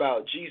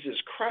about Jesus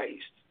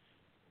Christ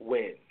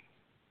win.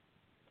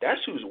 That's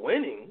who's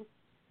winning.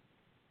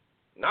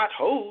 Not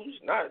hoes,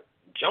 not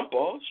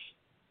jump-offs.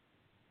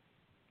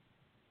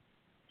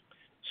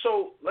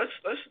 So let's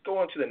go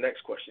on to the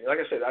next question. Like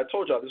I said, I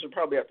told y'all this would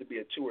probably have to be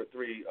a 2 or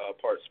 3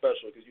 part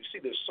special because you see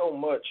there's so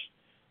much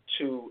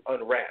to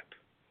unwrap.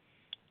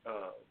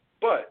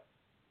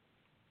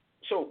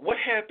 So what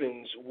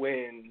happens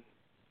when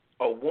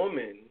a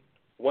woman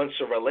wants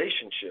a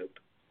relationship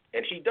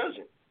and he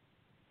doesn't?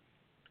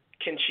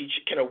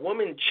 Can a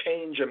woman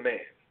change a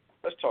man?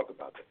 Let's talk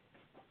about that.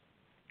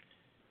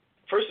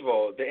 First of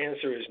all, the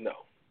answer is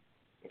no.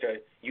 Okay?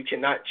 You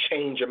cannot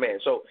change a man.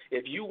 So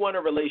if you want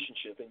a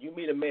relationship and you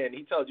meet a man,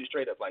 he tells you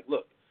straight up, like,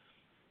 look,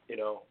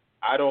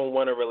 I don't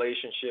want a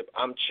relationship.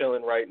 I'm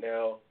chilling right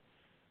now.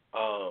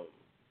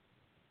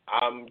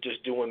 I'm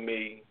just doing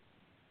me.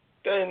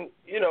 Then,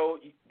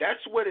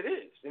 that's what it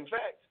is. In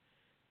fact,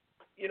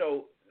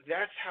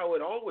 that's how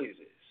it always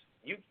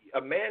is.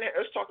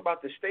 Let's talk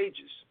about the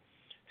stages.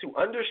 To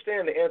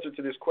understand the answer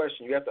to this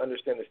question, you have to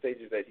understand the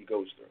stages that he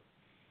goes through.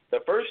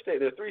 The first stage,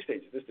 there are 3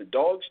 stages. There's the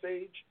dog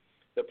stage,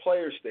 the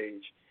player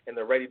stage, and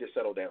the ready to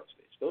settle down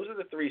stage. Those are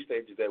the 3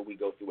 stages that we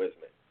go through as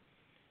men.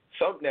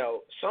 Some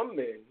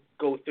men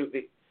go through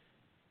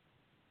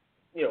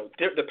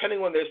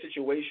depending on their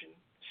situation,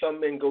 some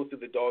men go through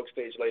the dog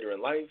stage later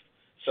in life.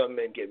 Some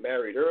men get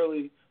married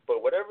early.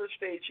 But whatever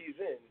stage he's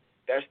in,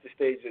 that's the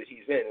stage that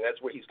he's in, and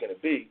that's where he's going to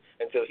be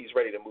until he's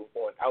ready to move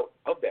on out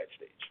of that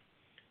stage.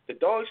 The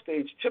dog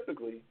stage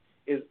typically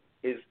is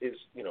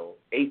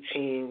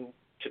 18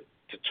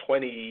 to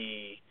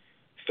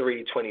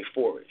 23,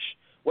 24-ish.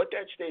 What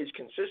that stage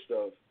consists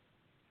of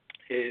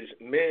is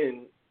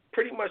men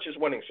pretty much just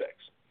wanting sex.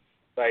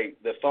 Like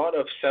the thought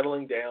of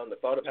settling down, the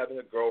thought of having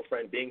a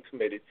girlfriend, being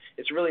committed,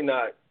 it's really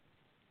not,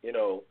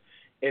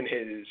 in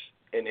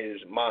his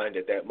mind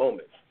at that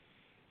moment.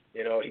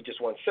 He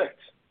just wants sex.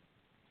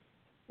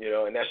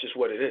 And that's just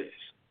what it is.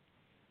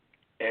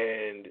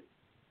 And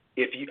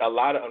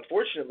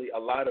unfortunately, a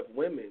lot of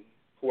women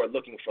who are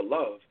looking for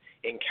love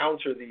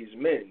encounter these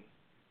men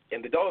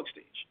in the dog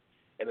stage.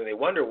 And then they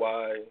wonder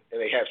why, and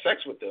they have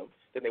sex with them,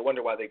 then they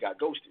wonder why they got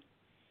ghosted.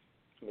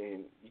 I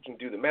mean, you can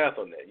do the math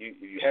on that.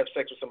 You have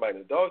sex with somebody in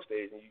the dog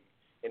stage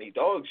and he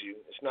dogs you,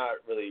 it's not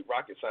really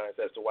rocket science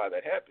as to why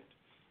that happened.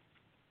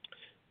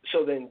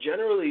 So then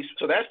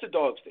so that's the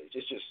dog stage.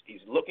 It's just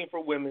he's looking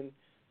for women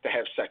to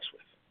have sex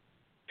with,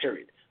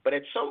 period. But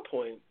at some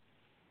point,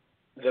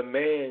 the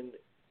man,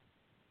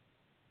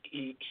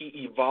 he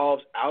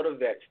evolves out of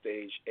that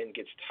stage and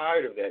gets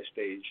tired of that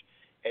stage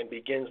and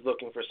begins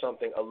looking for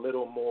something a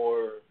little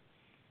more,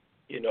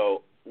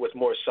 with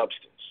more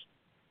substance.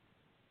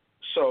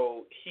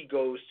 So he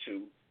goes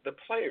to the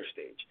player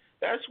stage.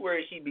 that's where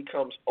he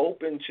becomes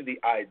open to the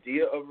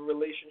idea of a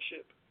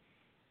relationship,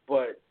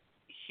 but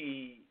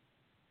he,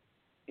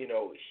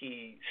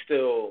 he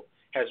still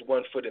has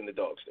one foot in the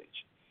dog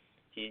stage.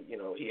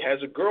 He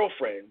has a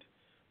girlfriend,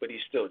 but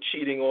he's still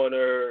cheating on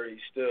her. He's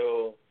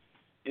still,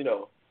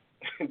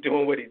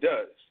 doing what he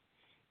does.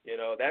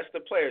 That's the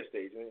player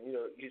stage. And,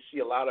 you see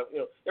a lot of,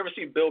 you ever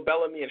see Bill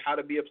Bellamy in How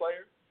to Be a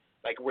Player?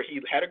 Like where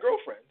he had a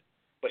girlfriend,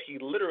 but he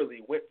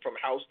literally went from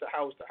house to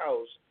house to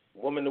house,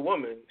 woman to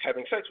woman,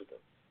 having sex with them.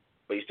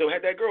 But he still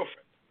had that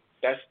girlfriend.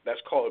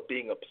 That's called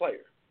being a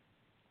player.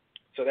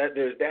 So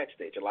there's that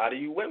stage. A lot of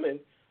you women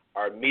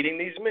are meeting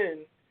these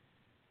men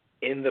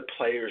in the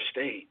player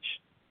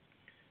stage.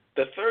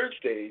 The third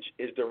stage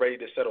is the ready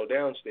to settle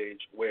down stage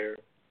where,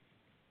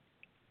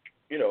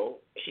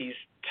 he's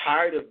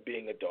tired of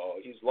being a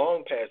dog. He's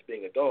long past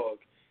being a dog.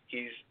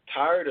 He's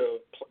tired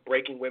of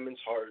breaking women's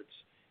hearts.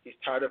 He's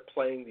tired of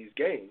playing these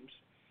games,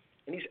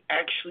 and he's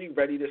actually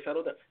ready to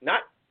settle down.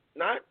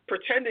 Not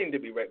pretending to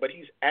be ready, but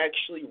he's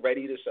actually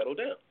ready to settle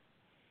down.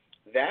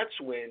 That's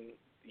when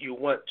you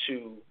want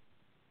to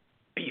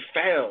be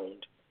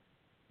found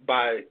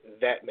by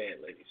that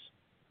man, ladies.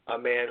 A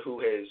man who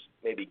has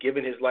maybe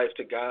given his life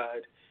to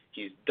God.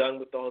 He's done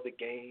with all the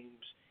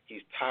games.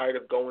 He's tired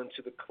of going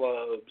to the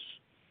clubs,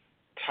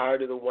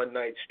 tired of the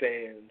one-night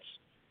stands.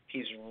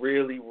 He's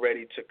really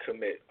ready to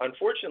commit.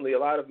 Unfortunately, a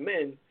lot of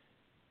men,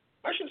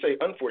 I shouldn't say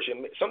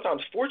unfortunately,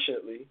 sometimes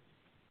fortunately,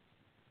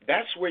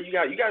 that's where you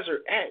guys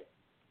are at,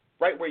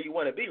 right where you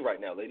want to be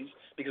right now, ladies.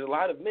 Because a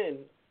lot of men,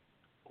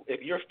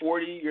 if you're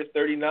 40, you're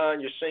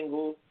 39, you're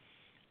single,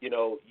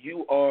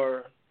 you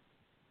are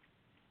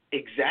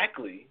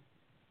exactly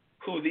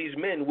who these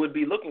men would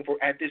be looking for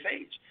at this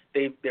age.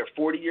 They're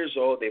 40 years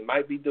old. They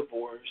might be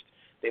divorced.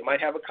 They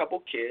might have a couple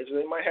kids,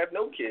 or they might have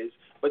no kids,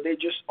 but they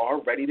just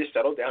are ready to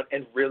settle down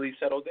and really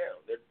settle down.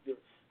 They're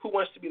who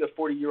wants to be the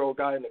 40-year-old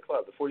guy in the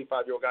club, the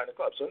 45-year-old guy in the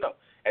club? So no,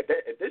 at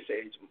this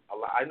age,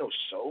 I know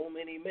so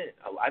many men.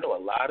 I know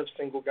a lot of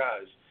single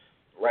guys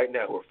right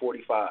now who are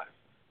 45,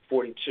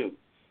 42,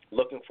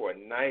 looking for a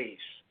nice,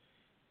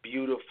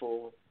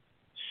 beautiful,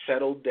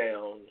 settled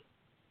down,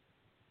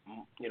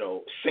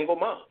 single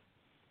mom.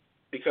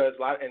 Because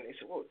and they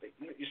said, well,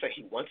 you say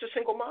he wants a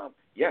single mom?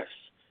 Yes,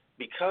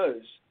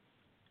 because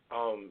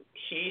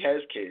he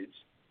has kids,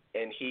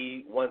 and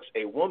he wants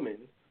a woman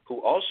who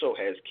also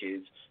has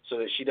kids so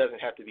that she doesn't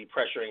have to be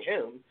pressuring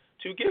him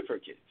to give her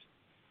kids.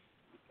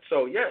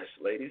 So, yes,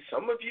 ladies,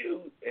 some of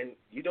you, and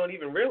you don't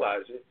even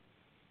realize it,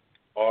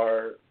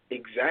 are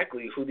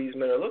exactly who these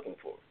men are looking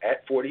for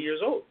at 40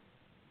 years old.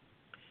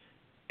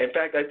 In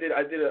fact, I did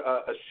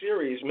a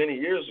series many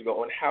years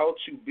ago on how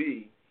to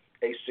be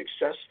a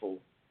successful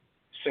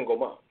single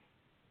mom.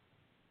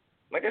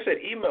 Like I said,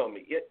 email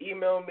me,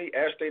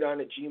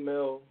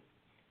 AskDaydon@gmail,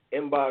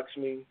 inbox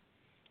me,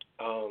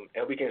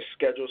 and we can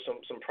schedule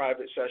some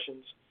private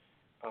sessions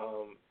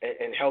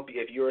and help you.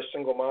 If you're a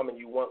single mom and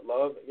you want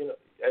love,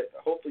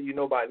 hopefully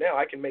by now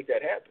I can make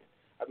that happen.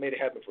 I've made it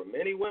happen for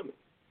many women,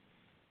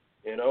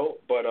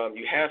 but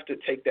you have to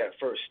take that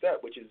first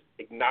step, which is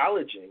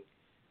acknowledging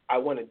I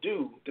want to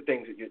do the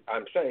things that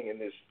I'm saying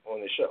on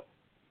this show.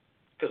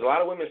 Because a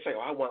lot of women say,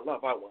 I want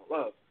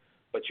love,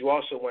 but you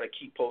also want to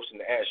keep posting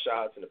the ass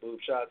shots and the boob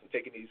shots and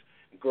taking these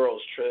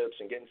girls' trips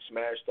and getting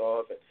smashed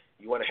off, and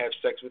you want to have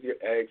sex with your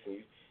ex, and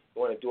you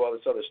want to do all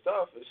this other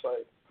stuff. It's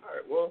like, all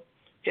right, well,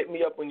 hit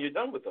me up when you're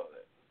done with all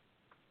that.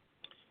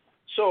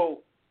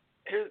 So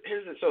here's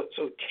it.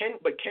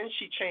 Can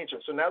she change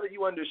them? So now that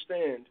you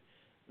understand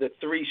the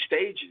three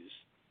stages,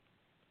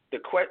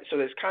 so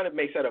this kind of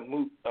makes that a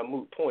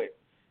moot point,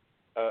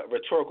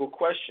 rhetorical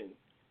question,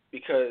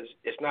 because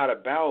it's not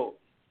about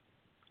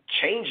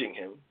changing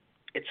him.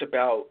 It's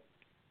about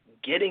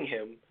getting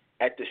him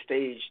at the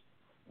stage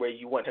where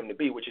you want him to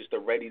be, which is the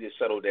ready to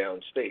settle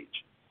down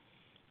stage.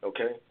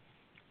 Okay?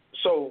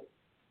 So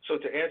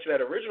to answer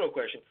that original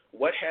question,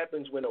 what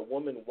happens when a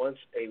woman wants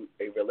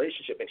a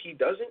relationship and he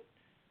doesn't?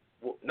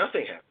 Well,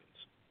 nothing happens.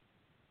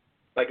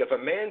 Like if a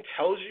man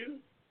tells you,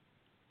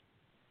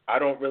 I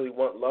don't really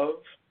want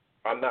love,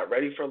 I'm not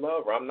ready for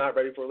love, or I'm not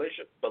ready for a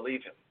relationship,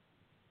 believe him.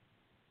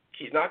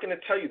 He's not going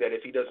to tell you that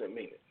if he doesn't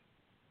mean it.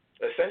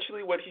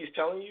 Essentially what he's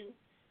telling you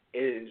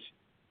is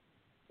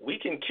we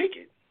can kick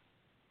it,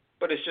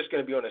 but it's just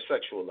going to be on a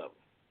sexual level.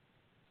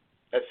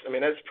 That's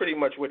pretty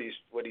much what he's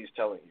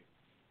telling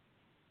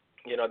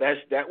you.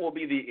 That will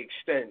be the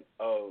extent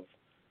of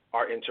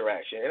our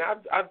interaction. And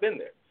I've been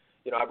there.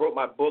 I wrote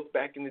my book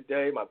back in the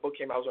day. My book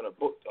came out. I was on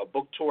a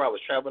book tour. I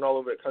was traveling all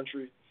over the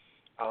country.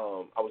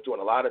 I was doing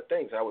a lot of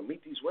things. I would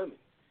meet these women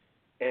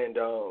and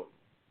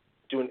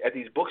doing at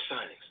these book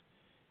signings.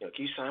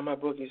 Can you sign my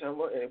book? Can you sign my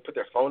book? And they put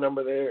their phone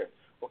number there.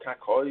 Well, can I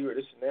call you or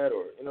this and that?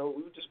 Or,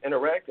 we would just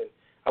interact. And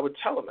I would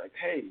tell them, like,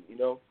 hey,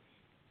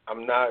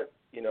 I'm not,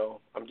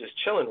 I'm just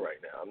chilling right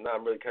now. I'm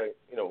not really kind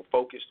of,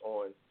 focused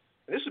on,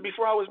 and this was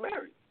before I was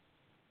married.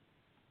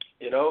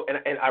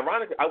 And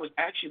ironically, I was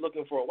actually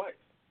looking for a wife.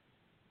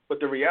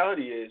 But the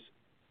reality is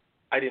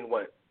I didn't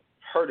want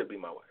her to be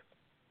my wife.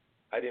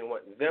 I didn't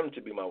want them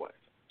to be my wife.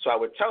 So I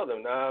would tell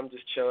them, nah, I'm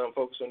just chilling, I'm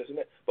focused on this and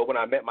that. But when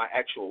I met my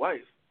actual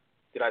wife,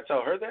 did I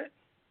tell her that?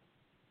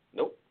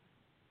 Nope.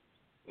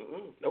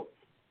 Nope.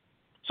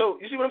 So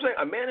you see what I'm saying?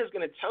 A man is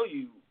going to tell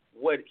you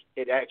what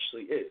it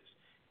actually is.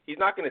 He's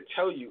not going to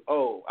tell you,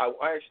 oh,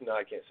 I actually, no,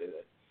 I can't say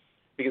that.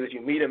 Because if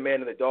you meet a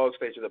man in the dog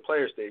stage or the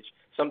player stage,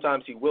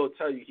 sometimes he will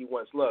tell you he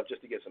wants love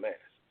just to get some ass.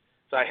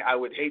 So I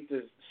would hate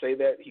to say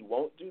that he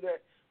won't do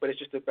that, but it's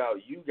just about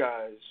you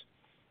guys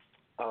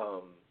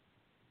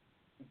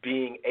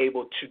being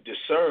able to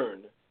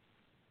discern,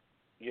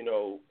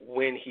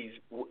 when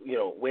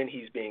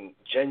he's being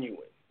genuine,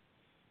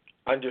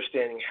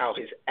 understanding how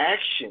his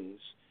actions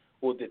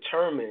will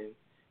determine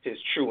his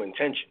true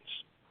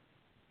intentions.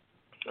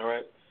 All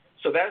right.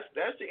 So that's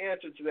the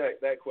answer to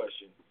that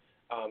question.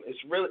 It's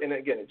really, and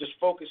again, it just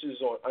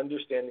focuses on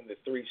understanding the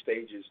three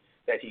stages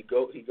that he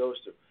goes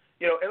through.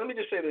 And let me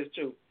just say this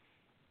too.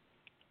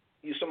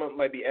 Someone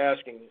might be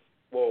asking,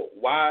 well,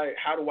 why?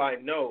 How do I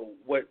know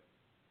what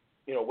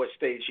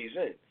stage he's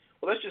in?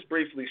 Well, let's just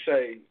briefly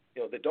say,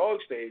 the dog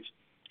stage,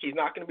 he's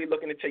not going to be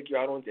looking to take you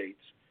out on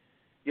dates.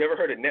 You ever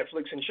heard of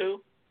Netflix and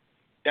chill?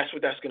 That's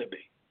what that's going to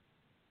be.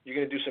 You're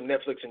going to do some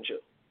Netflix and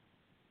chill.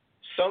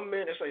 Some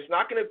men, it's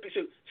not going to be.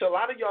 So a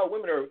lot of y'all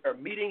women are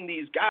meeting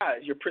these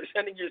guys. You're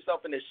presenting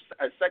yourself in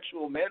a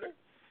sexual manner,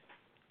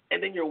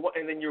 and then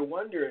you're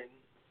wondering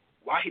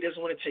why he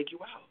doesn't want to take you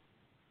out.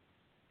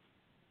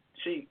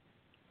 See,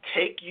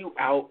 take you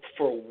out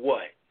for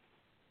what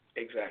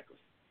exactly?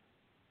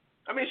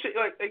 I mean,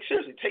 like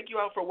seriously, take you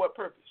out for what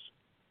purpose?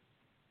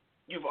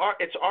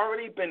 It's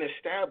already been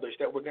established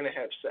that we're going to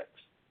have sex.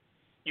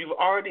 You've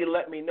already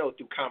let me know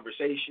through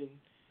conversation,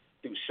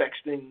 through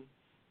sexting.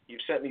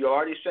 You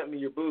already sent me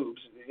your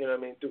boobs,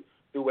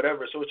 through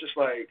whatever. So it's just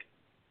like,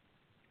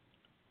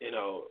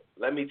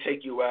 let me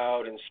take you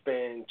out and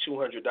spend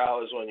 $200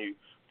 on you.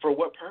 For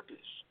what purpose?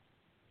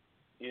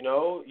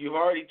 You've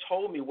already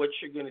told me what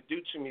you're going to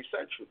do to me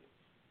sexually.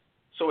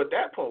 So at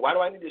that point, why do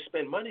I need to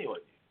spend money on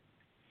you?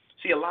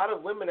 See, a lot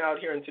of women out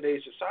here in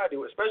today's society,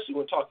 especially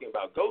when talking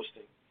about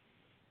ghosting,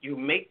 you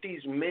make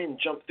these men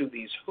jump through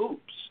these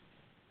hoops,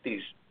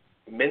 these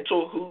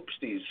mental hoops,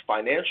 these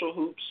financial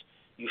hoops.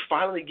 You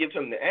finally give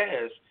him the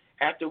ass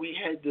after we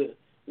had to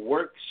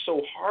work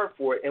so hard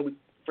for it, and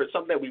for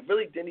something that we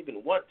really didn't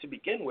even want to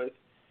begin with,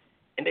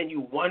 and then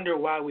you wonder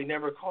why we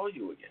never call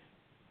you again.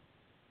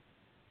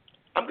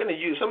 I'm going to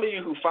use, some of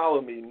you who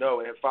follow me know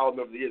and have followed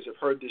me over the years have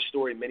heard this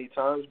story many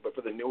times, but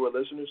for the newer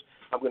listeners,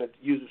 I'm going to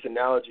use this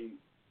analogy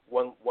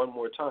one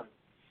more time.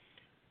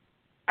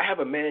 I have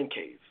a man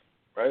cave,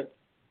 right?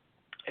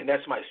 And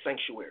that's my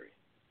sanctuary.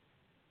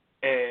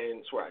 And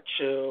it's where I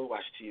chill,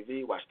 watch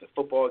TV, watch the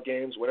football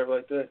games, whatever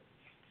like that.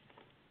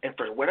 And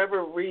for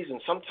whatever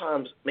reason,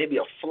 sometimes maybe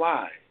a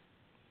fly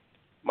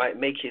might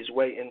make his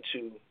way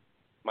into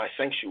my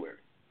sanctuary.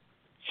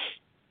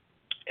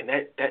 And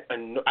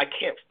I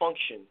can't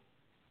function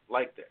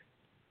like that.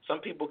 Some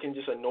people can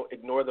just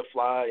ignore the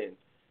fly, and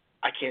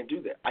I can't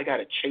do that. I got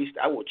to chase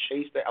that. I will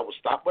chase that. I will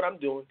stop what I'm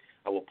doing.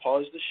 I will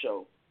pause the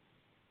show,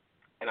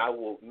 and I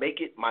will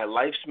make it my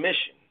life's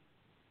mission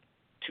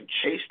to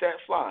chase that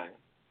fly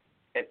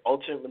and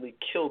ultimately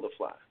kill the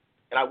fly.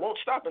 And I won't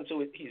stop until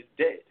he's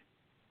dead.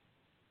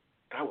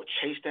 And I will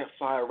chase that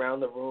fly around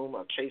the room.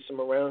 I'll chase him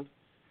around.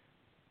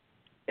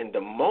 And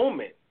the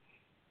moment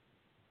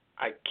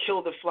I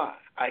kill the fly,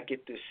 I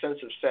get this sense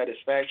of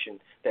satisfaction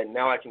that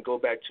now I can go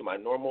back to my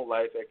normal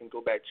life. I can go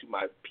back to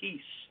my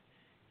peace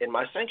in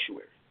my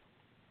sanctuary.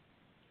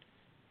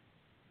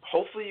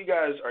 Hopefully you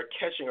guys are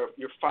catching or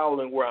you're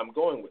following where I'm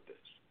going with this.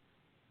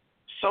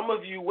 Some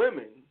of you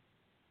women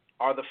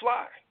are the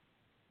fly.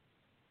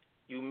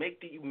 You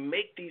make these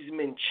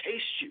men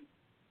chase you,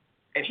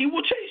 and he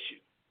will chase you.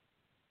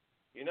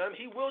 You know,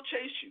 he will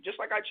chase you, just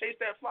like I chase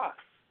that fly.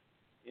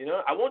 You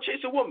know, I won't chase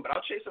a woman, but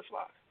I'll chase a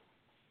fly.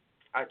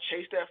 I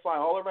chase that fly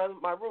all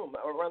around my room,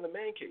 around the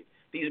man cave.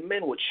 These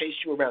men will chase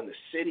you around the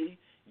city,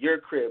 your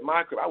crib,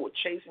 my crib. I will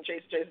chase and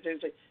chase and chase and chase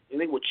and chase, and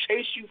they will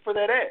chase you for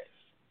that ass.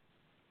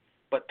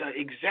 But the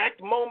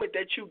exact moment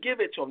that you give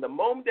it to him, the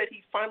moment that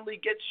he finally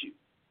gets you,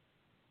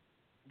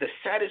 the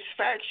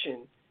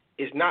satisfaction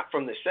is not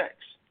from the sex.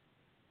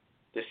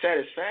 The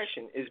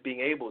satisfaction is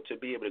being able to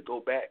go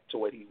back to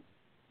what he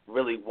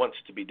really wants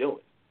to be doing.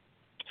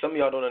 Some of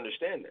y'all don't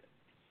understand that.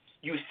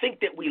 You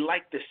think that we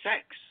like the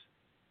sex.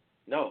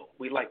 No,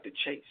 we like the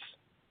chase.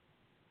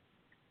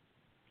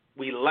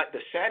 We like the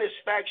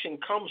satisfaction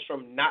comes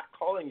from not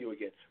calling you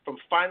again, from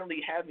finally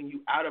having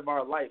you out of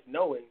our life,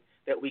 knowing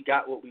that we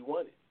got what we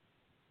wanted.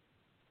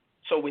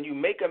 So when you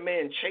make a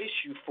man chase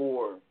you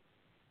for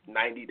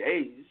 90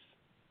 days,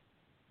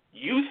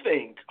 you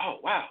think, oh,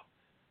 wow,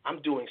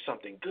 I'm doing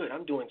something good.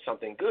 I'm doing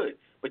something good.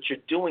 But you're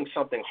doing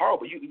something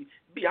horrible. You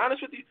be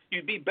honest with you,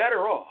 you'd be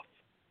better off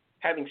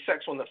having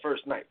sex on the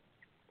first night.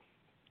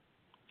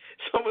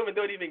 Some women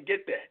don't even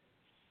get that.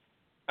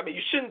 I mean,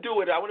 you shouldn't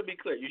do it. I want to be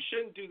clear. You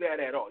shouldn't do that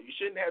at all. You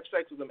shouldn't have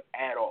sex with them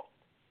at all.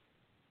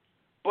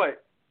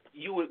 But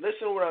you would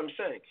listen to what I'm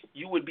saying.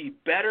 You would be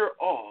better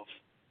off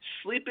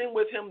sleeping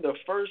with him the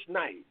first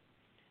night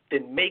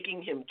than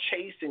making him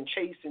chase and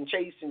chase and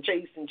chase and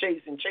chase and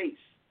chase and chase.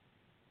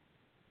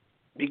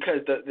 Because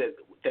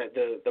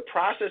the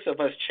process of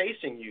us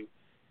chasing you,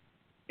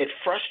 it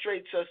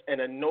frustrates us and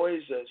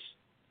annoys us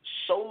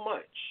so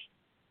much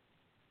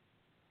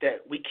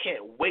that we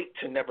can't wait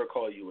to never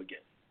call you again.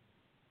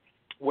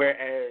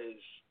 Whereas,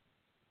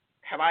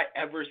 have I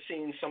ever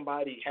seen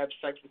somebody have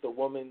sex with a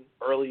woman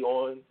early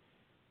on,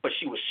 but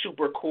she was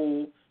super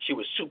cool, she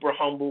was super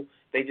humble,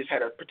 they just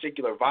had a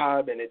particular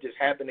vibe, and it just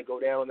happened to go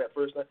down that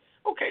first night?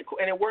 Okay, cool,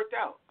 and it worked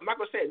out. I'm not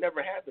going to say it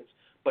never happens,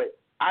 but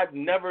I've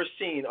never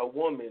seen a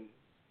woman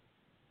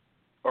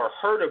or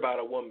heard about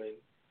a woman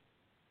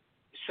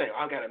say,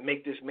 I got to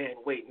make this man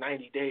wait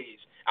 90 days.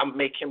 I'm going to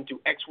make him do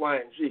X, Y,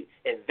 and Z,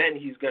 and then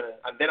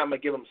I'm going to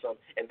give him some,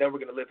 and then we're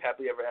going to live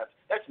happily ever after.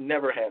 That's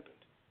never happened.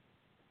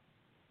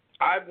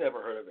 I've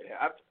never heard of it.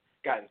 I've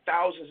gotten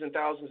thousands and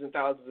thousands and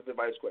thousands of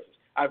advice questions.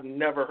 I've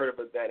never heard of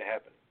that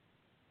happening,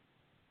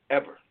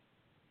 ever.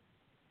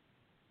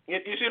 You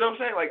see what I'm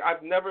saying? Like,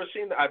 I've never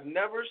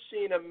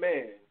seen a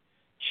man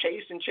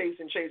chase and chase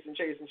and chase and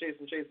chase and chase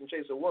and chase and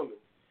chase a woman,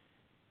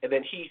 and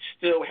then he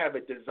still have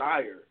a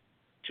desire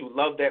to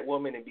love that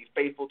woman and be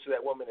faithful to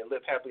that woman and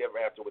live happily ever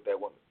after with that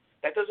woman.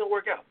 That doesn't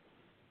work out.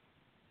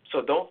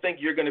 So don't think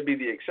you're going to be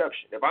the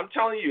exception. If I'm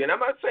telling you, and I'm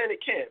not saying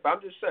it can't, but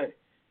I'm just saying,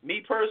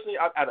 me personally,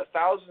 out of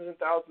thousands and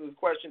thousands of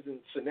questions and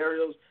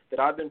scenarios that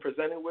I've been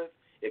presented with,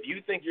 if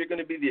you think you're going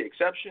to be the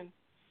exception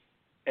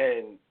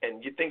and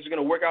things are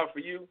going to work out for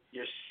you,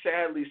 you're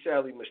sadly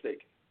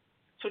mistaken.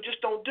 So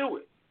just don't do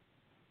it.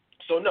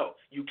 So no,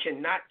 you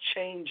cannot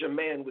change a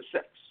man with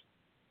sex.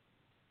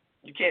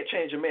 You can't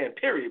change a man,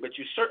 period, but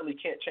you certainly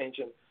can't change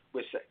him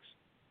with sex.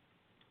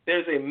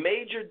 There's a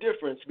major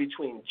difference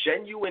between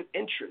genuine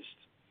interest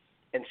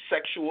and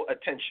sexual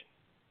attention.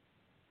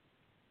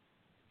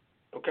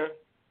 Okay?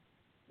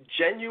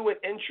 Genuine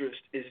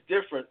interest is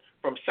different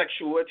from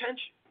sexual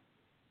attention.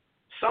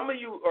 Some of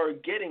you are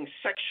getting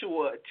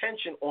sexual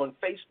attention on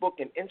Facebook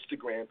and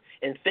Instagram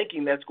and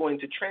thinking that's going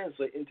to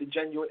translate into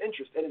genuine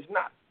interest, and it's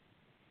not.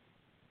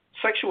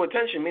 Sexual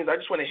attention means I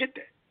just want to hit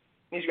that.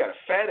 It means you got a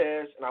fat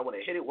ass, and I want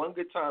to hit it one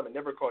good time and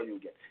never call you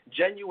again.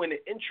 Genuine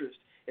interest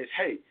is,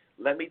 hey,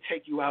 let me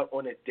take you out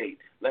on a date.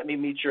 Let me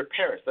meet your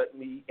parents. Let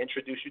me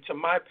introduce you to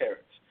my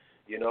parents.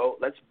 You know,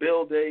 let's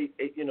build a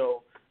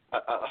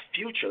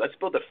future. Let's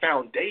build a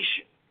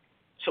foundation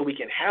so we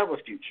can have a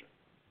future.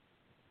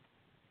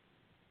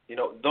 You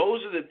know,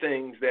 those are the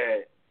things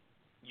that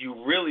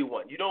you really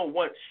want. You don't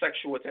want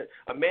sexual attention.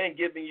 A man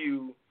giving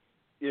you,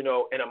 you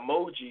know, an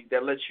emoji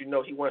that lets you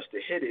know he wants to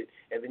hit it,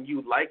 and then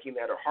you liking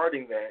that or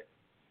hearting that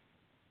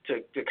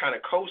to kind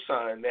of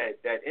co-sign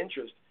that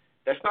interest,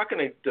 that's not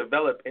going to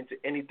develop into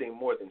anything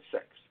more than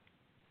sex.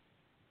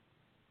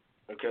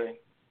 Okay?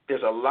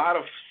 There's a lot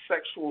of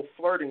sexual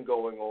flirting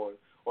going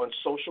on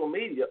social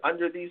media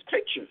under these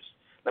pictures.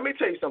 Let me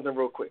tell you something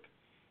real quick.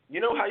 You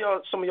know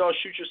how some of y'all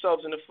shoot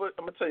yourselves in the foot?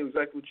 I'm going to tell you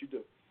exactly what you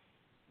do.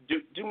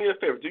 Do me a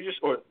favor. Do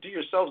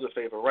yourselves a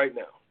favor right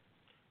now.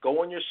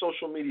 Go on your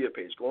social media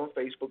page. Go on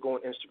Facebook. Go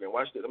on Instagram.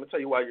 Watch this. I'm going to tell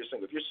you why you're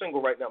single. If you're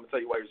single right now, I'm going to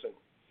tell you why you're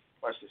single.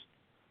 Watch this.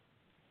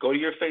 Go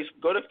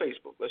to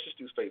Facebook. Let's just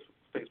do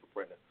Facebook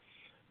right now.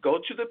 Go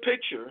to the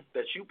picture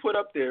that you put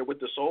up there with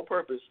the sole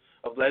purpose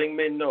of letting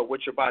men know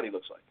what your body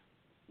looks like.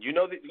 You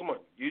know that. Come on.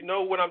 You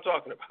know what I'm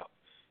talking about.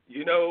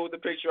 You know the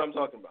picture I'm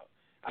talking about.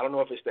 I don't know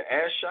if it's the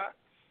ass shot.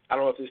 I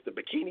don't know if it's the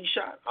bikini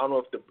shot. I don't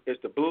know if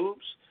it's the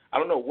boobs. I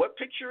don't know what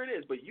picture it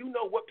is, but you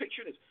know what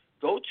picture it is.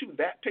 Go to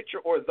that picture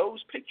or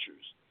those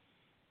pictures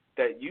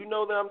that you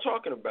know that I'm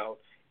talking about,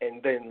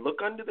 and then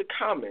look under the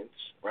comments,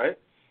 right?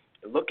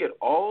 And look at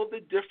all the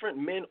different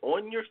men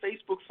on your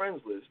Facebook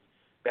friends list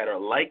that are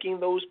liking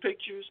those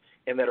pictures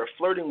and that are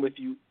flirting with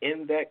you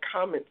in that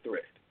comment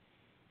thread.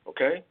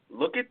 Okay?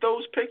 Look at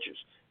those pictures.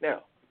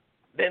 Now,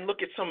 then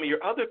look at some of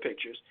your other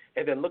pictures,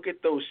 and then look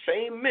at those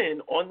same men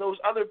on those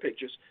other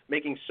pictures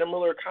making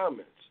similar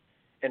comments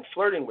and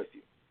flirting with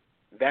you.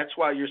 That's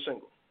why you're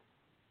single.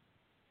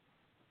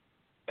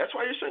 That's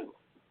why you're single.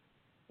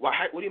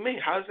 Why? What do you mean?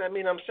 How does that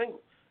mean I'm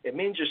single? It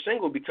means you're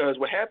single because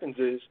what happens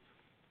is,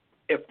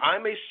 if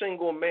I'm a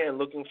single man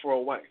looking for a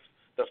wife,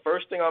 the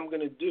first thing I'm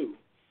going to do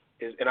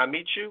is, and I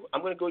meet you,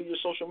 I'm going to go to your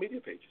social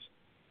media pages.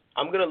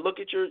 I'm going to look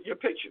at your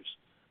pictures.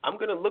 I'm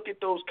going to look at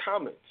those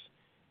comments.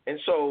 And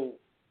so,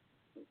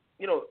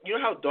 you know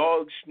how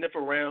dogs sniff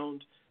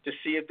around to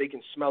see if they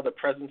can smell the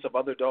presence of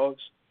other dogs?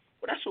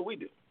 Well, that's what we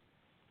do.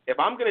 If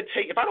I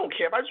don't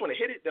care, if I just want to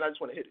hit it, then I just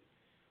want to hit it.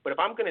 But if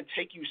I'm going to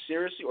take you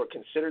seriously or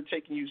consider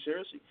taking you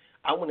seriously,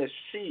 I want to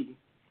see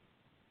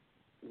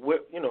where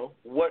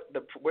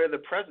the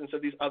presence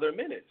of these other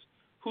men is.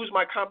 Who's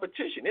my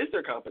competition? Is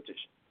there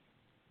competition?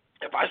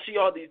 If I see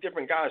all these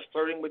different guys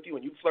flirting with you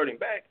and you flirting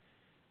back,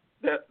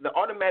 the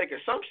automatic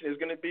assumption is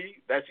going to be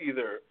that's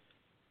either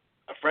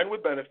a friend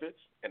with benefits,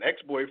 an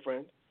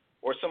ex-boyfriend,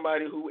 or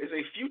somebody who is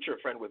a future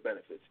friend with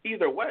benefits.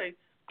 Either way,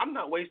 I'm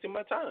not wasting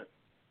my time.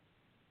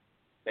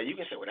 Now, you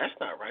can say, well, that's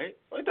not right.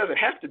 Well, it doesn't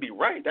have to be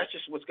right. That's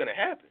just what's going to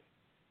happen.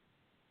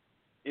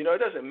 You know, it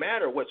doesn't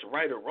matter what's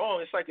right or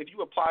wrong. It's like if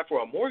you apply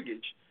for a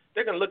mortgage,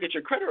 they're going to look at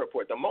your credit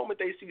report. The moment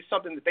they see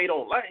something that they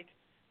don't like,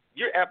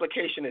 your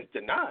application is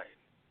denied.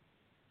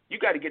 You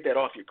got to get that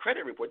off your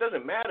credit report. It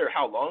doesn't matter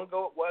how long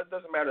ago it was. It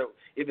doesn't matter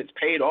if it's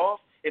paid off.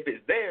 If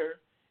it's there,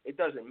 it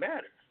doesn't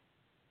matter.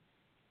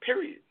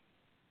 Period.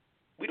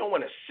 We don't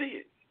want to see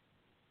it.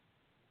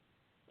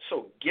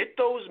 So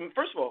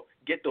first of all,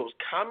 get those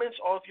comments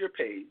off your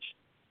page.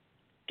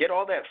 Get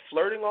all that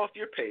flirting off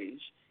your page.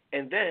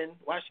 And then,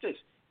 watch this,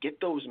 get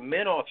those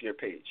men off your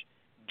page.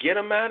 Get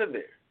them out of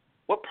there.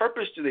 What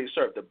purpose do they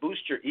serve? To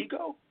boost your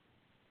ego?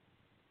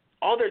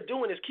 All they're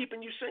doing is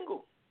keeping you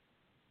single.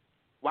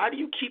 Why do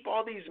you keep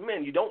all these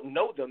men? You don't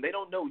know them. They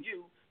don't know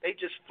you. They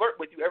just flirt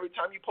with you every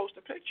time you post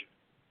a picture.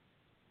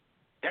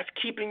 That's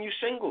keeping you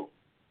single.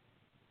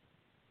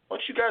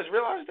 Don't you guys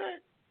realize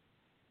that?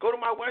 Go to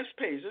my wife's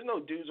page. There's no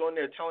dudes on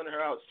there telling her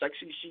how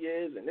sexy she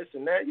is and this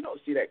and that. You don't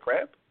see that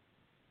crap.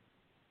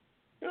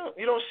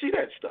 You don't see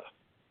that stuff.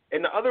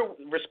 And the other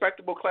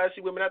respectable,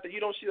 classy women out there, you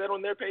don't see that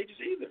on their pages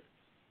either.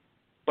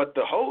 But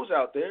the hoes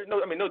out there,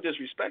 no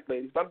disrespect,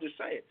 ladies, but I'm just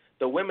saying,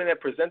 the women that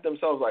present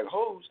themselves like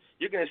hoes,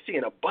 you're going to see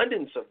an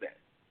abundance of that.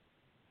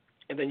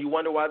 And then you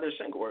wonder why they're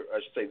single, or I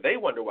should say they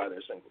wonder why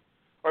they're single.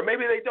 Or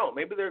maybe they don't.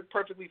 Maybe they're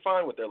perfectly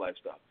fine with their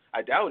lifestyle.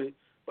 I doubt it,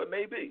 but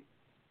maybe.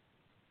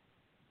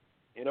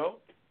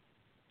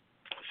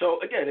 So,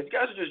 again, if you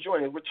guys are just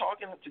joining, we're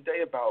talking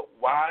today about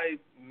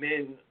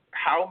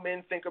how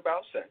men think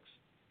about sex.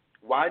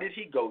 Why did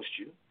he ghost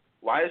you?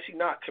 Why is he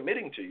not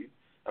committing to you?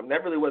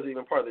 That really wasn't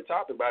even part of the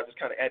topic, but I just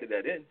kind of added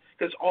that in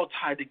because it's all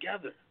tied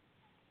together.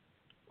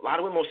 A lot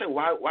of women will say,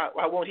 why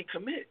won't he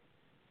commit?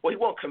 Well, he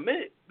won't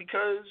commit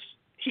because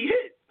he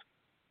hit.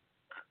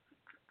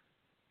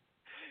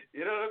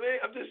 You know what I mean?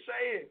 I'm just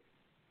saying.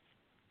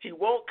 He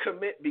won't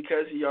commit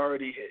because he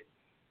already hit.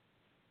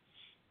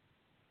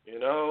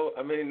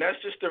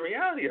 That's just the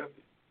reality of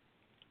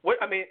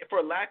it.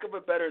 For lack of a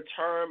better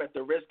term, at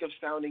the risk of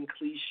sounding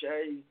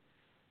cliche,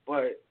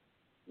 but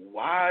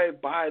why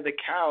buy the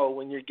cow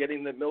when you're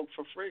getting the milk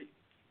for free?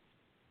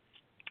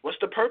 What's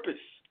the purpose?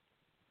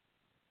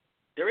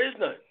 There is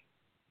none.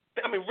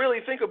 Really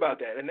think about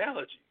that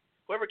analogy.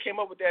 Whoever came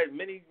up with that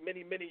many,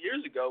 many, many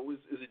years ago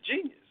is a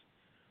genius.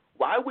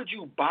 Why would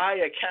you buy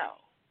a cow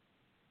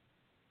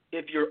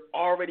if you're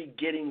already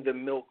getting the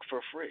milk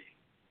for free?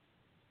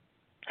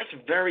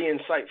 That's very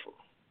insightful.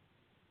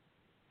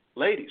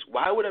 Ladies,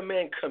 why would a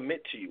man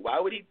commit to you? Why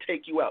would he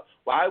take you out?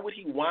 Why would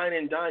he wine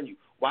and dine you?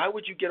 Why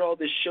would you get all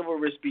this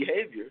chivalrous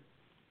behavior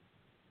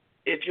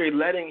if you're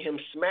letting him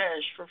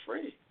smash for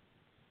free?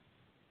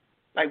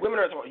 Like, women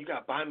are talking, you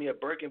got to buy me a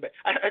Birkin bag.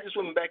 I had this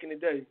woman back in the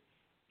day.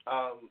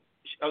 I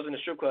was in a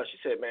strip club. She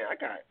said, man, I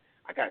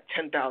got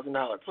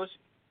 $10,000 pussy.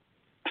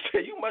 I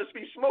said, you must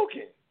be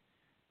smoking.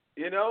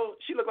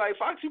 She looked like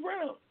Foxy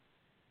Brown.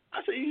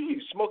 I said,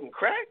 you smoking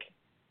crack?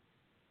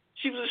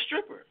 She was a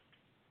stripper.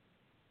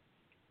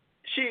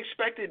 She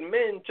expected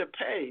men to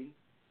pay,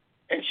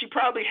 and she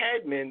probably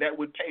had men that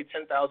would pay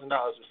 $10,000 to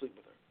sleep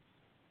with her.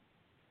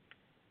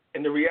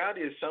 And the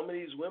reality is some of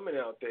these women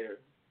out there,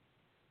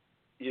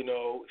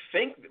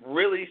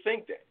 really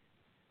think that.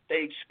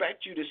 They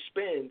expect you to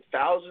spend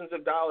thousands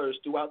of dollars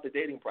throughout the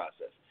dating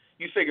process.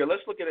 You figure,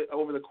 let's look at it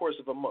over the course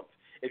of a month.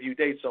 If you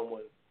date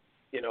someone,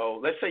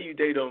 let's say you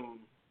date them,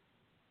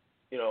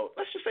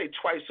 let's just say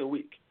twice a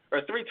week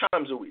or 3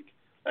 times a week.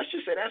 Let's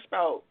just say that's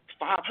about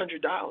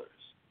 $500.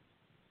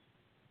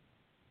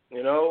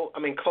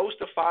 Close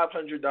to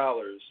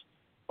 $500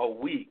 a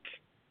week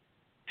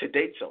to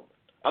date someone.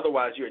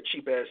 Otherwise, you're a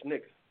cheap-ass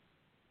nigga.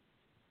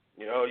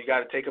 You got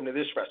to take them to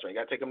this restaurant. You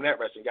got to take them to that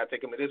restaurant. You got to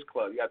take them to this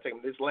club. You got to take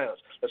them to this lounge.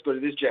 Let's go to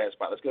this jazz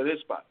spot. Let's go to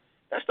this spot.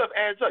 That stuff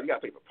adds up. You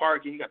got to pay for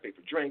parking. You got to pay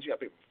for drinks. You got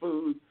to pay for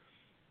food.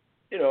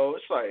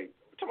 It's like,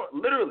 we're talking about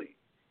literally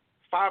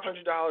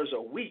 $500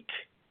 a week.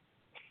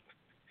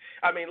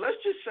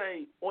 Let's just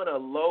say on a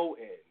low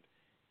end,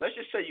 let's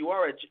just say you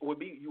would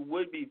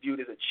be viewed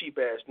as a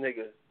cheap-ass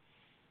nigga.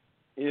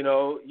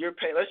 You're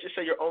paying. Let's just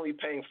say you're only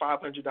paying $500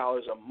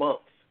 a month.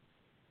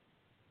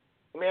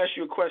 Let me ask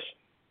you a question.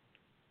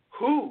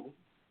 Who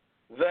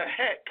the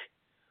heck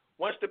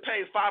wants to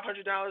pay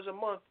 $500 a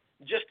month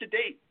just to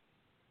date?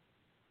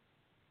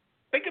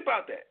 Think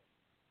about that.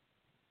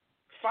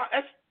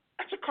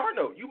 That's a car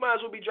note. You might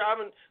as well be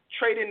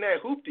trading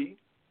that hoopty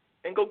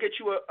and go get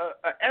you a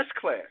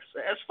S-Class,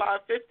 a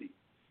S550,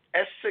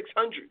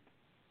 S600,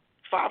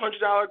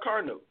 $500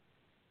 car note.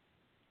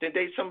 Then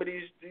date some of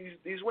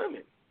these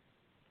women.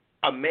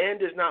 A man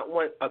does not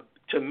want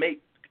to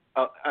make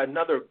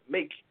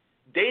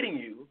dating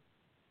you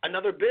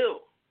another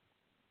bill.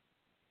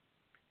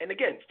 And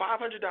again,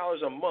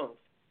 $500 a month,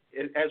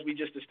 as we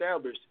just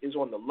established, is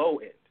on the low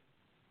end.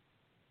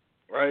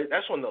 Right?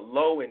 That's on the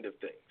low end of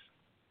things.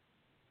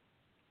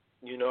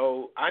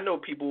 I know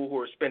people who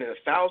are spending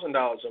 $1,000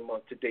 a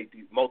month to date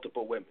these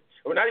multiple women.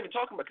 And we're not even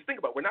talking about, because think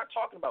about it, we're not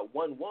talking about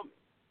one woman.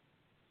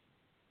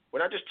 We're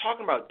not just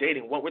talking about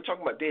dating one. We're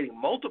talking about dating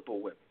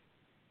multiple women.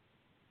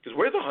 Because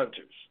we're the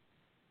hunters.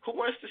 Who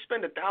wants to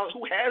spend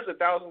who has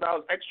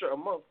 $1,000 extra a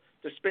month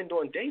to spend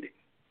on dating?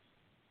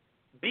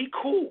 Be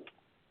cool.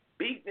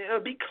 Be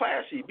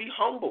classy. Be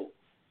humble.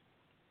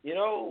 You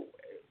know,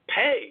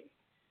 pay.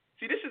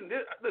 See, listen.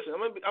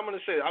 I'm gonna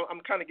say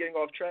I'm kind of getting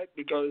off track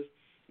because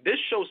this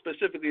show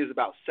specifically is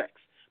about sex.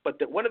 But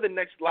one of the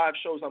next live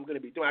shows I'm going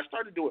to be doing, I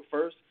started to do it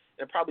first,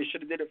 and probably should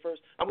have did it first.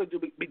 I'm going to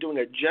be doing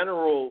a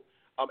general.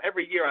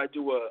 Every year I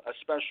do a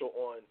special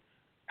on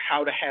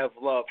how to have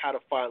love, how to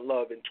find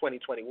love in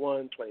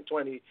 2021,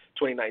 2020,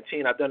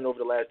 2019. I've done it over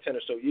the last 10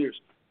 or so years,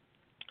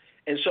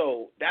 and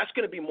so that's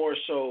going to be more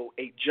so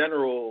a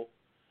general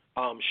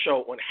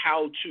show on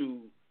how to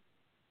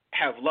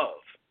have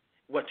love,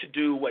 what to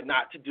do, what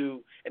not to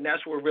do, and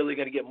that's where we're really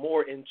going to get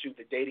more into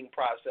the dating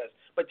process.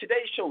 But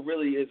today's show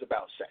really is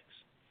about sex.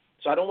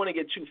 So I don't want to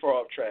get too far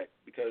off track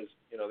because,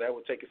 that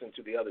would take us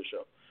into the other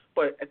show.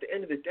 But at the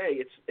end of the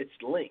day, it's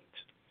linked.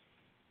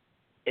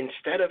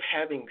 Instead of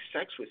having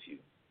sex with you,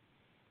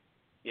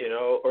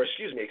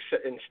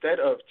 instead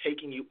of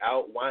taking you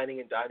out, whining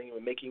and dining you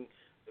and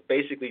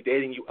basically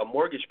dating you a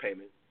mortgage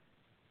payment,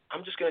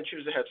 I'm just going to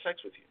choose to have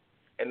sex with you.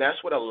 And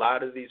that's what a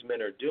lot of these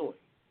men are doing.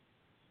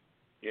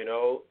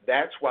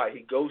 That's why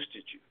he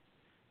ghosted you.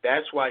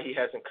 That's why he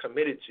hasn't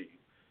committed to you.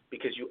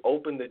 Because you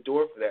open the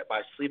door for that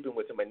by sleeping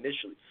with him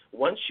initially.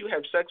 Once you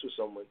have sex with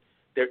someone,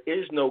 there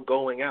is no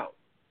going out.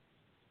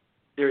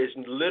 There is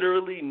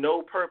literally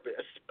no purpose,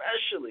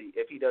 especially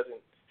if he doesn't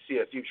see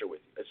a future with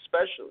you,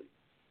 especially.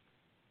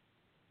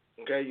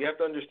 Okay, you have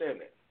to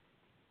understand that.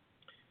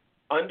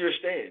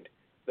 Understand,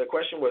 the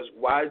question was,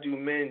 why do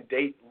men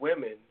date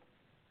women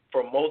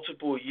for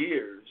multiple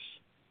years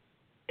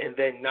and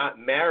then not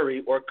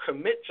marry or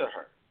commit to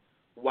her?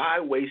 Why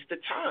waste the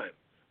time?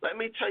 Let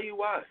me tell you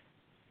why.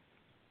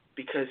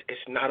 Because it's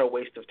not a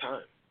waste of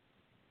time.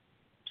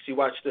 See,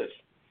 watch this.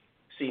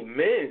 See,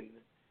 men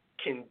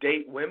can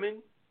date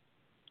women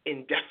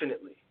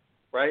indefinitely,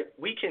 right?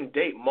 We can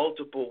date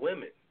multiple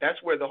women. That's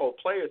where the whole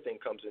player thing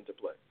comes into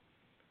play.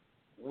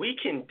 We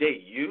can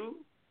date you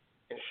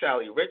and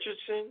Sally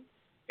Richardson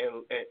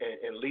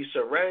and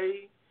Lisa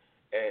Ray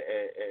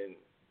and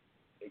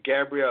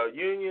Gabrielle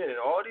Union and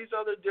all these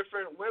other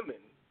different women.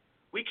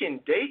 We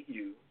can date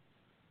you,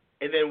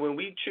 and then when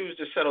we choose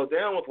to settle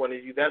down with one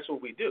of you, that's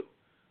what we do.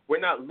 We're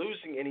not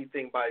losing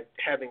anything by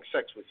having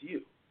sex with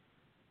you.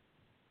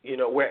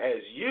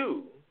 Whereas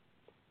you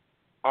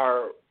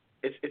are,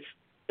 it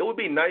would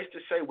be nice to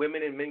say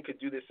women and men could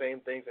do the same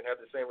things and have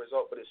the same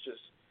result, but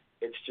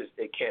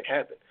it can't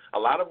happen. A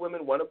lot of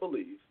women want to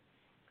believe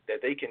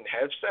that they can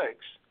have sex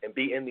and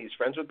be in these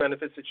friends with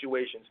benefits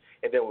situations,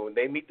 and then when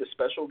they meet the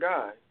special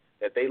guy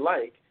that they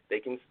like, they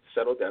can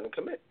settle down and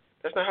commit.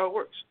 That's not how it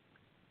works.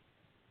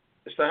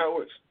 It's not how it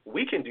works.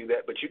 We can do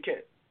that, but you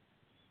can't.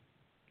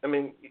 I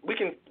mean, we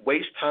can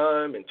waste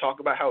time and talk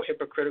about how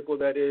hypocritical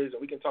that is, and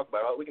we can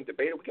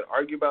debate it, we can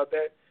argue about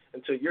that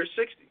until you're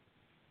 60.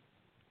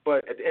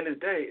 But at the end of the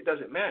day, it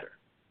doesn't matter.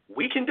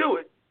 We can do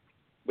it,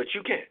 but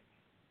you can't.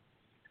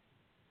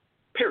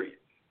 Period.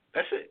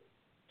 That's it.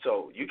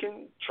 So you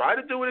can try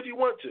to do it if you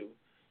want to.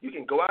 You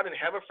can go out and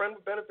have a friend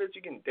with benefits.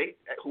 You can date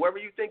whoever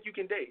you think you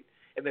can date,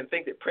 and then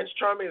think that Prince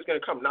Charming is going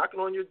to come knocking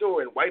on your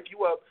door and wipe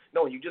you up.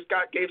 No, you just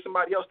gave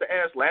somebody else the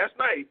ass last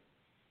night.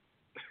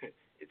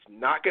 It's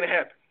not going to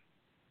happen.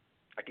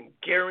 I can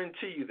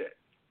guarantee you that.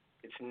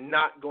 It's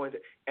not going to.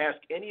 Ask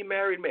any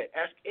married man.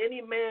 Ask any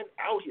man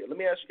out here. Let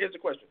me ask you. Here's the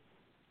question.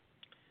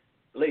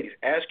 Ladies,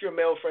 ask your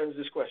male friends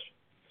this question.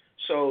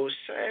 So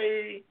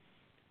say,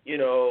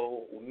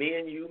 me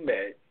and you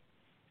met,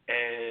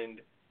 and,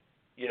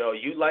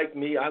 you liked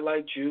me, I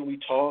liked you, we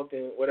talked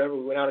and whatever,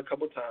 we went out a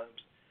couple times,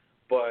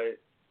 but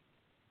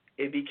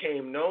it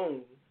became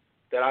known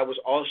that I was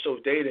also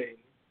dating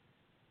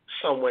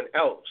someone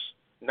else.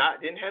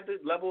 Didn't have the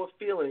level of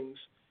feelings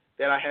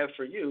that I have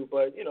for you,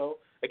 but,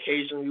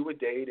 occasionally we would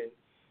date and,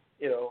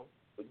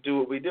 do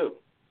what we do.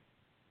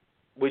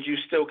 Would you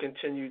still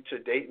continue to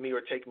date me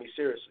or take me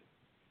seriously?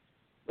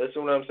 Listen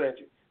to what I'm saying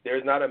to you.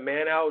 There's not a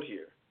man out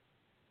here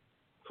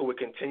who would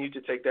continue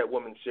to take that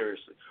woman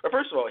seriously. Or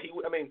first of all, he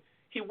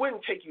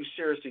wouldn't take you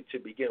seriously to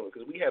begin with,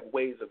 because we have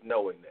ways of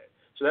knowing that.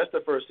 So that's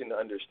the first thing to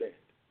understand.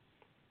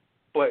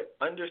 But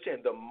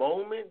understand, the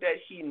moment that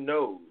he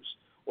knows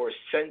or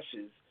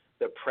senses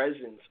the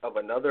presence of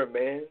another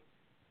man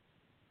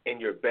in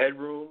your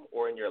bedroom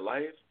or in your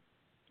life,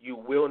 you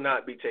will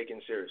not be taken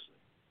seriously.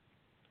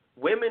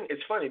 Women,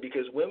 it's funny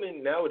because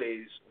women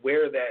nowadays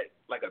wear that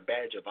like a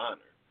badge of honor.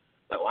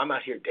 Like, I'm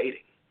out here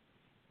dating.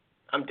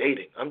 I'm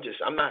dating.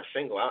 I'm not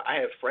single. I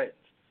have friends.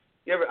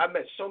 I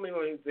met so many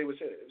women, they would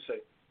say,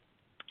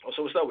 oh,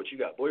 so what's up with you?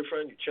 Got a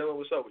boyfriend? You chilling?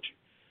 What's up with you?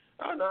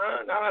 Oh, no,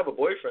 I don't have a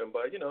boyfriend,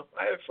 but,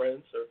 I have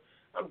friends, or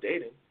I'm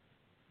dating.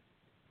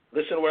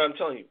 Listen to what I'm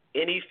telling you.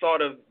 Any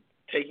thought of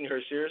taking her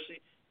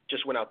seriously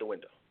just went out the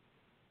window.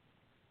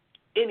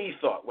 Any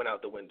thought went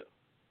out the window.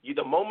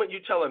 The moment you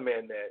tell a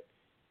man that,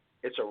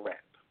 it's a wrap.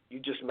 You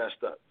just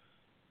messed up.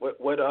 What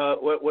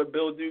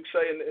Bill Duke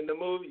say in the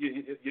movie?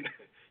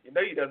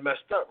 You done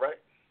messed up, right?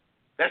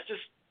 That's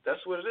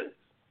what it is.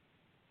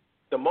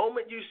 The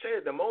moment you say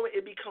it, the moment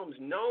it becomes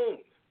known.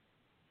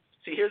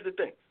 See, here's the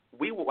thing.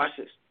 Watch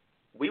this.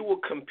 We will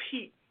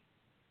compete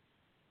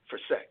for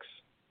sex.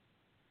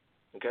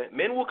 Okay?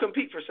 Men will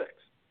compete for sex.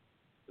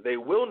 They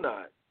will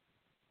not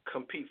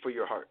compete for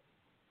your heart.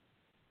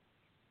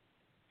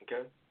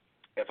 Okay?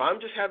 If I'm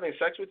just having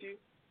sex with you,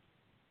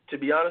 to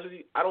be honest with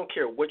you, I don't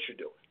care what you're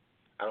doing.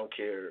 I don't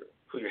care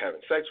who you're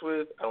having sex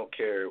with. I don't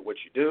care what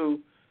you do,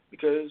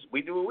 because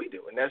we do what we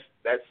do, and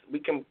that's we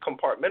can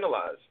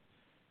compartmentalize,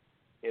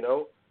 you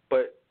know.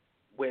 But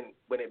when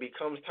it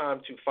becomes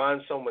time to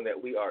find someone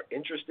that we are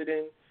interested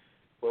in,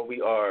 when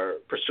we are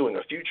pursuing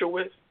a future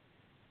with,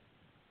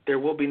 there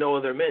will be no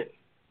other men.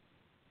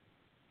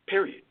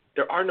 Period.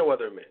 There are no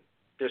other men.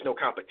 There's no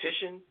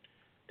competition.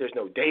 There's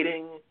no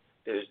dating.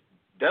 There's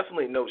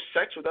definitely no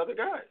sex with other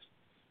guys.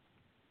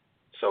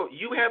 So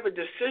you have a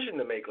decision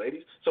to make,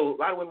 ladies. So a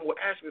lot of women will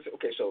ask me,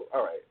 okay, so,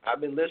 all right,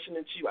 I've been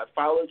listening to you. I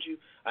followed you.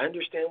 I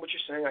understand what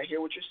you're saying. I hear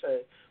what you're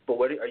saying. But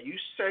what are you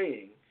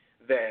saying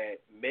that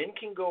men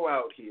can go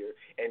out here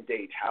and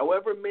date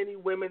however many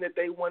women that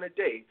they want to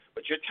date,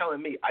 but you're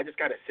telling me I just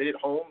got to sit at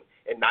home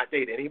and not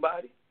date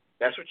anybody?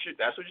 That's what you're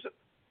saying?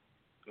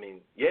 I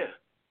mean, yeah,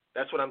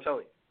 that's what I'm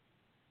telling you.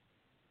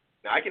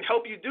 Now, I can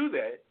help you do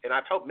that, and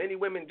I've helped many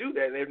women do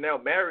that, and they're now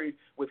married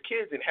with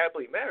kids and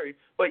happily married.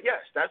 But,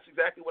 yes, that's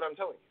exactly what I'm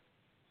telling you.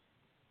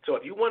 So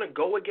if you want to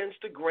go against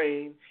the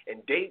grain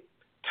and date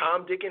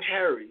Tom, Dick, and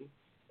Harry,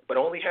 but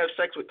only have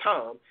sex with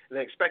Tom, and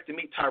then expect to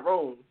meet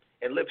Tyrone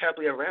and live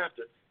happily ever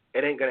after,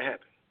 it ain't going to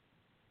happen.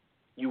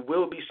 You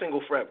will be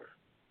single forever.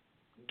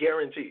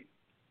 Guaranteed.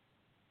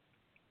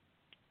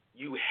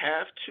 You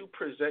have to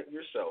present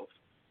yourself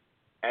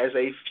as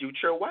a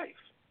future wife.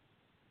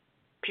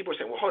 People are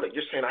saying, well, hold on,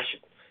 you're saying I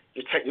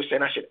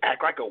should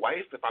act like a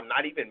wife if I'm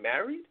not even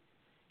married?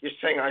 You're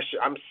saying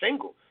I'm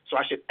single, so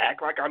I should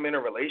act like I'm in a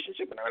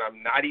relationship and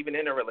I'm not even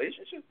in a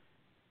relationship?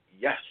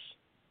 Yes,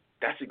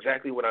 that's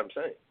exactly what I'm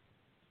saying.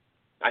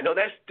 I know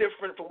that's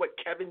different from what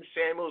Kevin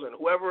Samuels and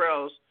whoever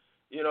else,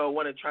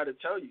 want to try to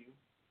tell you.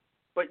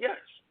 But yes,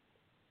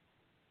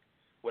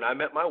 when I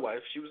met my wife,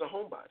 she was a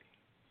homebody.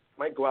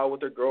 Might go out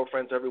with her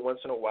girlfriends every once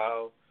in a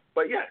while.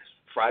 But yes,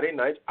 Friday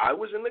nights I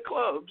was in the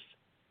clubs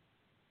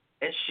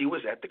and she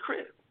was at the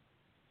crib,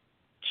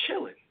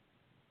 chilling.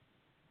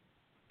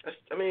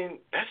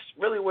 That's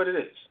really what it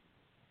is.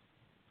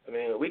 I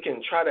mean, we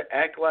can try to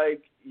act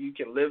like you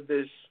can live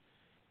this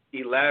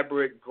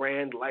elaborate,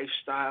 grand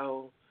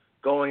lifestyle,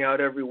 going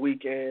out every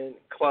weekend,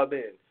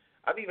 clubbing.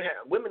 I've even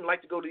had women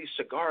like to go to these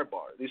cigar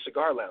bars, these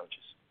cigar lounges.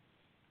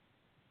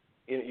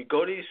 You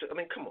go to these,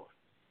 come on.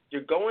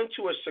 You're going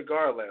to a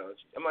cigar lounge.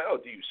 I'm like, oh,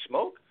 do you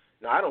smoke?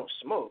 No, I don't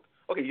smoke.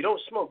 Okay, you don't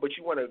smoke, but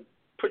you want to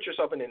put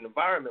yourself in an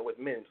environment with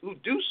men who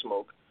do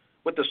smoke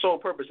with the sole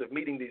purpose of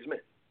meeting these men.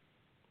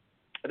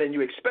 And then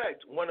you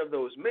expect one of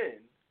those men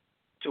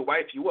to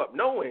wife you up,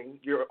 knowing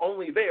you're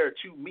only there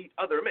to meet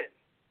other men.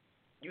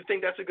 You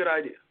think that's a good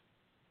idea?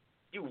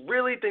 You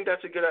really think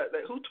that's a good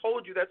idea? Who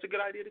told you that's a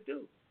good idea to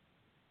do?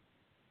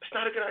 It's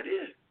not a good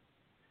idea.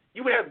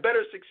 You would have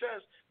better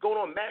success going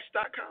on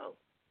Match.com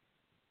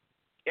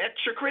at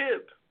your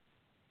crib.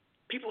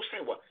 People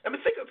say, well,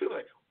 think of people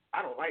like,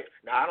 I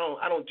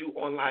don't do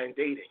online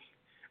dating.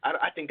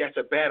 I think that's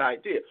a bad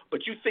idea.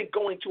 But you think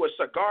going to a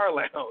cigar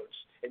lounge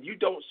and you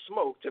don't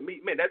smoke to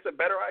meet men, that's a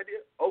better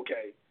idea?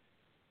 Okay.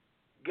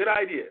 Good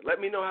idea.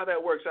 Let me know how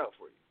that works out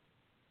for you.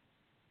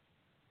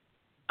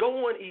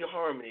 Go on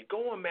eHarmony.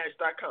 Go on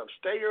Match.com.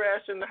 Stay your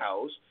ass in the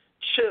house.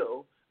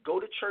 Chill. Go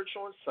to church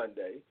on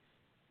Sunday.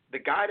 The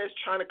guy that's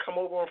trying to come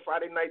over on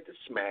Friday night to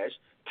smash,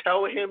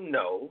 tell him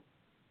no.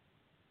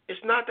 It's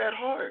not that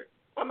hard.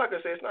 I'm not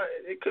going to say it's not.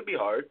 It could be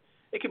hard.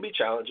 It could be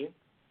challenging.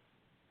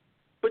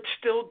 But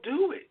still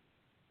do it.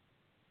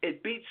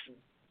 It beats,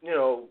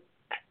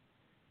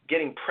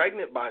 getting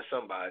pregnant by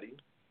somebody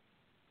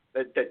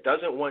that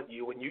doesn't want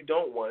you and you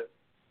don't want.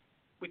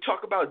 We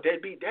talk about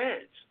deadbeat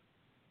dads.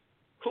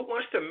 Who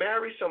wants to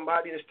marry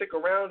somebody and stick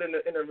around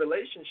in a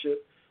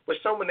relationship with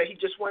someone that he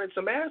just wanted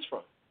some ass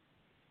from?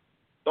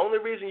 The only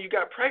reason you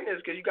got pregnant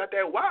is because you got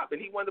that wop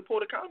and he wanted to pull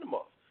the condom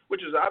off,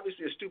 which is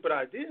obviously a stupid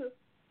idea.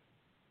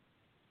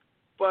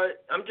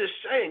 But I'm just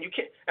saying, you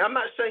can't, and I'm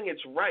not saying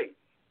it's right,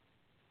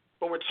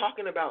 but we're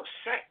talking about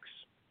sex.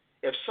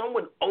 If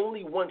someone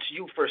only wants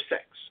you for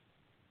sex,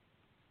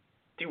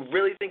 do you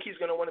really think he's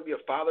going to want to be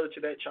a father to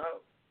that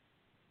child?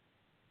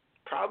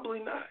 Probably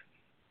not.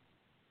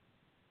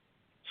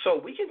 So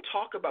we can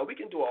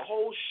do a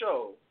whole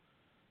show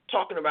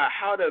talking about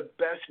how to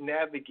best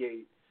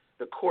navigate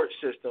the court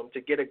system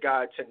to get a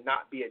guy to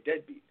not be a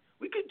deadbeat.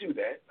 We could do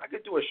that. I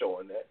could do a show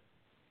on that.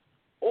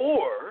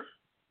 Or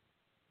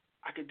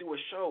I could do a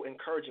show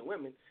encouraging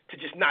women to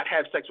just not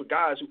have sex with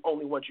guys who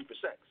only want you for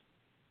sex.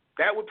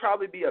 That would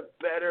probably be a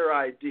better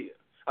idea,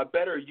 a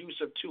better use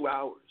of 2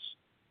 hours,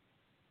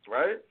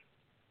 right?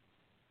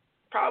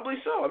 Probably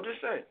so. I'm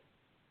just saying.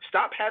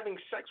 Stop having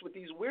sex with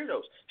these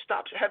weirdos.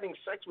 Stop having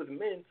sex with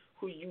men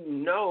who you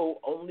know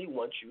only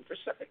want you for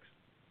sex.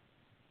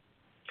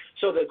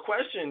 So the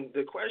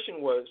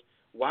question was,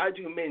 why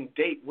do men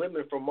date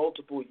women for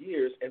multiple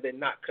years and then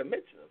not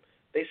commit to them?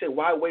 They say,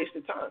 why waste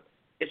the time?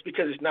 It's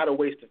because it's not a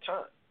waste of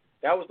time.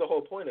 That was the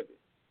whole point of it.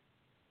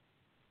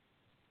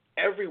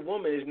 Every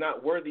woman is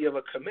not worthy of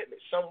a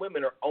commitment. Some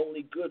women are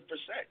only good for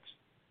sex.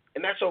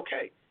 And that's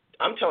okay.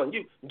 I'm telling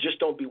you, just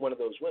don't be one of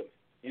those women.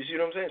 You see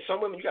what I'm saying?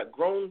 Some women, you got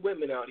grown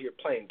women out here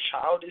playing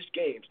childish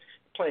games,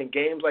 playing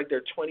games like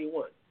they're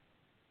 21,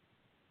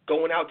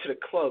 going out to the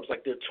clubs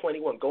like they're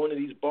 21, going to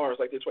these bars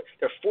like they're 20.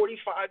 They're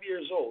 45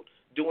 years old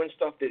doing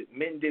stuff that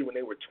men did when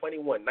they were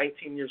 21,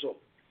 19 years old.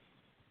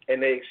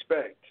 And they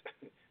expect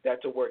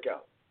that to work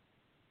out.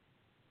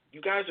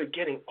 You guys are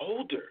getting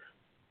older.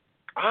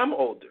 I'm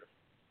older.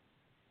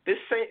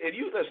 If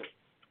you listen,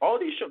 all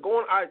these shows, go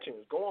on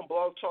iTunes, go on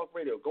Blog Talk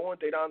Radio, go on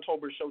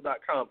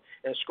DaDonTolbertShow.com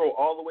and scroll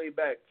all the way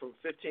back from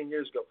 15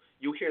 years ago.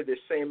 You hear this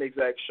same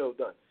exact show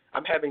done.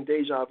 I'm having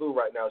deja vu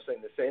right now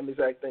saying the same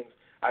exact things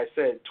I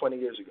said 20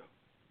 years ago.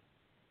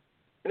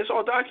 And it's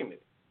all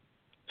documented.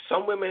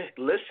 Some women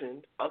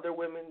listened, other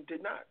women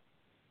did not.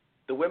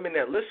 The women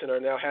that listened are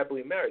now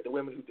happily married. The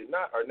women who did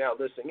not are now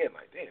listening in.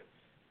 Like, damn,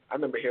 I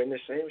remember hearing this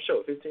same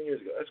show 15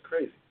 years ago. That's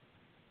crazy.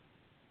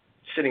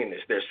 Sitting in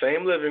their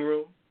same living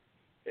room,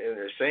 in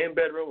their same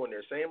bedroom, on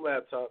their same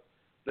laptop,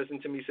 listen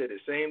to me say the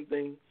same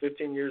thing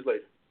 15 years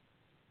later.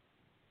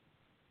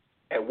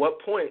 At what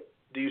point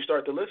do you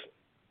start to listen?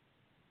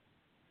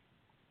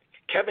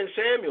 Kevin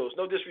Samuels,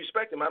 no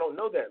disrespect him, I don't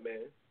know that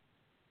man.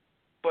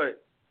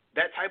 But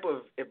that type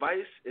of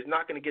advice is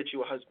not going to get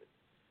you a husband.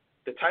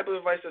 The type of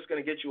advice that's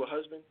going to get you a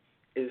husband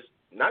is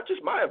not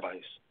just my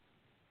advice,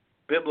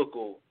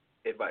 biblical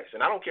advice.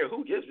 And I don't care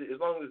who gives it as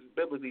long as it's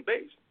biblically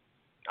based.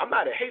 I'm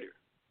not a hater.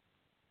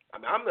 I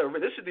mean,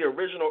 this is the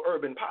original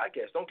Urban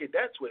Podcast. Don't get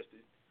that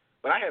twisted.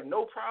 But I have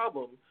no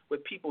problem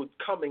with people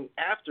coming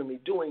after me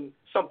doing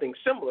something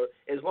similar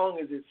as long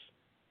as it's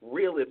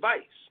real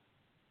advice.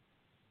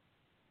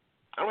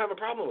 I don't have a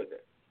problem with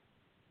that.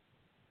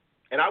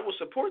 And I will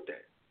support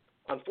that.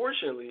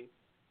 Unfortunately,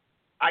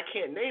 I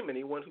can't name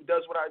anyone who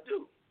does what I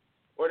do.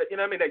 Or,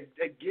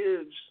 that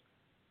gives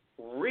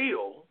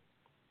real,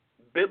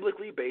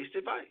 biblically based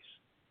advice.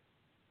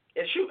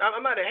 And shoot,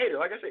 I'm not a hater.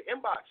 Like I said,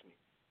 inbox me.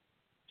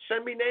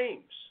 Send me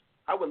names.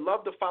 I would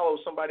love to follow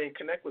somebody and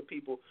connect with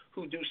people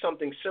who do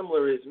something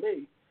similar as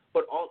me,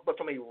 but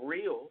from a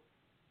real,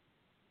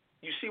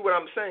 you see what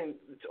I'm saying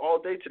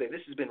all day today.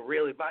 This has been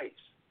real advice.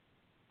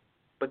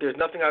 But there's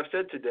nothing I've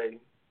said today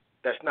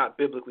that's not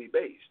biblically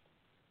based.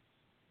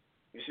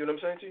 You see what I'm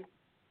saying to you?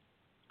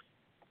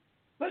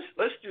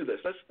 Let's do this.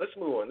 Let's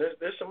move on.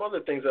 There's some other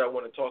things that I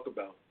want to talk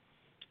about.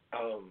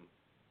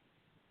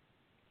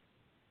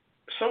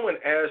 Someone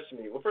asked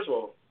me, well, first of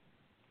all,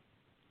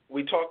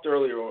 we talked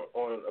earlier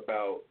on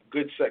about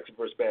good sex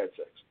versus bad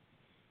sex.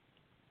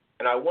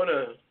 And I'm going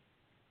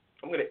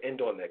to end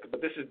on that,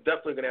 but this is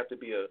definitely going to have to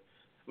be I'm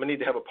going to need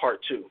to have a part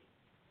 2.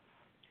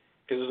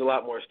 Because there's a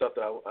lot more stuff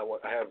that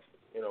I have,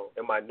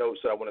 in my notes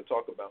that I want to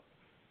talk about.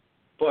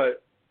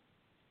 But,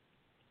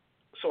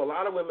 so a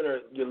lot of women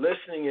you're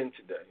listening in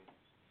today,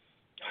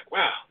 like,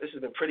 wow, this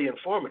has been pretty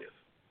informative.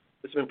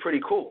 It's been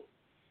pretty cool,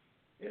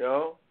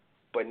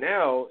 But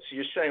now, so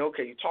you're saying,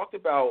 okay, you talked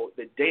about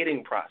the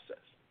dating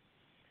process.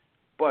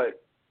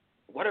 But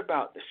what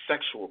about the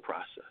sexual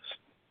process?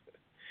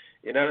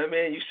 You know what I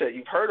mean? You said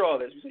you've heard all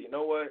this. You said, you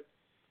know what?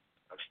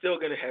 I'm still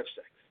going to have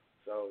sex.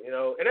 So,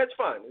 and that's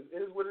fine. It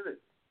is what it is.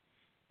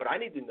 But I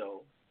need to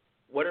know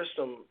what are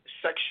some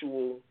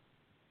sexual,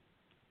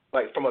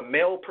 like from a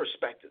male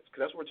perspective, because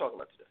that's what we're talking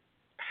about today.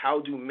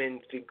 How do men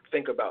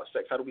think about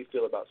sex? How do we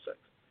feel about sex?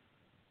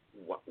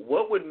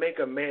 What would make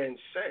a man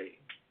say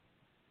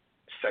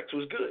sex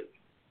was good?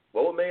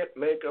 What would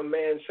make a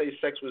man say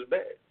sex was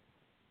bad?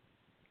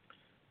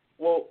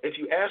 Well, if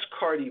you ask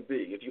Cardi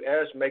B, if you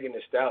ask Megan Thee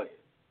Stallion,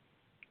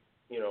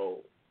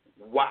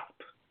 WAP,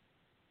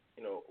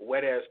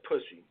 wet ass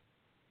pussy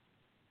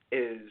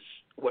is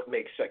what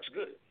makes sex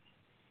good,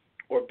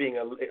 or being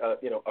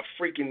a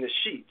freak in the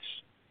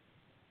sheets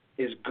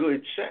is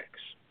good sex.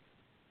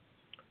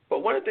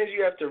 But one of the things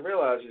you have to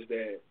realize is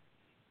that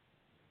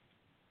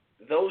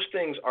those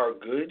things are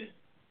good.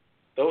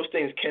 Those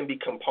things can be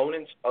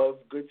components of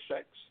good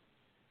sex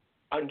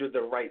under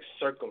the right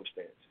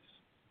circumstances.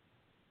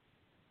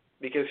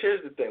 Because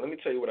here's the thing. Let me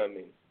tell you what I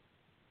mean.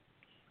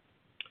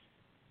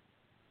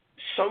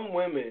 Some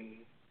women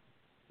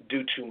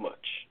do too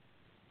much.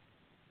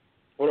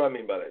 What do I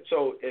mean by that?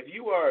 So if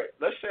you are,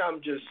 let's say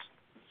I'm just,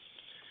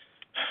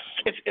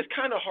 it's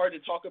kind of hard to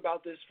talk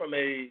about this from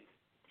a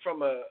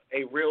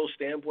real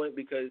standpoint,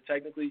 because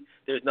technically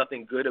there's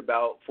nothing good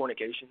about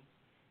fornication.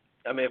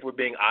 I mean, if we're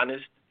being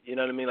honest, you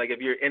know what I mean? Like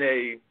if you're in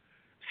a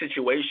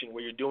situation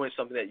where you're doing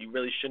something that you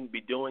really shouldn't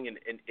be doing and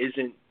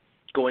isn't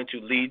going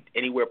to lead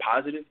anywhere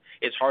positive,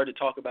 it's hard to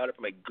talk about it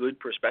from a good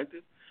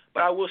perspective.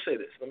 But I will say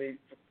this,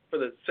 for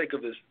the sake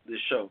of this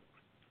show,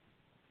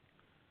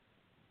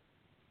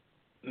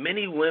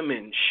 many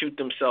women shoot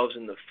themselves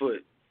in the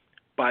foot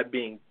by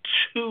being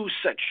too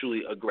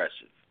sexually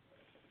aggressive,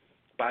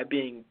 by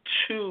being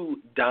too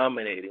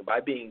dominating, by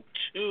being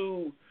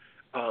too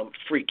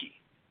freaky.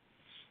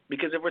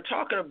 Because if we're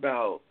talking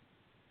about,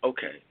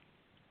 okay,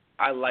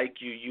 I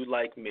like you, you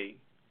like me,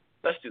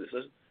 let's do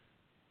this.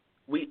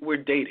 We're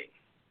dating.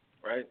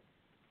 Right?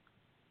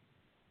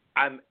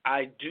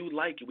 I do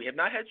like you. We have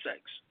not had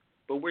sex,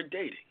 but we're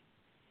dating.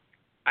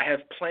 I have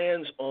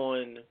plans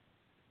on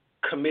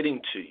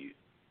committing to you.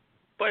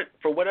 But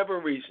for whatever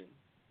reason,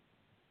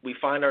 we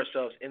find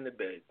ourselves in the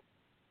bed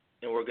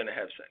and we're going to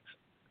have sex.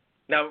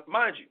 Now,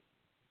 mind you,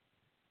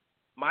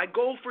 my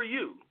goal for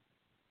you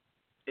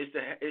is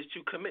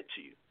to commit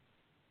to you.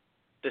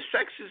 The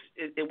sex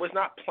it was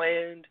not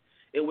planned.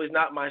 It was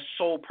not my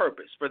sole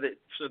purpose. For the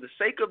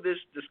sake of this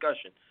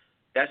discussion,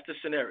 that's the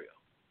scenario.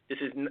 This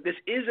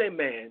is a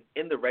man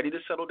in the ready to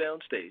settle down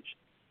stage.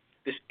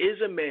 This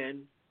is a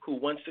man who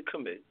wants to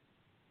commit.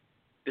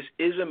 This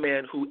is a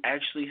man who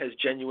actually has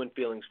genuine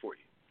feelings for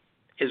you.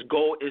 His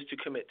goal is to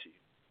commit to you.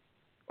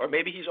 Or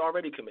maybe he's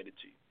already committed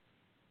to you.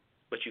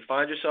 But you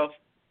find yourself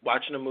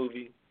watching a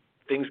movie,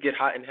 things get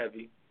hot and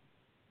heavy,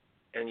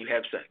 and you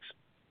have sex.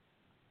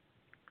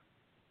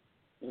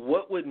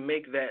 What would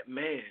make that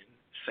man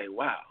say,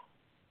 wow,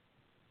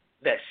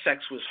 that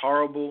sex was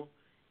horrible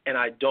and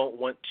I'm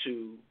going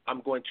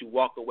to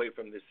walk away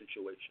from this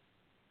situation?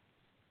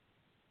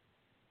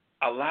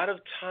 A lot of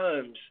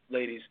times,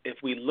 ladies, if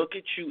we look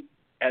at you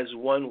as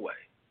one way,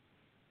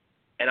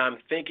 and I'm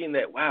thinking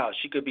that, wow,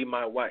 she could be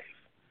my wife,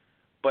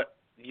 but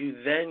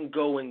you then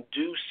go and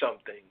do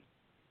something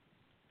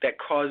that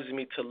causes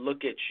me to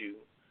look at you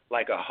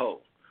like a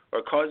hoe,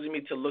 or causes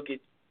me to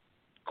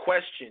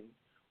question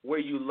where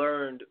you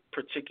learned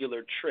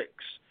particular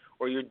tricks,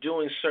 or you're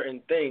doing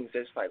certain things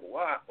that's like,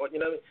 wow,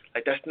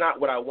 like that's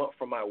not what I want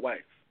from my wife.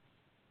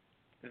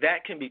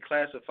 That can be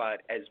classified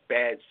as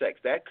bad sex.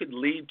 That could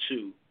lead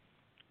to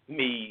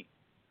me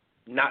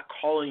not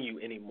calling you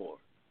anymore.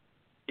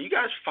 Are you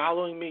guys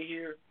following me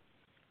here?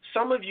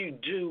 Some of you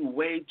do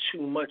way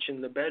too much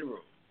in the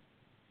bedroom.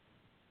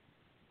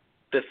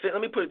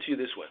 Let me put it to you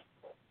this way.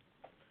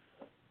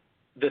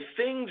 The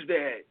things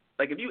that,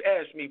 like, if you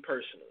ask me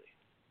personally,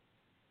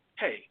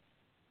 hey,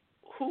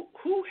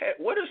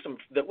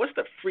 what's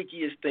the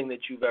freakiest thing that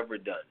you've ever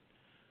done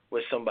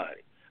with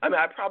somebody? I mean,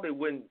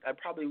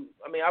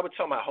 I would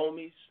tell my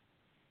homies,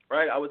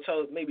 right? I would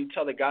tell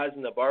the guys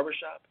in the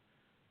barbershop,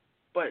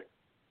 but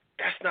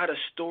that's not a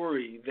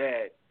story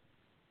that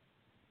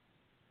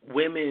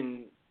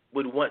women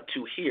would want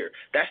to hear.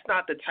 That's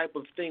not the type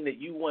of thing that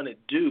you want to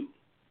do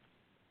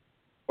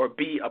or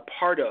be a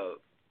part of.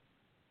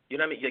 You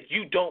know what I mean? Like,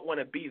 you don't want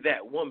to be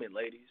that woman,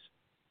 ladies.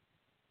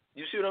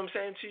 You see what I'm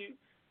saying to you?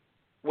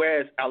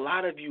 Whereas a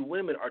lot of you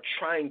women are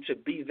trying to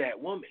be that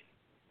woman.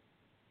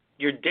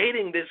 You're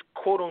dating this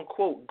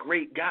quote-unquote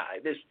great guy,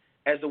 this,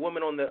 as the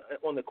woman on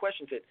the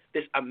question said,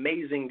 this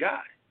amazing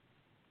guy,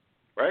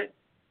 right?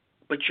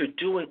 But you're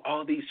doing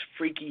all these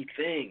freaky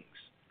things,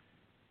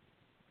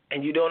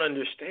 and you don't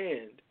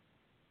understand.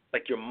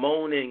 Like, you're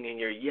moaning and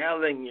you're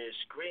yelling and you're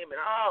screaming,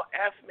 oh,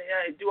 F me,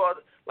 I do all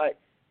like,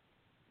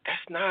 that's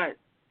not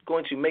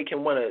going to make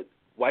him want to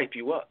wipe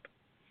you up.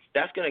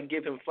 That's going to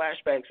give him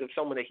flashbacks of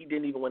someone that he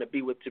didn't even want to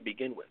be with to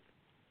begin with.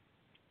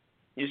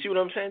 You see what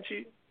I'm saying to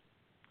you?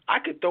 I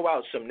could throw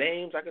out some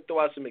names, I could throw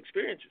out some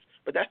experiences,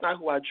 but that's not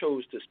who I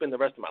chose to spend the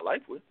rest of my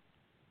life with.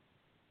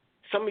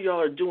 Some of y'all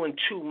are doing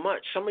too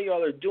much. Some of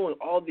y'all are doing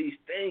all these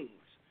things,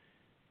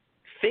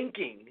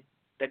 thinking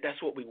that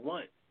that's what we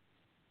want.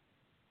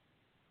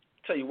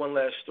 I'll tell you one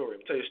last story.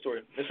 I'll tell you a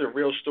story. This is a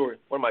real story.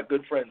 One of my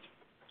good friends.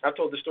 I've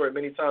told this story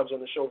many times on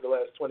the show over the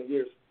last 20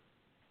 years.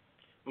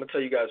 I'm going to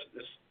tell you guys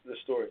this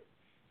story.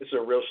 This is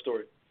a real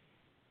story.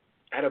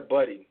 I had a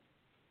buddy.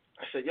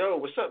 I said, yo,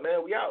 what's up,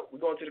 man? We out. We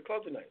going to the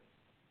club tonight.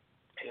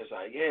 He was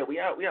like, yeah, we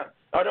out.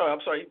 Oh, no,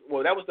 I'm sorry.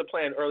 Well, that was the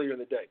plan earlier in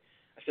the day.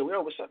 I said,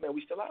 well, what's up, man?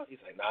 We still out? He's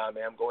like, nah,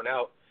 man, I'm going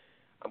out.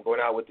 I'm going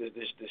out with this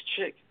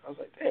chick. I was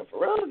like, damn, for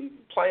real? You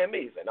playing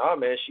me? He's like, nah,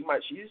 man,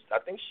 I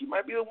think she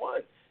might be the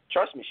one.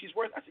 Trust me, she's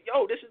worth it. I said,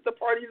 yo, this is the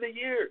party of the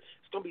year.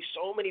 It's going to be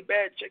so many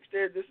bad chicks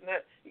there, this and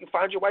that. You can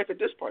find your wife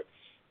at this party.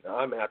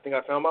 Nah, man, I think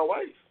I found my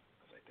wife. I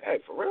was like,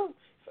 dang, for real?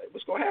 He's like,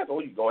 what's going to happen?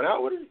 What, you going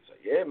out with her? He's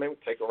like, yeah, man,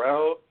 take her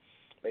out.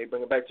 Maybe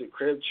bring her back to the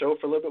crib, chill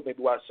for a little bit,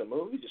 maybe watch some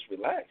movie, just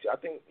relax. I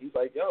think he's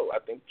like, yo,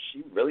 I think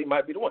she really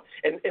might be the one.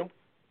 And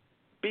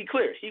be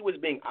clear, he was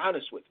being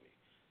honest with me.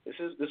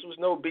 This was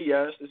no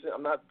BS.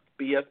 I'm not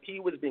BS. He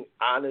was being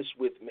honest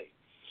with me.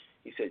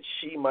 He said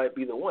she might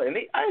be the one, and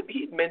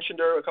he mentioned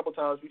her a couple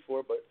times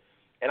before,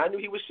 and I knew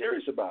he was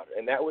serious about her,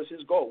 and that was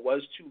his goal,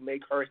 was to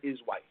make her his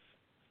wife.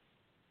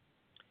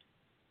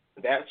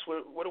 That's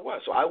what it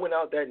was. So I went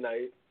out that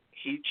night.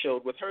 He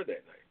chilled with her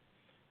that night.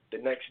 The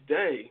next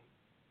day,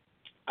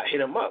 I hit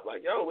him up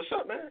like, yo, what's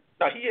up, man?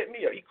 No, he hit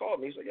me up. He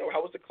called me. He's like, yo,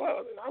 how was the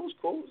club? I was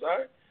cool. It was all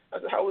right. I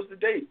said, how was the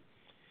date?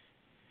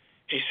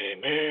 He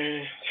said,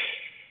 man.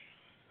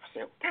 I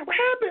said, what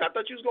happened? I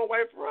thought you was going to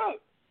wipe her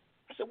up.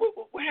 I said,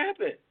 what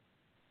happened?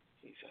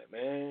 He said,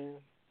 man,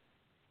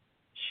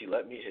 she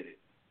let me hit it.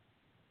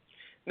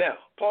 Now,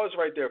 pause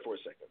right there for a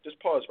second. Just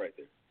pause right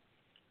there.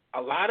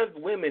 A lot of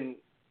women,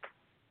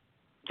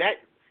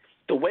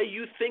 the way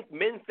you think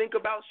men think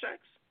about sex,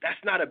 that's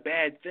not a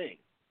bad thing.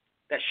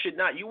 That should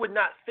not. You would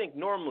not think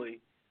normally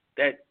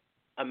that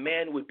a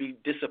man would be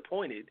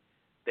disappointed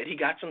that he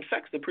got some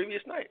sex the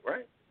previous night,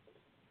 right?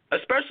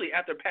 Especially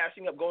after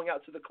passing up going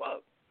out to the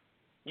club.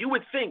 You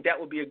would think that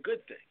would be a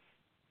good thing.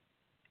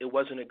 It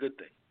wasn't a good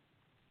thing.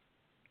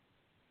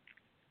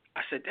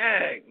 I said,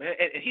 dang, man.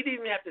 And he didn't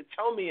even have to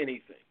tell me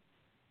anything.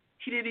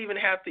 He didn't even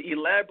have to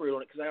elaborate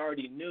on it because I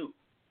already knew.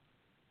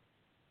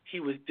 He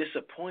was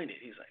disappointed.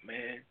 He's like,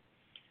 man,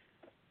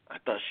 I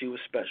thought she was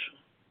special.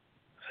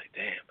 I was like,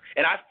 damn.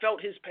 And I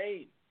felt his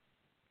pain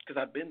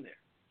because I've been there.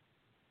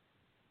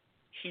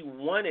 He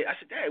wanted. I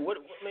said, Dad, what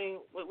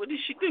did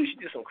she do? She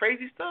did some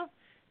crazy stuff?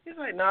 He's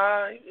like,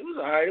 nah, it was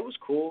all right. It was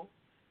cool.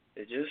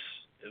 It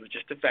was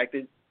just the fact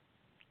that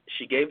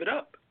she gave it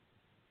up.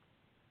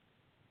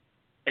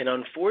 And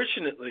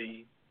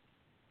unfortunately,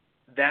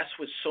 that's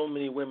what so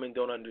many women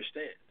don't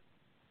understand.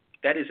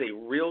 That is a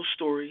real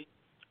story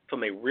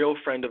from a real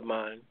friend of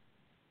mine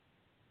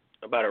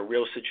about a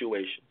real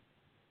situation.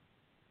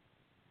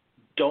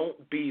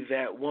 Don't be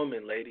that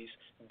woman, ladies.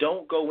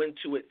 Don't go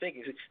into it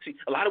thinking. See,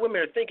 a lot of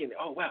women are thinking,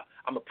 oh, wow,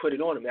 I'm going to put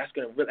it on him. That's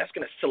going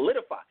to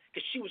solidify,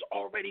 because she was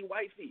already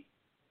wifey.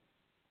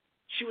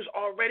 He was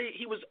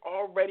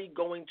already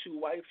going to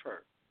wife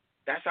her.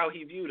 That's how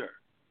he viewed her.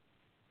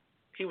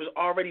 He was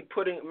already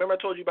remember I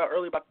told you about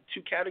earlier about the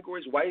two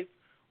categories, wife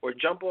or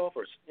jump off,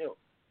 or,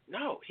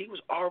 no, he was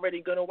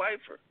already going to wife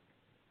her.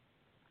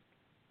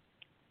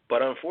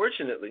 But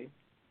unfortunately,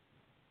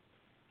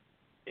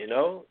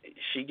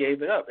 she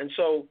gave it up. And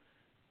so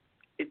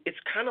it's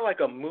kind of like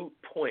a moot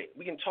point.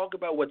 We can talk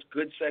about what's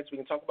good sex. We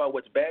can talk about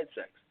what's bad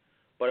sex.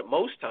 But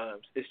most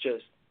times it's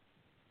just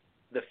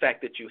the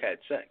fact that you had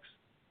sex.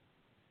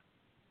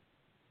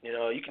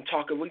 We can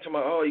talk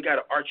about, oh, you got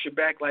to arch your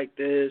back like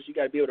this. You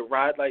got to be able to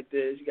ride like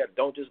this.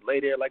 Don't just lay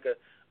there like a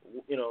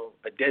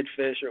dead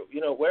fish,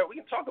 or, where we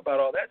can talk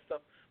about all that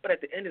stuff. But at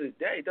the end of the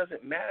day, it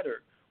doesn't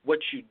matter what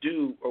you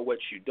do or what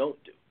you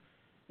don't do.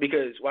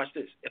 Because, watch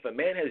this, if a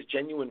man has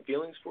genuine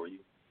feelings for you,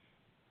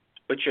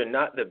 but you're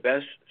not the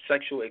best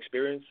sexual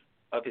experience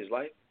of his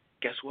life,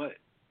 guess what?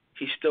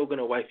 He's still going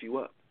to wife you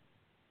up.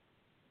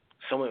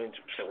 Someone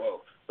say,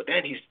 well, but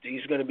then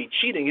he's going to be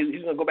cheating.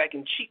 He's going to go back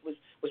and cheat with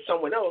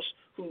someone else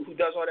who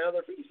does all that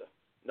other freaky stuff.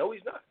 No,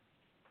 he's not.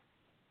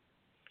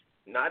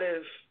 Not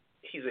if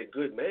he's a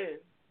good man,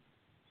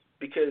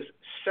 because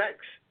sex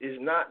is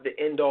not the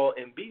end-all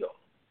and be-all.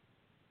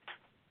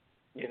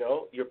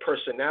 Your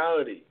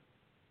personality,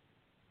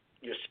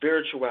 your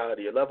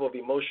spirituality, your level of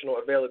emotional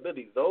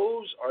availability,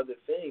 those are the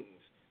things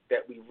that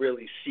we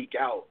really seek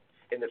out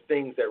and the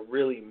things that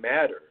really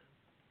matter,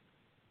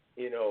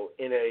 in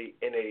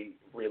a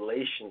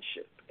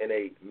relationship, in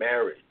a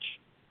marriage.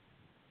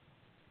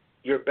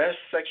 Your best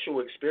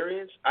sexual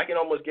experience, I can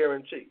almost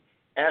guarantee,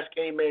 ask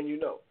any man you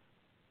know,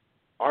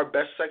 our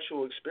best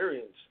sexual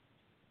experience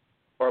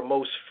or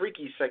most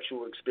freaky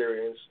sexual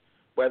experience,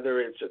 whether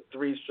it's a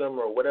threesome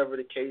or whatever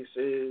the case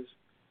is,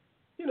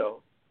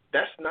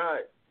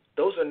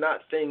 those are not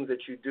things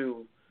that you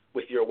do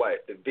with your wife.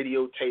 The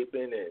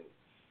videotaping and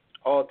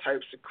all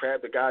types of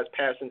crap. The guys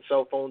passing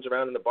cell phones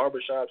around in the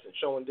barbershops and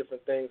showing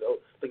different things. Oh,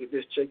 look at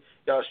this chick.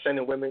 Y'all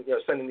sending women,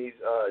 sending these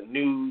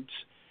nudes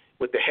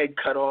with the head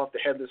cut off, the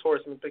headless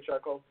horseman picture I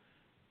call.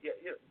 Yeah,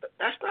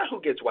 that's not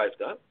who gets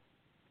wifed up.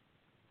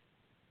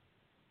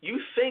 You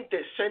think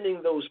that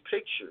sending those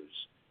pictures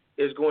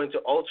is going to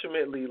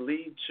ultimately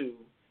lead to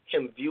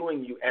him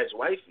viewing you as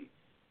wifey,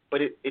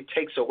 but it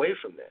takes away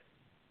from that.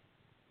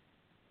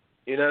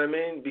 You know what I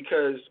mean?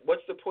 Because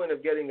what's the point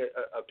of getting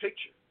a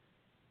picture?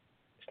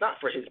 It's not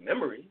for his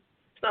memory.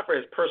 It's not for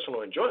his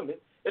personal enjoyment.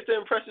 It's to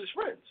impress his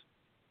friends.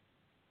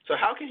 So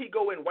how can he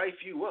go and wife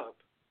you up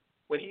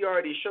when he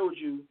already showed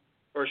you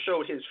or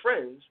showed his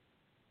friends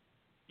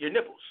your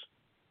nipples?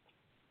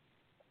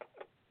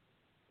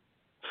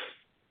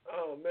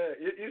 Oh, man.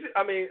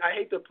 I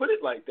hate to put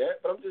it like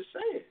that, but I'm just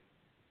saying.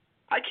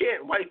 I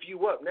can't wife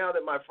you up now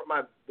that my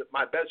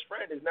best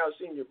friend is now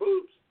seeing your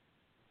boobs.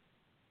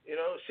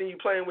 Seeing you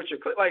playing with your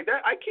clit like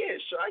that. I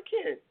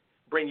can't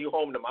bring you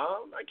home to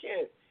mom. I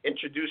can't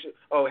introduce it.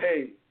 Oh,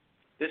 hey,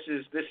 this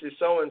is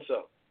so and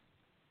so.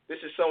 This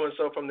is so and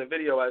so from the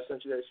video I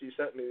sent you that she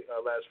sent me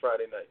last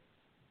Friday night.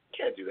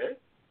 Can't do that.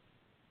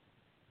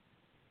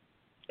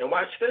 And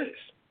watch this.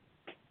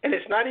 And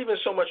it's not even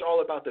so much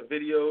all about the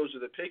videos or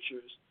the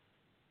pictures,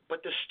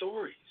 but the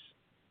stories.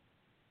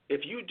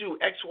 If you do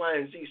X, Y,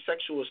 and Z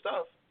sexual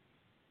stuff,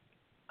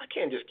 I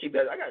can't just keep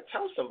that. I got to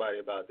tell somebody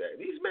about that.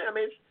 These men,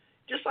 it's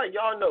just like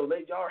y'all know,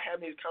 y'all are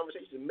having these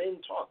conversations. Men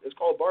talk. It's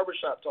called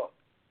barbershop talk.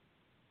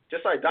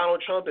 Just like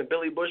Donald Trump and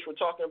Billy Bush were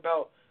talking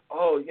about,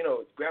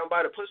 ground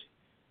by the pussy.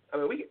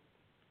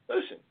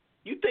 Listen,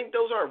 you think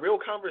those aren't real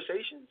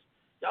conversations?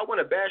 Y'all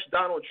want to bash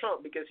Donald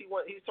Trump because he's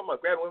talking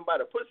about grabbing women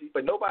by the pussy,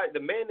 but the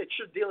man that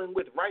you're dealing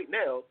with right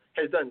now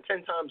has done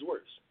 10 times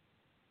worse.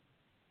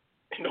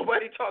 And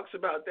nobody talks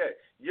about that.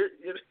 You're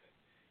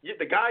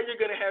the guy you're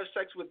going to have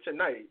sex with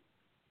tonight,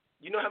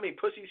 you know how many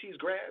pussies he's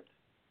grabbed?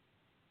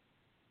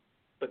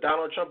 But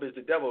Donald Trump is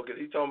the devil because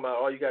he's talking about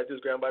all you got to do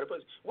is grab by the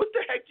pussy. What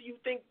the heck do you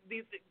think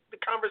the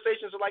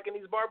conversations are like in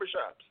these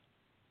barbershops?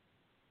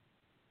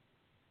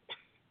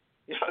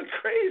 Y'all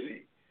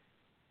crazy.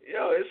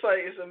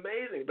 It's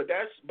amazing. But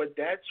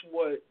that's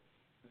what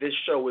this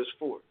show is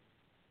for.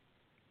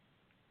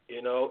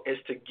 Is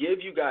to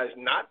give you guys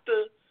not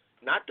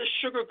the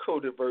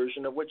sugar-coated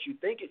version of what you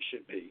think it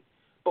should be,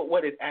 but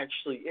what it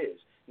actually is.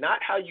 Not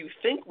how you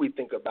think we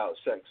think about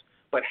sex,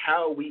 but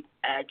how we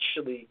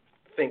actually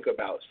think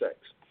about sex.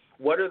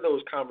 What are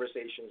those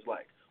conversations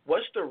like?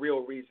 What's the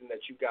real reason that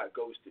you got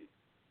ghosted?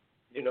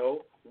 You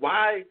know,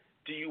 why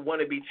do you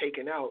want to be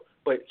taken out,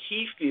 but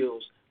he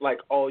feels like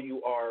all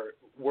you are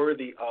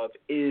worthy of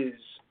is,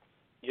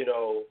 you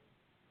know,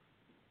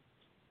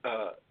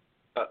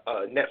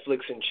 Netflix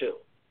and chill?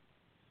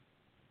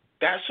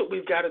 That's what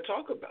we've got to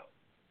talk about.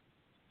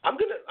 I'm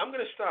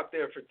gonna stop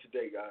there for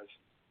today, guys.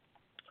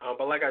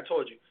 But like I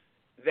told you,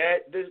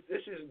 that this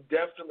is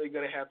definitely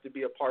gonna have to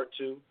be a part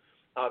 2.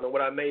 And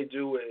what I may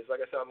do is, like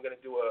I said, I'm gonna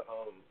do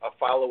a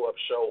follow-up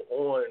show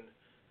on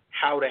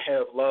how to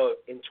have love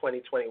in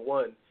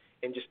 2021,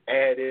 and just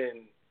add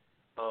in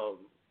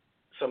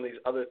some of these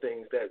other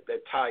things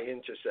that tie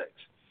into sex.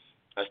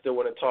 I still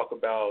want to talk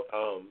about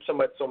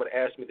someone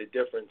asked me the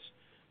difference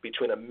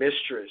between a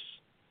mistress,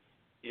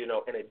 you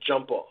know, and a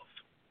jump off.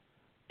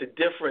 The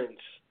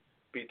difference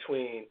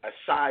between a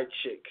side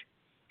chick,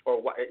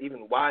 or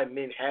even why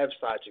men have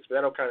side chicks. But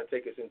that'll kind of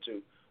take us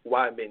into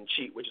why men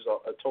cheat, which is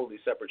a totally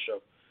separate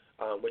show,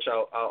 which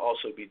I'll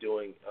also be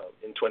doing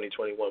in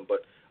 2021.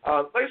 But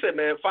like I said,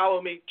 man,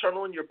 follow me. Turn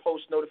on your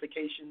post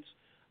notifications,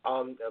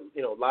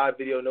 you know, live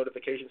video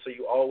notifications, so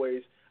you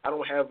always. I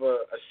don't have a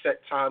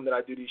set time that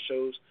I do these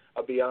shows.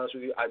 I'll be honest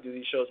with you. I do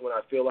these shows when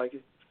I feel like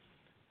it.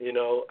 You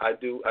know, I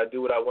do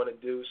what I want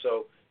to do.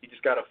 So you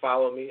just got to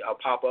follow me. I'll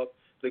pop up.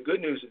 The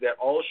good news is that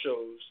all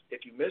shows,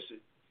 if you miss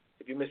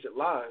it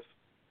live,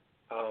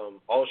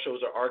 all shows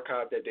are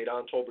archived at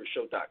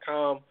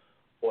DaDonTolbertShow.com,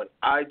 on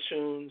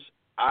iTunes,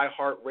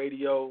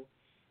 iHeartRadio,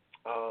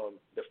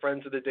 the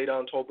Friends of the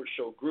Dedan Tolbert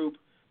Show group.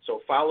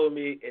 So follow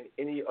me in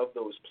any of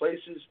those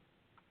places,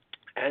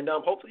 and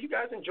hopefully you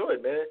guys enjoy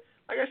it, man.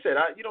 Like I said,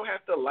 you don't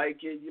have to like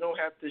it. You don't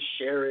have to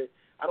share it.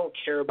 I don't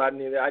care about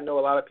any of that. I know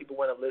a lot of people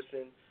want to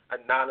listen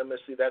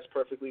anonymously. That's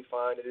perfectly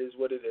fine. It is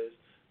what it is.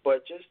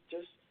 But just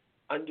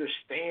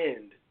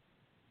understand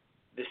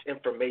this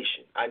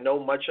information. I know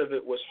much of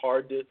it was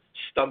hard to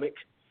stomach.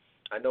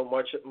 I know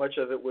much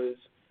of it was,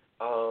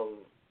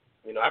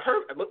 you know, I've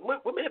heard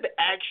women have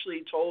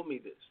actually told me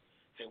this.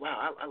 Say,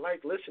 wow, I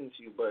like listening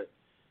to you, but,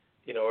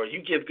 you know, or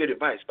you give good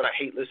advice, but I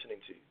hate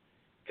listening to you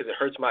because it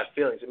hurts my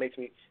feelings. It makes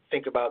me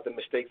think about the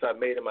mistakes I've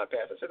made in my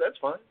past. I said, that's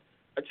fine.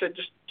 I said,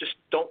 just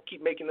don't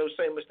keep making those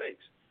same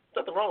mistakes.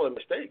 There's nothing wrong with a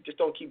mistake. Just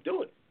don't keep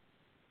doing it.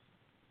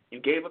 You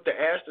gave up the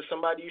ass to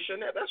somebody you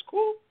shouldn't have. That's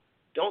cool.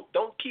 Don't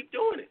keep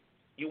doing it.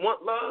 You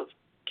want love?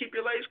 Keep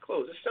your legs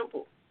closed. It's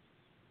simple.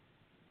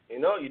 You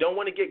know, you don't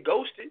want to get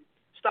ghosted.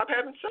 Stop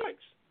having sex.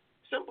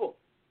 Simple.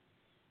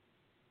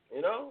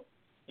 You know,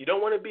 you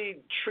don't want to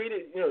be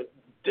treated, you know,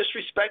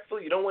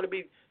 disrespectful. You don't want to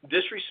be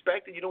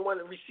disrespected. You don't want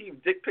to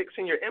receive dick pics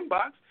in your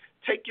inbox.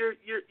 Take your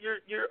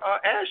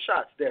ass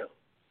shots down.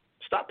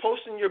 Stop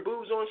posting your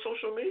boobs on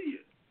social media.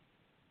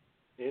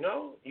 You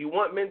know, you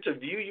want men to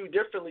view you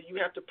differently. You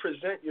have to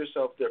present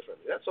yourself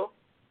differently. That's all.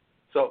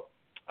 So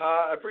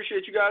I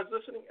appreciate you guys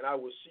listening, and I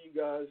will see you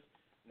guys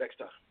next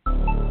time.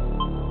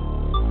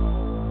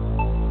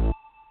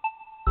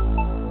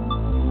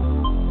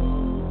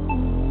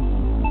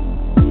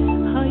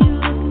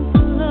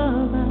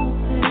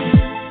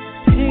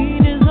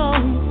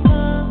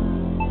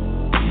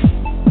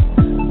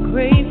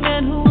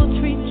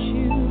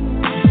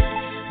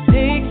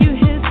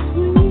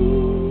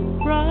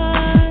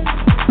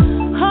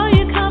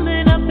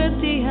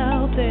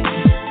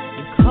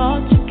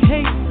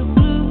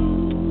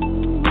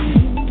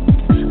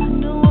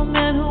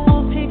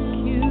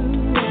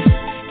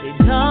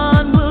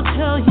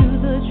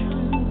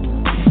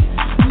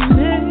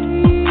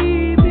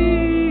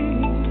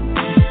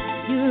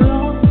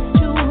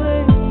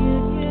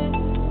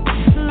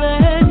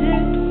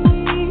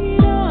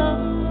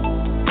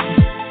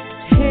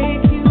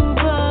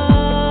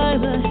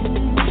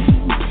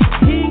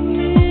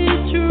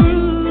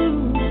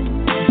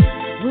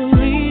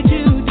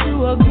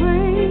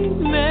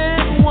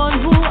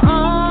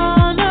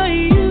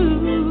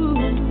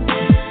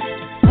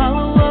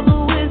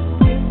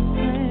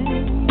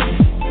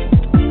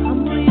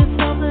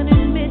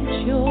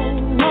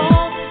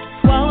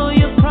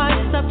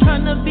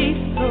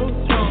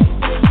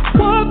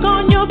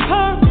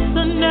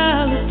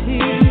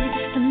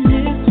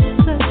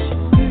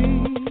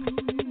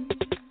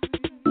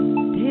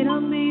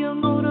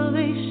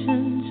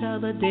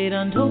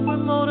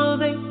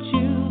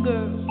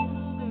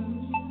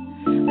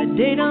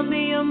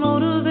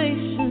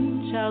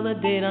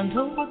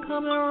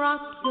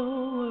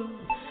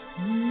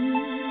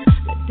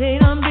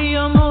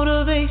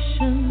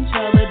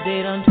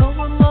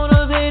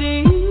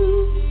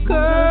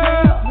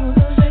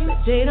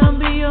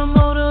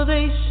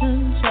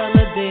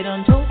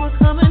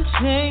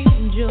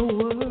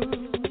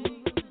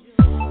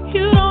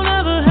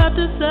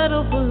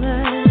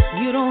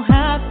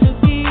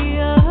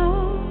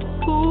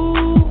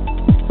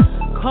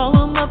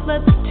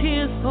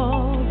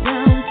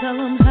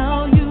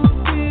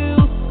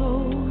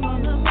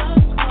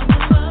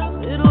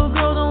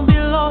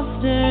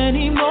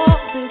 Anymore,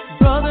 this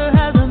brother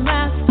has a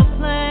master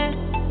plan.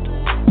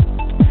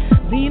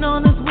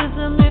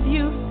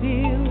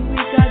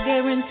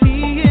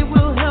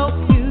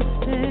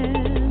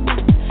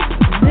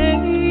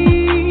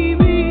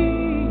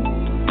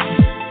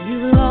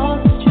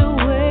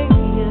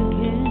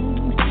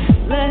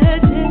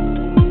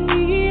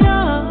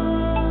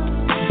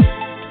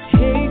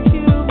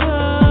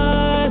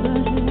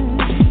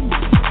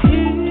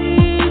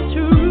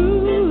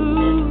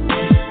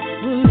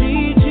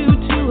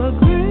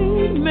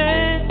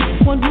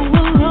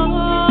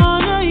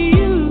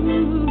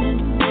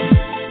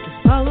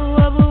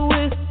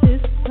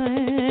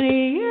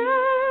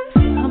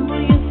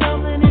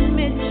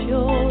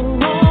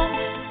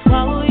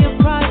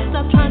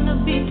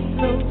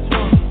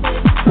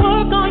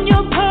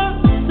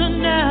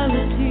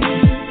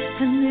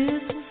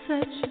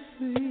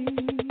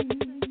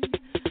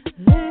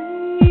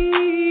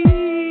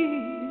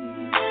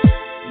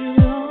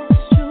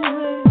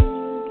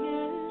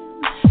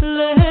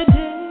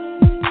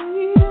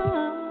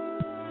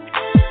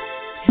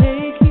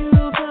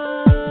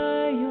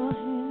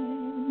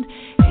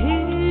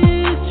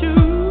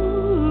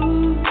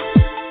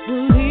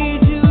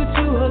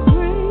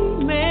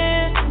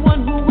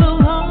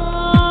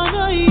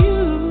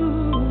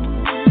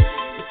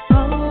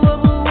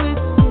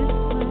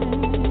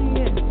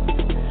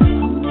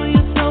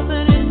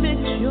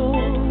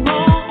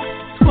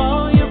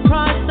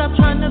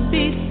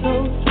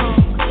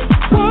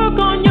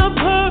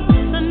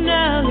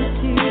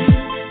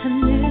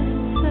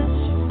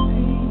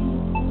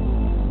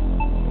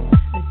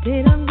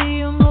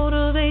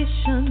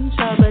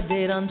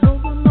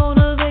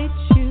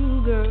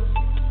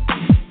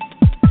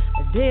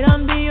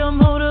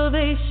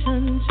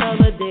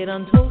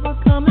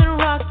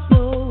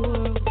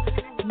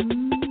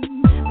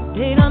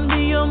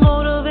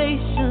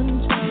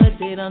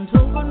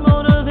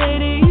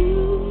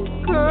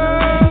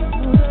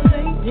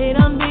 Date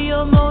I'm